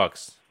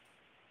 $20.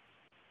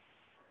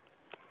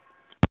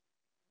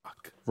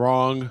 Fuck.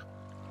 Wrong.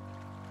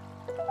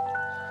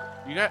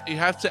 You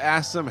have to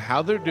ask them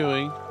how they're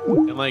doing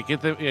and like get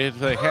them.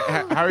 Like,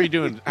 how are you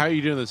doing? How are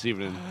you doing this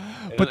evening?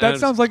 But that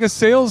sounds like a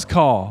sales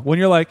call when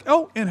you're like,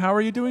 "Oh, and how are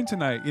you doing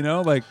tonight?" You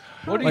know, like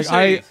what do you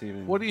say?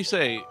 What do you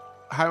say?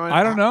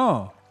 I don't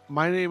know.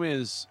 My name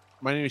is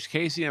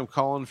Casey. I'm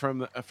calling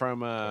from.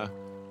 I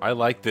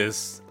like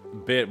this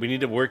bit. We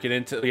need to work it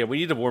into. Yeah, we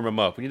need to warm him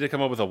up. We need to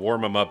come up with a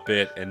warm him up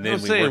bit, and then I'm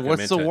saying,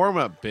 what's the warm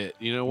up bit?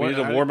 You know what? We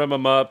need to warm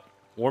him up.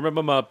 Warm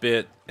him up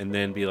bit, and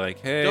then be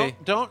like, "Hey."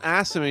 Don't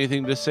ask them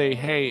anything. Just say,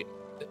 "Hey,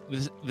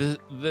 this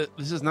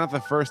is not the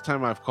first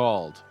time I've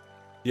called."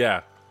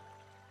 Yeah.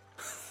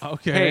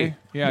 Okay. Hey,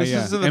 yeah. This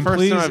isn't the And first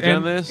please, time I've done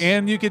and- this.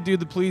 And you could do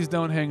the please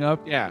don't hang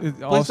up. Yeah. It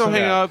Please also- don't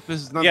hang up.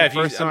 This is not the if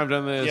you- first time I've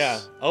done this. Yeah.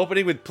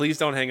 Opening with "Please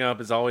don't hang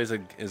up" is always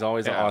an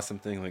awesome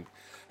thing. Like,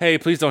 "Hey,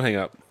 please don't hang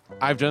up."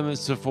 I've done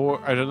this before.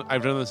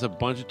 I've done this a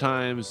bunch of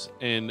times,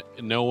 and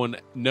no one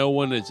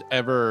has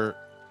ever.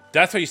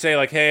 That's what you say.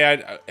 Like,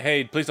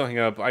 hey, please don't hang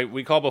up.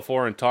 We called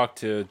before and talked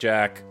to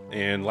Jack,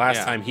 and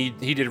last time he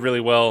did really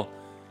well.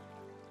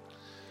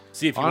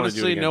 See if you want to do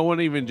it Honestly, again. no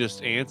one even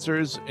just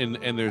answers, and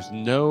there's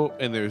no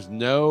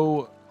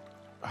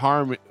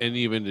harm in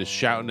even just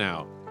shouting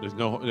out. There's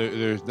no.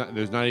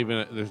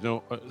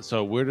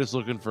 So we're just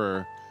looking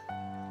for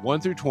 1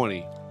 through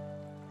 20.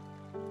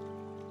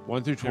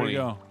 1 through 20. There you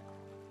go.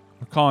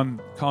 We're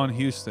calling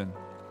Houston.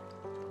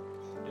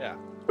 Yeah.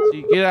 So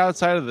you get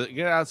outside of our shit.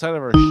 Get outside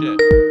of our shit.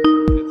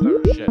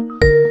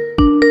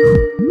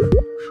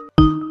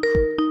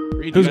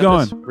 Reed, Who's you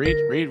got this? going?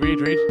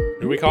 Reed.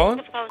 Are we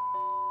calling?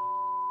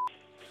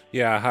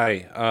 Yeah,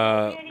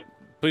 hi.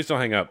 Please don't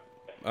hang up.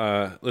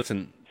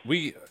 Listen,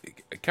 we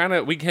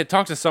had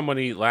talked to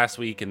somebody last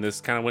week, and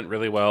this kind of went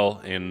really well,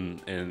 and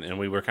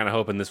we were kind of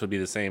hoping this would be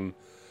the same.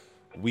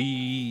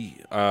 We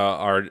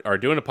are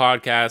doing a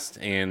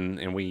podcast,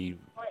 and we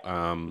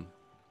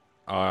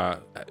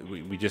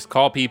just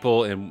call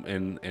people,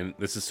 and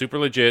this is super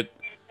legit.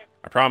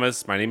 I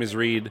promise. My name is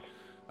Reed.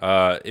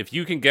 If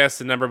you can guess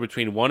the number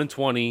between 1 and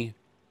 20.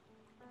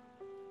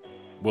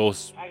 We'll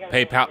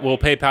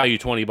PayPal you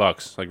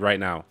 $20, like right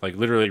now, like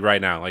literally right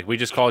now. Like we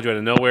just called you out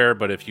of nowhere,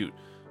 but if you,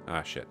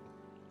 shit.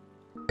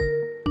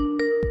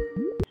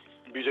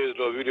 BJ's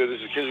Love Video.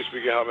 This is Kendrick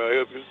speaking. How may I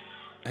help you?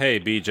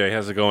 Hey BJ,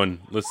 how's it going?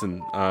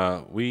 Listen,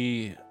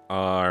 we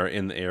are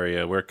in the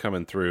area. We're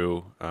coming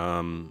through,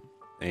 and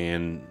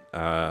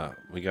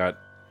we got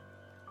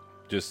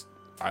just.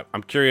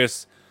 I'm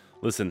curious.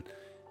 Listen,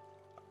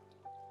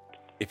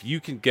 if you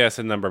can guess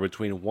a number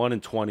between 1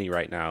 and 20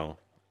 right now,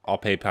 I'll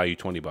PayPal you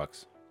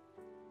 $20.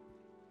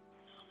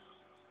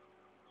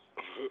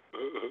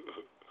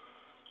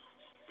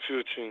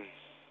 15.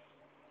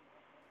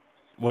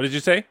 What did you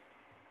say?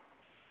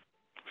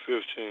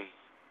 15.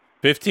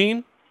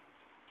 15?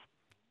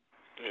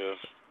 Yes.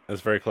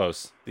 That's very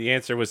close. The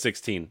answer was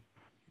 16.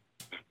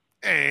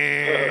 Can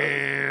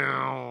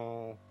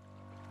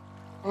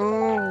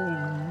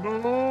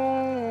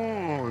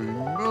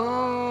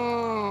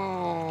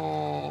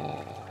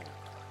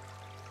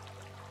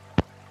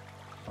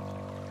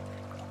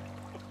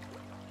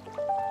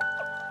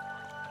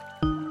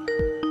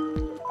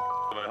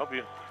I help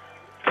you?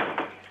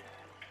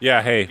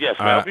 Yeah, hey. Yes,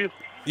 may I help you?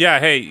 Yeah,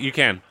 hey, you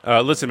can.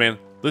 Listen, man.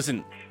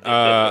 Listen.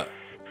 Yeah,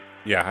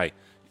 hi.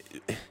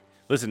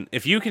 Listen,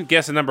 if you can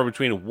guess a number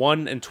between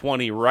 1 and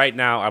 20 right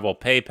now, I will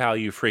PayPal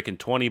you freaking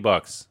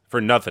 $20 for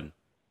nothing.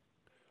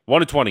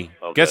 1 and 20.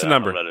 Okay, Guess a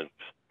number.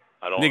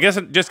 I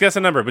don't. Just guess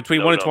a number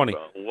between 1 and 20.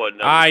 What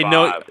number? I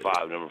know.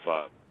 Five. Number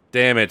 5.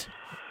 Damn it.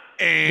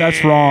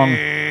 That's wrong.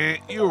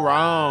 You're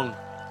wrong.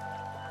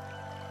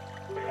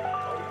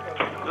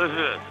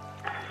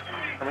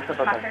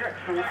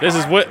 This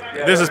is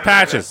This is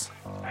Patches.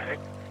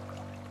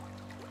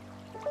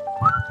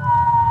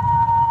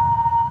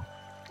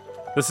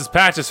 This is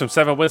Patches from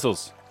Seven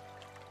Whistles.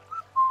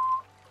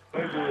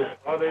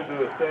 All they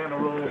do is stay in the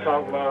room,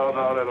 talk loud,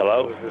 all that.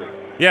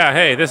 Hello? Yeah,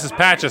 hey, this is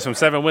Patches from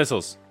Seven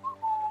Whistles.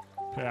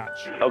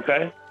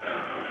 Okay.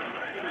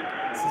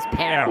 This is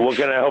Patch. What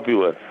can I help you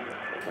with?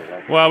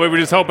 Well, we were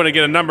just hoping to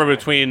get a number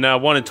between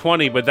 1 and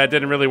 20, but that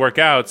didn't really work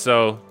out,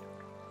 so...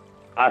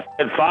 I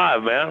said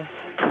 5, man.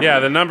 Yeah,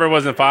 the number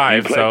wasn't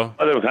 5, so...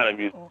 Other kind of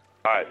music. All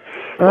right.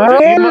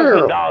 Well, you must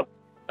have dialed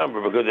the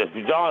number, because if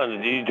you're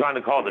trying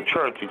to call the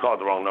church, you called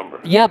the wrong number.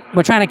 Yep,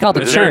 we're trying to call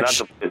the Is there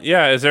church.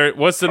 Yeah, is there...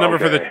 What's the number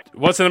for the... Okay.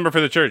 What's the number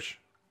for the church?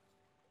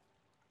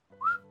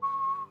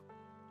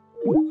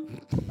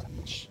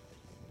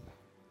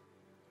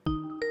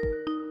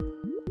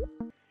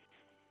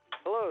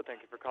 Hello,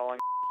 thank you for calling.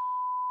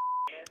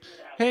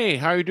 Hey,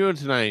 how are you doing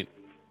tonight?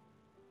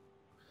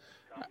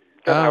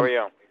 Good, how are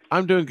you?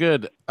 I'm doing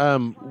good.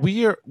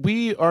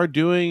 We are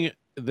doing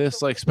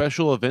this like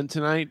special event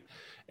tonight,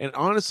 and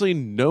honestly,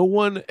 no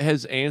one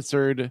has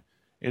answered.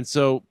 And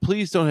so,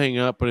 please don't hang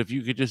up. But if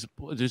you could just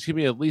give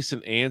me at least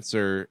an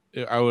answer,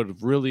 I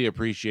would really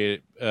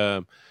appreciate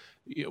it.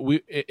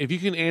 If you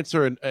can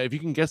answer and if you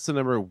can guess the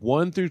number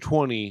 1 through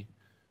 20,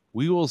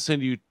 we will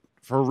send you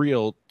for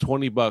real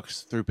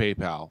 $20 through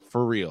PayPal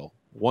for real.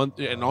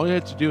 And all you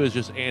have to do is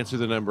just answer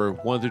the number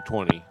 1 through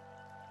 20.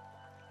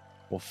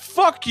 Well,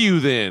 fuck you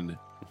then.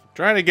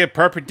 Trying to get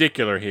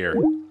perpendicular here.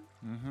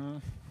 Mm-hmm.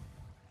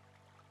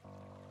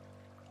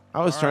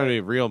 I was trying to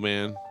be real,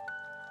 man.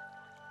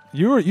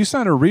 You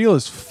sounded real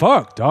as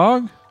fuck,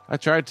 dog. I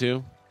tried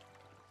to.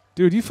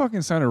 Dude, you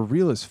fucking sounded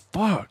real as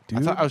fuck, dude.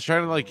 I thought I was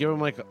trying to like give him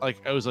like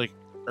I was like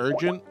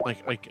urgent,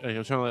 like I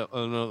was trying to I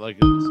don't know, like I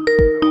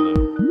don't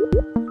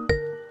know.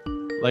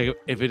 Like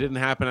if it didn't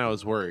happen, I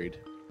was worried.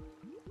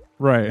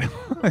 Right.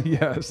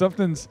 Yeah,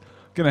 something's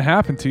gonna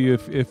happen to you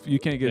if you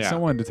can't get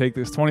someone to take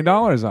this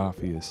 $20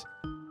 off you.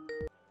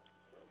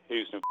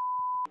 Houston.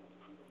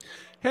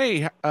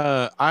 Hey,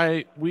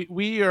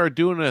 we are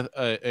doing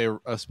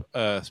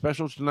a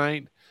special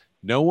tonight.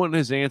 No one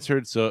has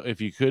answered, so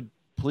if you could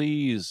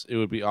please, it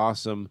would be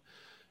awesome.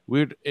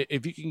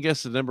 If you can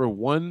guess the number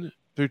 1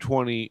 through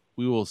 20,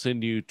 we will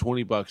send you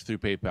 $20 through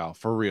PayPal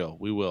for real.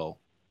 We will.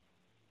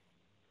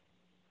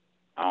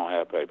 I don't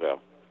have PayPal.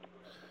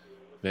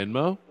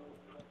 Venmo?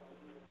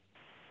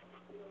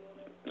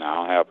 No, I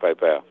don't have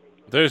PayPal.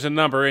 There's a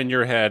number in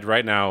your head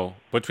right now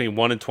between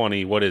 1 and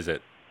 20. What is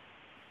it?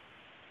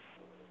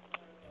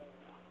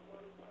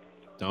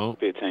 Don't.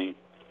 15.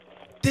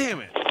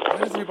 Damn it! Why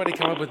does everybody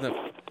come up with the?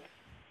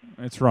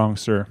 It's wrong,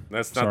 sir.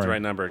 That's not the Sorry.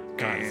 right number.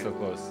 God, it's so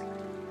close.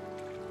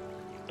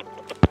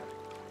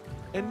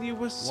 And you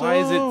were so Why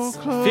is it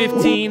close.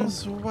 15?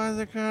 Why's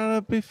it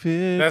gotta be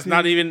 15? That's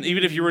not even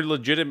if you were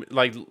legitimate,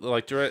 like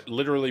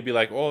literally be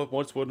like, oh,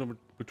 what's one number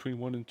between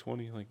 1 and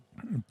 20? Like,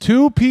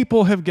 2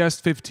 people have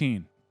guessed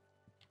 15.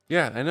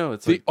 yeah, I know.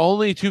 It's the like,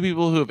 only 2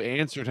 people who have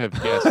answered have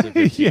guessed the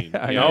 15.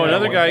 Yeah, no,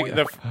 another guy.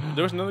 There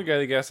was another guy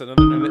that guessed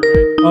another number,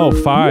 right? Oh,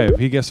 5.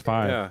 He guessed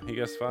 5. Yeah, he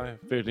guessed 5.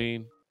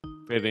 15.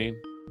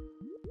 15.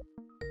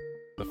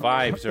 The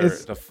fives are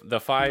the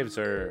fives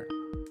are.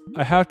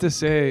 I have to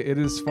say, it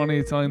is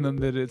funny telling them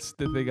that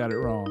they got it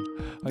wrong.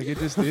 Like it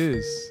just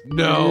is.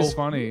 No. It is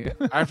funny.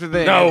 After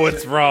they No, answer-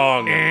 it's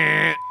wrong.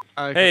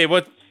 Hey,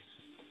 what?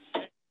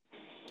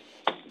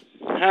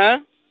 Huh?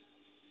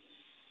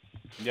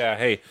 Yeah.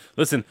 Hey,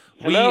 listen.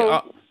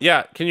 Hello?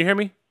 Yeah. Can you hear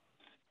me?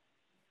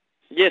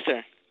 Yes,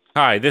 sir.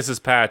 Hi, this is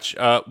Patch.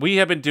 We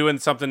have been doing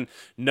something.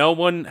 No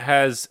one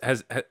has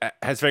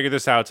figured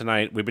this out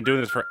tonight. We've been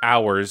doing this for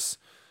hours.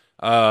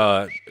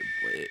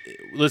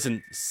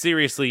 Listen,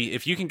 seriously,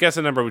 if you can guess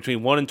a number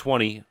between 1 and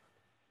 20,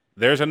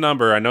 there's a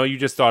number. I know you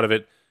just thought of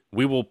it.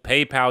 We will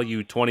PayPal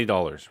you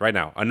 $20 right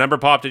now. A number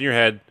popped in your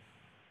head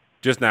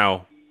just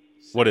now.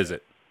 What is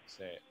it?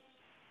 Say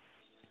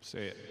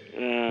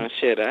it.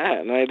 Shit, I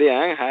had no idea.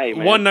 I'm high,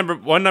 man.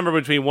 One number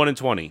between 1 and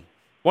 20.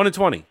 1 and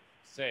 20.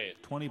 Say it.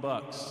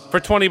 $20. For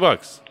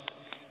 $20.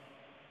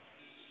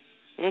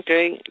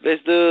 Okay,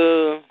 let's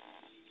do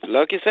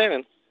Lucky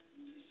 7.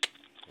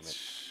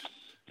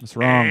 That's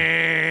wrong.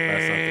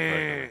 That's not the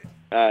correct number.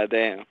 Ah,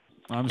 damn.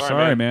 I'm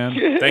sorry,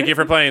 man. Thank you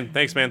for playing.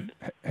 Thanks, man.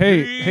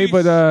 Hey,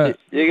 but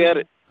You got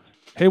it.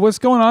 hey, what's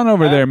going on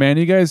over there, man?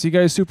 You guys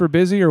super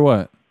busy or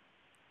what?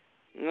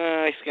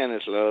 No, it's kind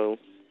of slow.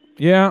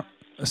 Yeah.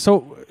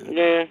 So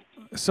Yeah.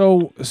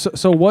 so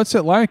what's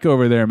it like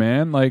over there,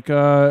 man? Like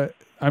I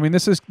mean,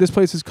 this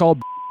place is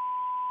called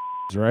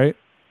right?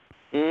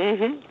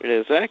 Mm-hmm.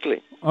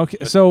 Exactly.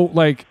 Okay. So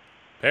like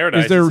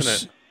Paradise, isn't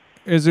it?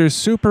 Is there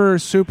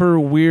super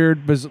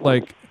weird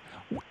like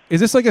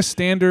is this like a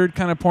standard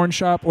kind of porn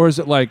shop, or is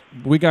it like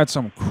we got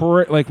some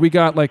we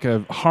got like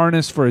a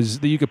harness for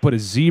that you could put a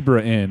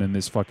zebra in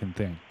this fucking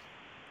thing?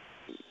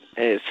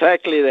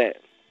 Exactly that.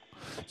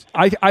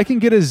 I can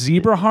get a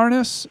zebra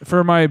harness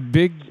for my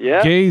big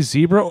gay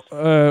zebra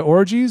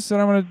orgies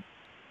that I'm gonna.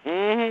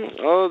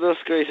 Mm-hmm. All those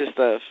crazy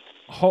stuff.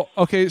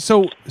 Okay,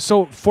 so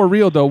for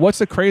real though, what's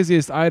the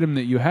craziest item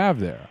that you have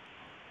there?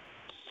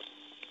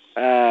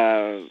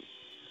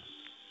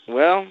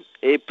 Well,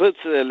 it puts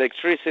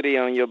electricity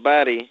on your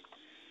body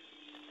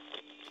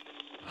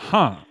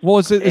Huh. Well,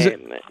 is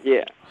it?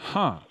 Yeah.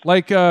 Huh.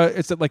 Like,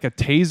 is it like a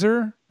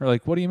taser or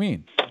like? What do you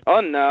mean? Oh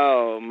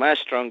no,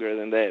 much stronger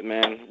than that,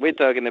 man. We're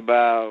talking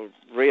about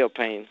real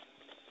pain.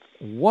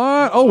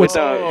 What? Oh, it's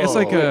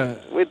like a.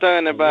 We're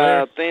talking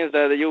about things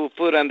that you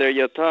put under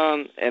your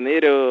tongue, and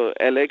it'll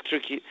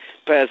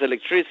pass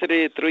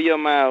electricity through your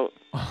mouth,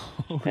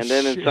 and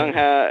then shit.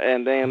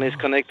 then it's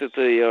connected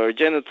to your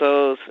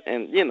genitals,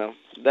 and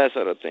that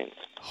sort of thing.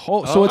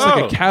 So it's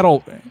like a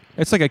cattle.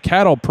 It's like a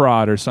cattle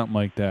prod or something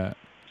like that.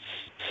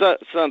 So,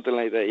 something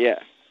like that, yeah.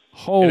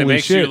 Holy and it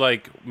makes shit!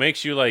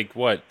 you like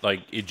what?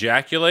 Like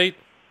ejaculate?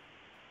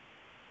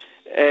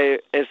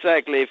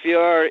 Exactly. If you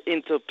are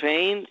into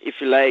pain, if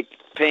you like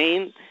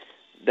pain,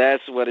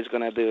 that's what it's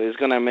gonna do. It's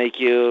gonna make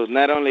you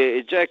not only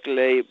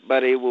ejaculate,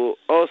 but it will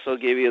also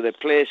give you the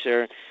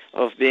pleasure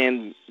of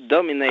being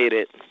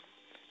dominated.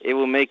 It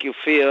will make you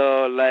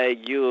feel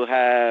like you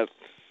have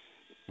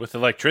With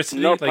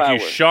electricity? No like power.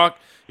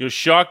 you'll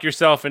shock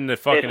yourself into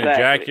fucking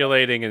Exactly.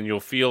 ejaculating, and you'll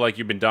feel like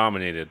you've been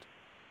dominated.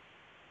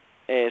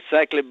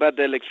 Exactly, but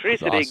the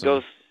electricity awesome.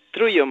 goes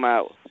through your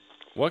mouth.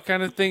 What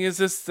kind of thing is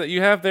this that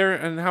you have there,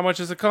 and how much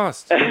does it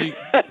cost?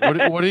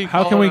 What do you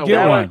How can we get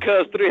That one? one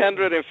costs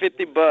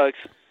 $350.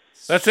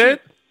 That's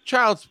it?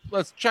 That's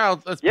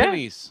Yeah.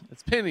 pennies.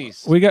 It's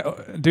pennies.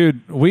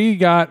 We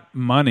got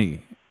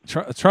money.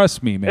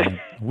 Trust me, man.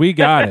 We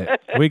got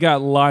it. We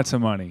got lots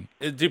of money.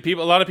 Do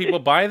a lot of people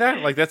buy that?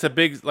 Like that's a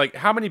big like.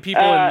 How many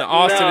people in the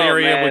Austin No,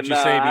 area man, would you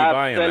no, say be I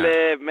buying sell that?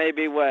 it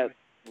maybe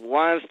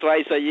once,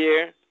 twice a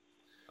year.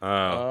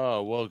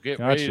 Oh, well, get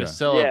ready to Gotcha.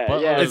 sell a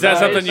buttload. Yeah, Is that no,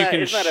 something it's you not,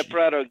 can It's not a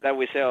product that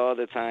we sell all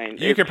the time.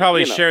 You It's, could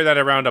probably you know. share that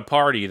around a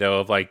party though,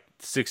 of like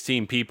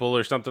 16 people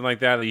or something like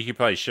that. You could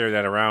probably share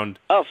that around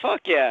Oh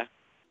fuck yeah!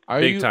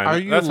 big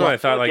time. That's what I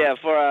thought. Like, yeah,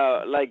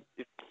 for like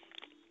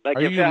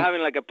Are if you- you're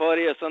having like a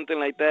party or something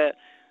like that,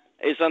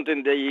 it's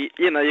something that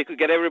you could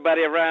get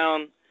everybody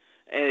around,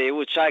 and it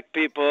would shock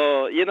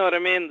people. You know what I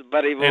mean?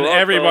 But it would and also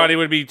everybody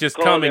would be just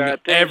call coming their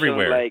attention,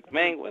 everywhere. Like,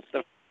 man, what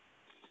the?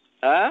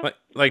 Huh?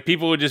 Like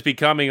people would just be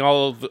coming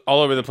all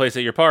over the place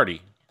at your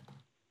party.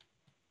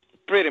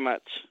 Pretty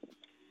much.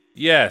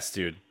 Yes,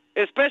 dude.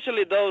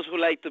 Especially those who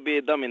like to be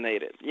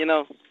dominated. You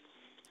know.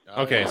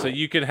 Okay, so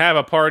you could have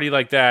a party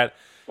like that,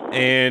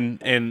 and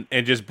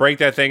just break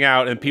that thing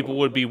out, and people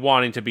would be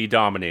wanting to be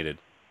dominated.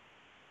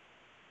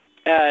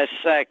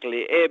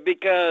 Exactly,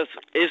 because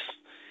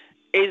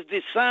it's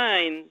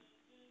designed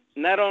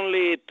not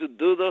only to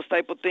do those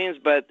type of things,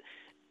 but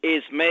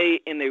it's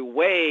made in a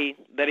way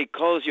that it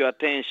calls your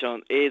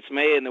attention. It's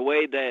made in a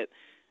way that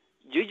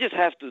you just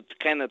have to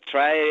kind of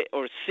try it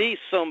or see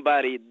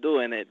somebody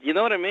doing it. You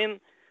know what I mean?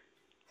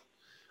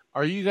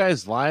 Are you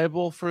guys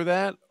liable for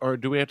that, or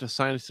do we have to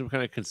sign some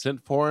kind of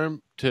consent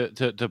form to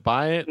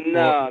buy it?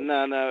 No, Or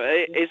no.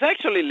 It's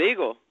actually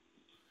legal.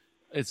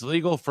 it's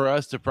legal for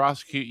us to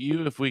prosecute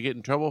you if we get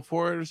in trouble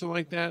for it or something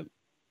like that.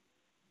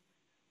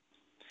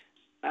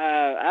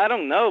 I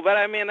don't know, but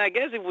I mean, I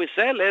guess if we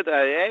sell it,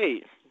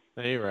 hey,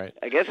 No, you're right.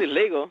 I guess it's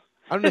legal.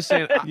 I'm just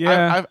saying.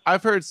 Yeah.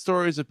 I've heard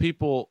stories of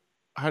people.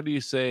 How do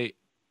you say?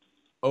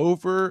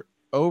 Overdoing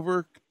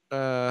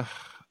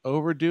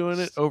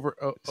it,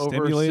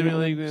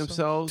 overstimulating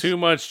themselves. Too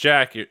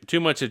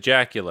much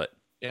ejaculate.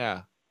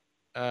 Yeah.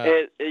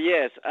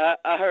 Yes,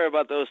 I heard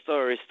about those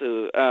stories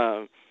too.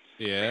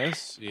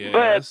 Yes.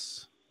 But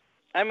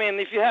I mean,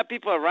 if you have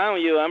people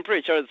around you, I'm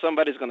pretty sure that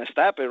somebody's gonna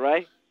stop it,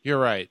 right? You're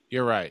right.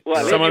 Well,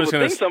 at least Someone you was would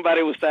gonna think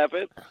somebody would stop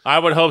it. I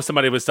would hope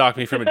somebody would stop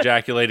me from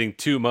ejaculating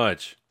too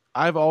much.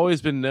 I've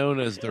always been known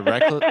as the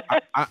reckless.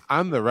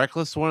 I'm the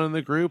reckless one in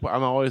the group.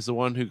 I'm always the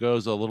one who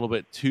goes a little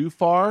bit too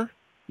far,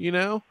 you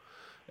know.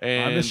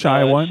 And I'm the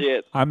shy one.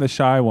 I'm the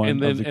shy one.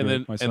 And of then the and group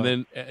then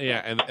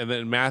myself. and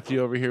then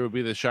Matthew over here would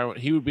be the shy one.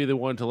 He would be the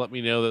one to let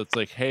me know that it's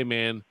like, hey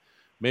man,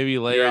 maybe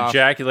lay You're off.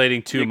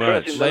 ejaculating too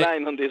much. Crossing the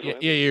line on this Yeah,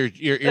 one.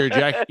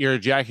 you're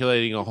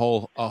ejaculating a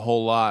whole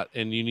lot,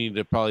 and you need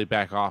to probably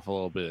back off a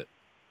little bit.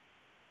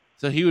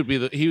 So he would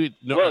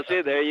no, Well,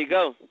 see, there you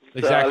go. So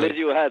at Exactly. least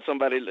you had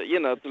somebody, to let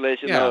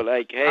you Yeah. know,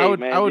 like, hey, I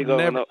would man, you're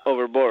going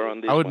overboard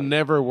on this I would one.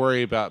 never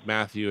worry about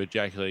Matthew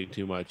ejaculating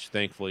too much.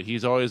 Thankfully,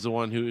 he's always the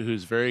one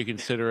who's very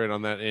considerate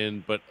on that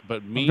end. But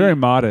me, I'm very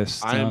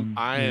modest. I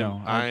I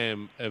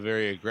am a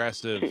very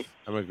aggressive.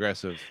 I'm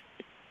aggressive.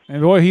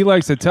 And boy, he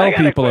likes to I tell got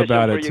a people question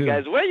about for it you too.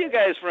 guys. Where are you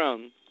guys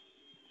from?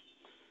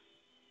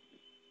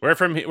 We're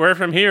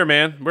from here,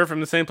 man. We're from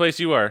the same place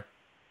you are.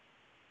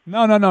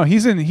 No.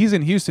 He's in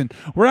Houston.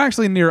 We're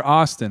actually near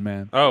Austin,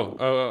 man.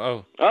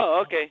 Oh.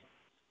 Oh, okay.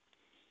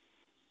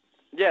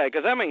 Yeah,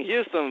 because I'm in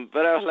Houston,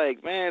 but I was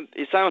like, man,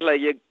 it sounds like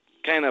you're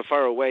kind of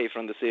far away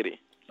from the city.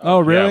 Oh,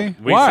 really?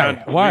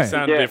 Yeah, Why? We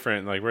sound Yeah.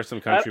 different. Like we're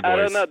some country I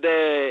boys. don't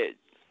know.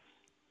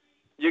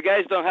 You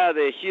guys don't have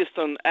the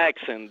Houston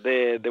accent,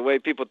 the way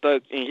people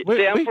talk.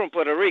 I'm from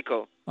Puerto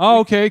Rico. Oh,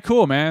 okay,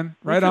 cool, man.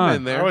 Right come on.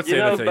 in there. I would say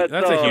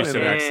that's a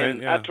Houston and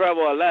accent. Yeah. I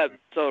travel a lot,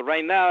 so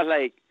right now,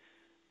 like,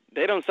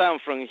 they don't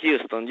sound from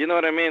Houston. You know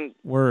what I mean?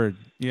 Word.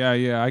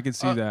 Yeah, I can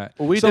see that.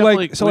 Well, we so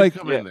definitely like, so we like,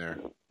 come in there.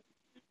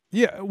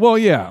 Yeah, well,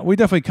 yeah, we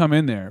definitely come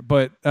in there,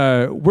 but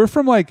we're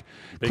from like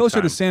Big closer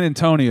time. to San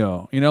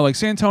Antonio. You know, like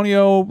San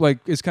Antonio, like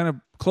is kind of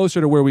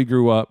closer to where we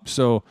grew up.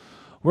 So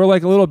we're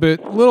like a little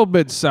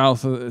bit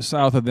south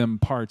of them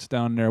parts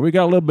down there. We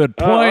got a little bit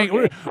twang.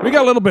 okay. We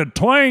got a little bit of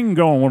twang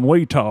going when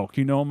we talk.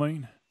 You know what I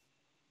mean?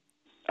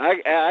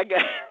 I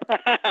got.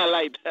 I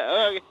like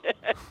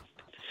that.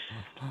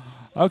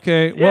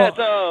 Okay. Yeah, Well,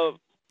 so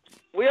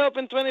we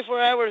open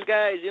 24 hours,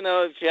 guys. You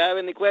know, if you have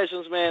any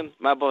questions, man,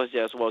 my boss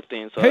just walked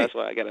in, so Hey. that's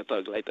why I gotta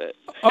talk like that.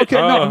 okay.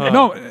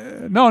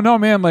 No,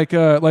 man. Like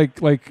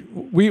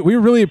we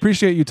really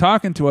appreciate you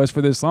talking to us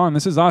for this long.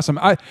 This is awesome.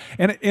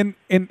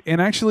 And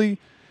actually,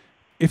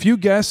 if you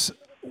guess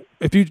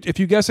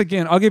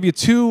again, I'll give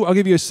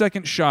you a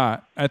second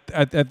shot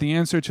at the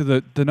answer to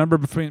the number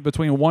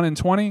between 1 and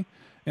 20.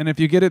 And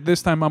if you get it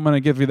this time, I'm going to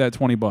give you that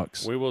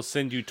 $20. We will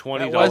send you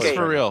 $20. That was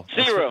for real.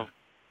 0.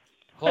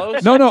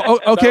 Close? No.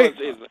 Okay. That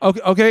was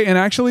easy. Okay. And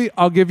actually,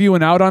 I'll give you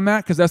an out on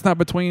that because that's not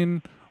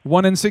between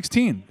 1 and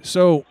 16.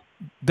 So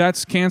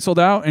that's canceled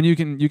out, and you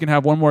can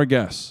have one more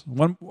guess.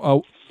 One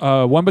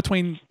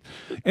between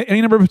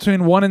any number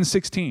between 1 and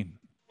 16.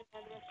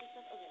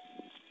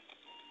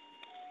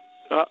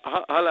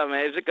 Hold on,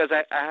 man. It's because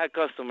I had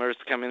customers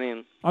coming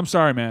in. I'm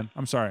sorry, man.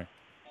 I'm sorry.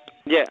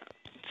 Yeah.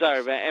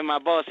 Sorry, man. And my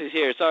boss is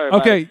here. Sorry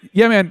about Okay. it.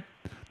 Yeah, man.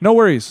 No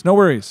worries.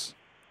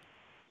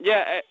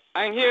 Yeah,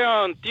 I'm here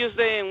on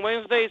Tuesday and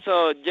Wednesday,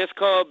 so just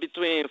call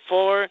between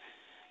 4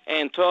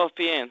 and 12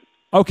 p.m.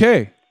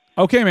 Okay,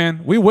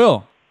 man. We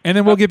will, and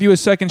then we'll give you a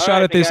second all shot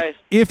right, at this guys.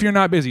 if you're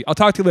not busy. I'll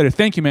talk to you later.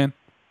 Thank you, man.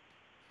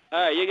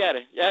 All right, you got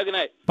it. Yeah, have a good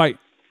night. Bye.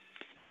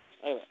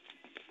 All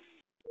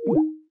right.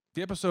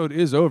 The episode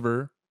is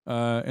over.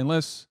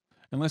 Unless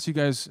you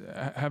guys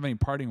have any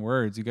parting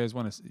words, you guys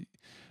want to,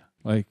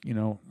 like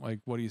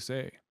what do you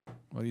say?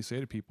 What do you say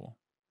to people?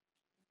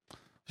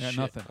 Yeah, Shit.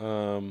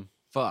 nothing.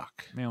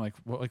 Fuck. Man,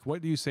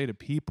 what do you say to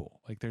people?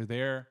 Like they're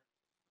there.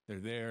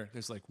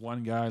 There's like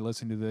one guy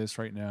listening to this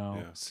right now.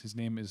 Yeah. His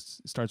name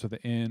starts with an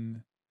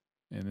N,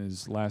 and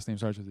his last name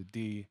starts with a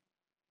D,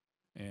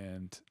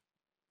 and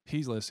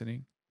he's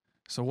listening.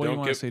 So what do you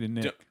want to say to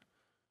Nick?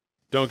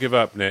 Don't give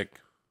up, Nick.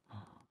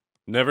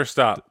 Never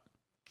stop.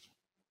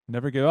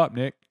 Never give up,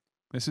 Nick.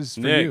 This is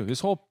for Nick. you. This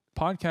whole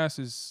podcast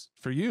is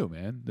for you,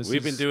 man.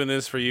 We've been doing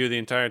this for you the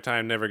entire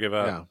time. Never give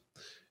up. Yeah.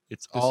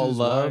 It's This all is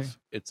love.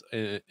 It's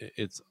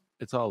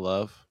all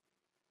love.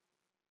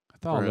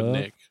 It's all for love.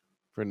 Nick.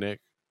 For Nick.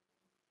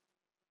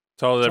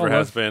 It's all it It's ever all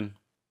has love. been.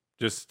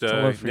 Just It's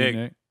all love for you, Nick,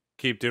 Nick.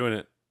 keep doing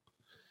it.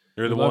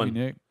 You're the We love one. you,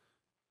 Nick.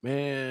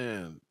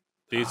 Man.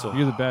 Diesel.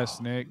 You're the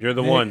best, Nick. You're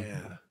the Nick. one.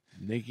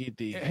 Nicky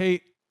D.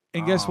 Hey,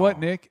 and guess what,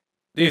 Nick?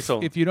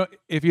 Diesel. If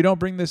you don't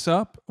bring this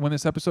up when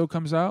this episode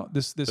comes out,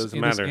 this Doesn't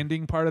matter.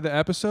 ending part of the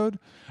episode,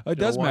 it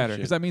does watch matter it.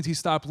 because that means he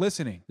stopped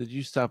listening. Did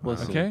you stop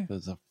listening? Okay.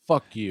 That's a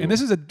fuck you. And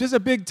this is a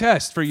big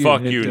test for you.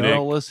 Fuck Nick you, Doe. Nick.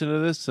 Don't listen to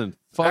this and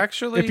fuck.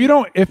 Actually, If you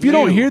don't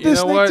hear this,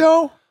 know Nick what?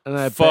 Doe, and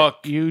I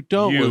Fuck bet you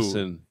don't you.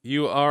 listen.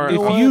 You are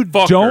if a you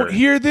fucker. don't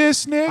hear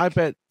this, Nick, I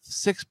bet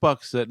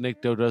 $6 that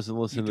Nick Doe doesn't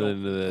listen to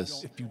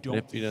this. if you And don't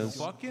if he does,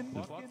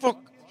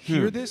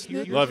 hear this,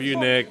 Nick, Love you,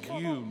 Nick.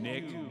 you,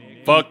 Nick.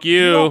 Fuck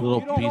you.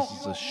 little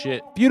pieces of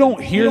shit. If you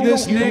don't hear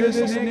this,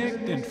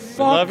 Nick, then fuck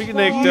Love you,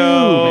 Nick you,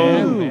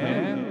 Doe.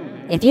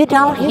 man. If you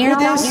don't hear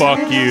this,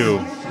 Fuck you.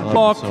 I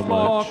love you so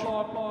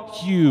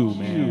much. You,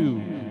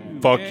 man.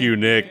 Fuck you,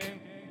 Nick.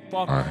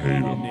 I hate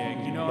him.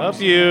 Nick, you know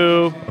Love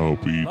you. I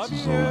hope he eats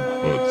his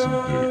own butts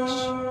and dicks.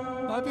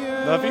 Love you.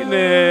 Love you,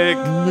 Nick.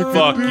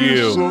 Fuck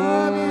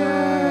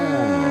you.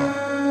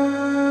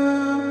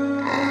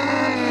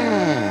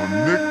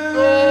 Nick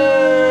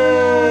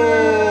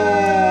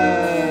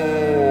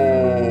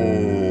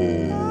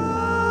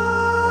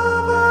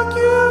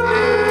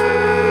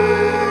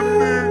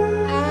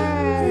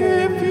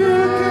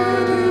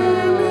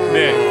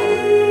Nick.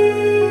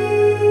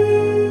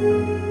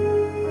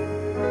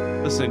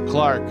 Listen,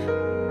 Clark.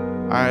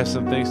 I have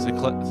some things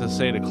to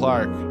say to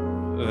Clark.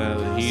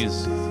 That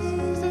he's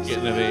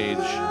getting of age.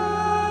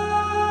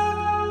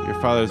 Your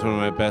father's one of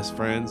my best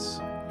friends,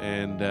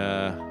 and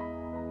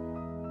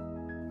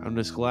I'm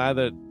just glad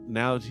that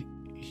now that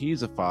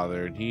he's a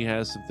father and he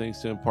has some things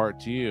to impart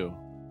to you.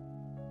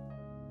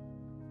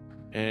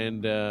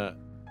 And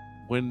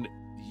when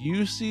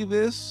you see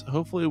this,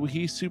 hopefully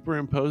he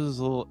superimposes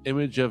a little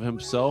image of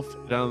himself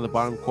down in the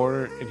bottom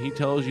corner, and he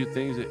tells you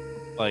things that,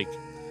 like,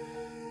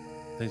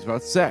 things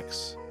about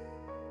sex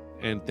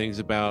and things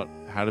about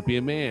how to be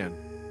a man,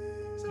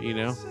 you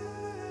know,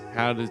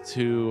 how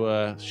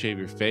to shave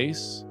your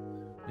face,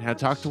 and how to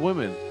talk to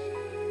women,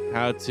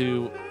 how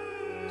to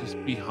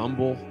just be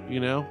humble, you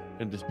know,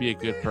 and just be a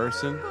good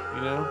person,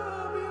 you know.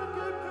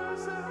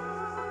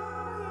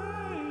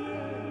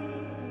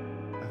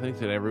 I think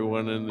that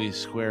everyone in these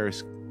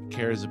squares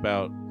cares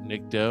about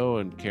Nick Doe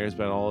and cares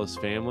about all his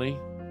family,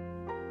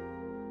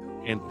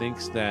 and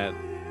thinks that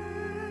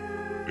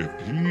If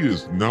he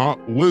is not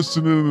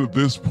listening at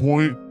this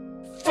point,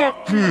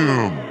 fuck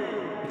him.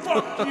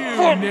 Fuck you,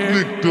 Fuck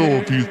Nick. Nick Doe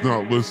if he's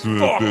not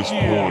listening at this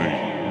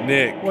point.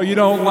 Nick. Well, you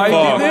don't like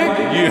Fuck it,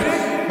 Nick? you.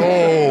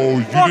 Oh,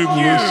 you didn't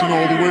listen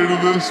all the way to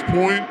this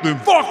point? Then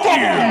fuck you,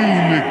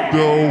 Nick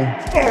Doe.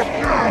 Fuck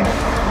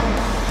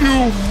you. You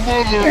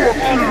motherfucker.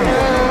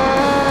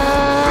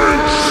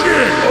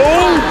 Shit.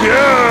 Oh,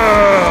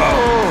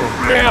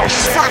 yeah. Now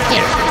suck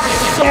it.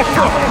 Suck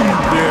up, you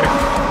dick.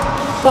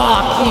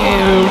 Fuck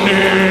you,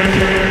 Nick.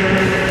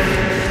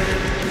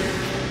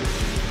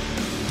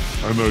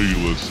 I know you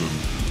listen.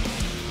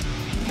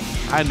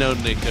 I know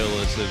Nico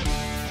listens.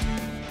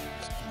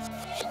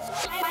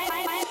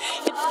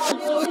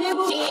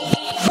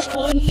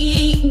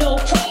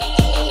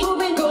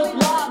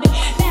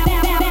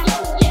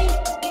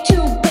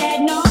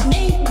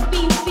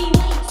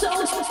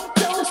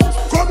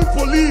 Call the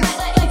police.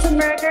 It's a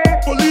murder.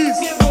 Police.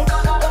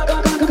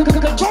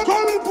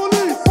 Call the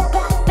police.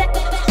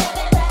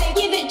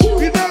 Give it to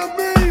me. You know what I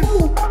mean?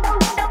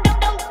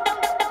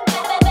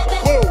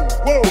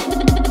 Whoa.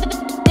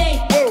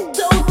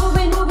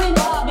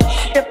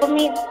 Triple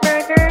meat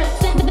burger.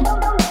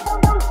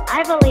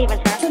 I believe in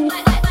her.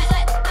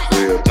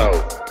 Real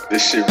talk.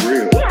 This shit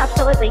real. Yeah,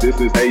 absolutely. This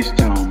is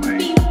H-Town, man.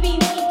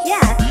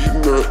 Yeah.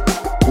 Eating that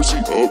pussy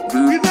up,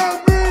 dude. You know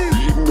what I mean?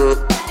 Eating that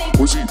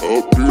pussy up,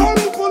 dude. Call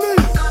the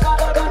police.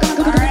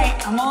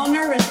 Alright, I'm all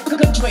nervous.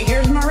 Good, wait,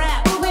 here's my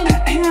rap.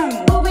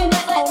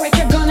 Alright,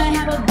 you're gonna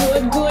have a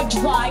good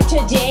drive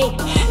today.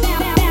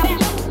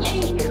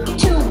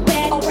 Too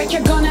bad. Alright,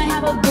 you're gonna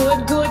have a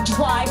good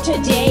drive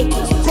today.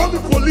 Call the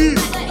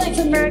police. It's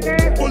a murder.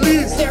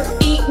 Police. There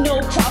ain't no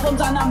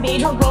problems on a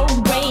major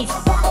roadways.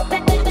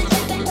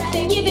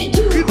 Give it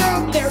to me.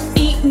 There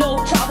ain't no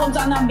problems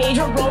on a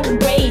major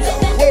roadways.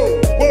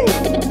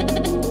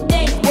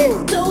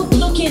 So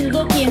looking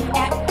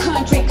at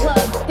country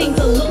clubs, things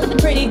are looking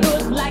pretty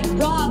good like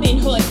Robin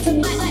Hood.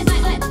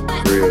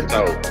 Real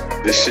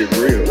talk. This shit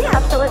real. Yeah,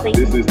 absolutely.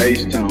 This is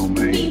H-Town,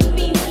 man.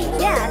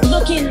 Yeah.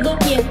 Looking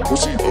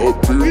pussy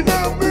up, dude. You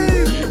know what I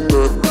mean? Eating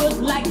that good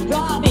like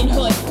Robin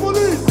Hood.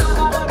 Police.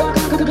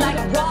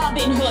 Like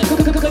Robin Hood.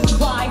 Good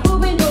drive.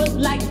 Moving good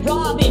like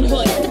Robin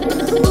Hood.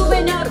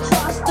 Moving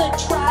across the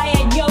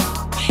triad, yo.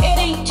 It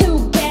ain't too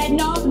bad,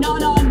 no.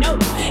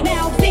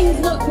 Now things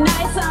look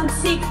nice on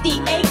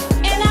 68,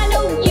 and I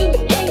know you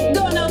ain't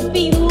gonna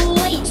be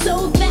late.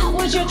 So that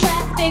was your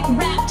traffic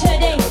rap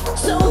today.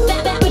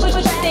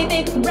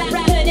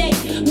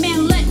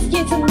 Man, let's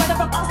get some weather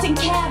from Austin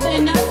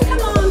Cabin.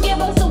 Come on, give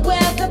us a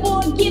weather,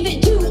 boy, give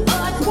it to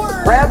us.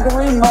 Word. Grab the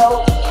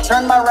remote,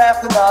 turn my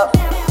rapping up.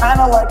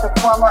 Kinda like a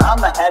plumber,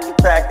 I'ma have you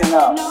cracking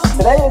up.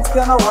 Today it's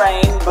gonna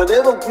rain, but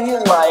it'll be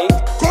light.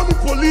 Call the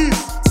police.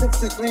 6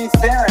 degrees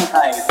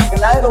Fahrenheit.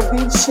 Tonight it'll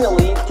be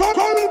chilly. Call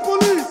the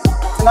police.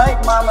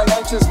 Tonight Mama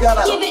Nature's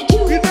gonna Give it to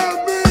You know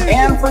what I mean?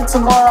 And for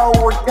tomorrow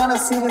we're gonna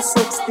see the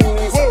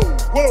 60s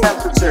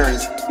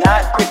temperatures,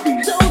 not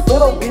 50s.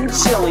 It'll be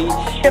chilly.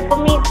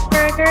 Triple meat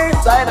burger.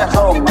 It's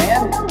Idaho,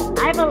 man.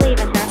 I believe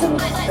in her.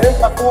 There's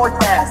my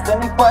forecast.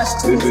 Any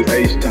questions? This is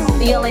H-Town.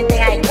 The only thing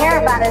I care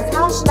about is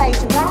how should I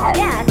dress?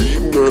 Yeah.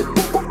 Eating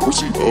that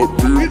pussy up, You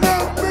dude. know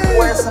what I mean?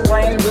 Wear some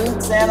rain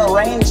boots and a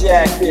rain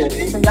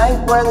jacket.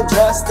 Tonight wear the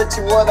dress that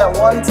you wore that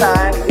one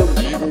time. You'll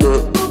Eating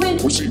that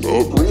pussy up.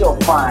 be real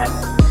fine.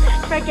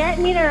 Forget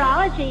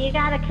meteorology. You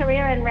got a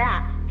career in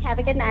rap. Have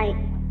a good night.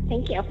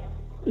 Thank you.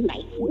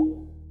 Bye.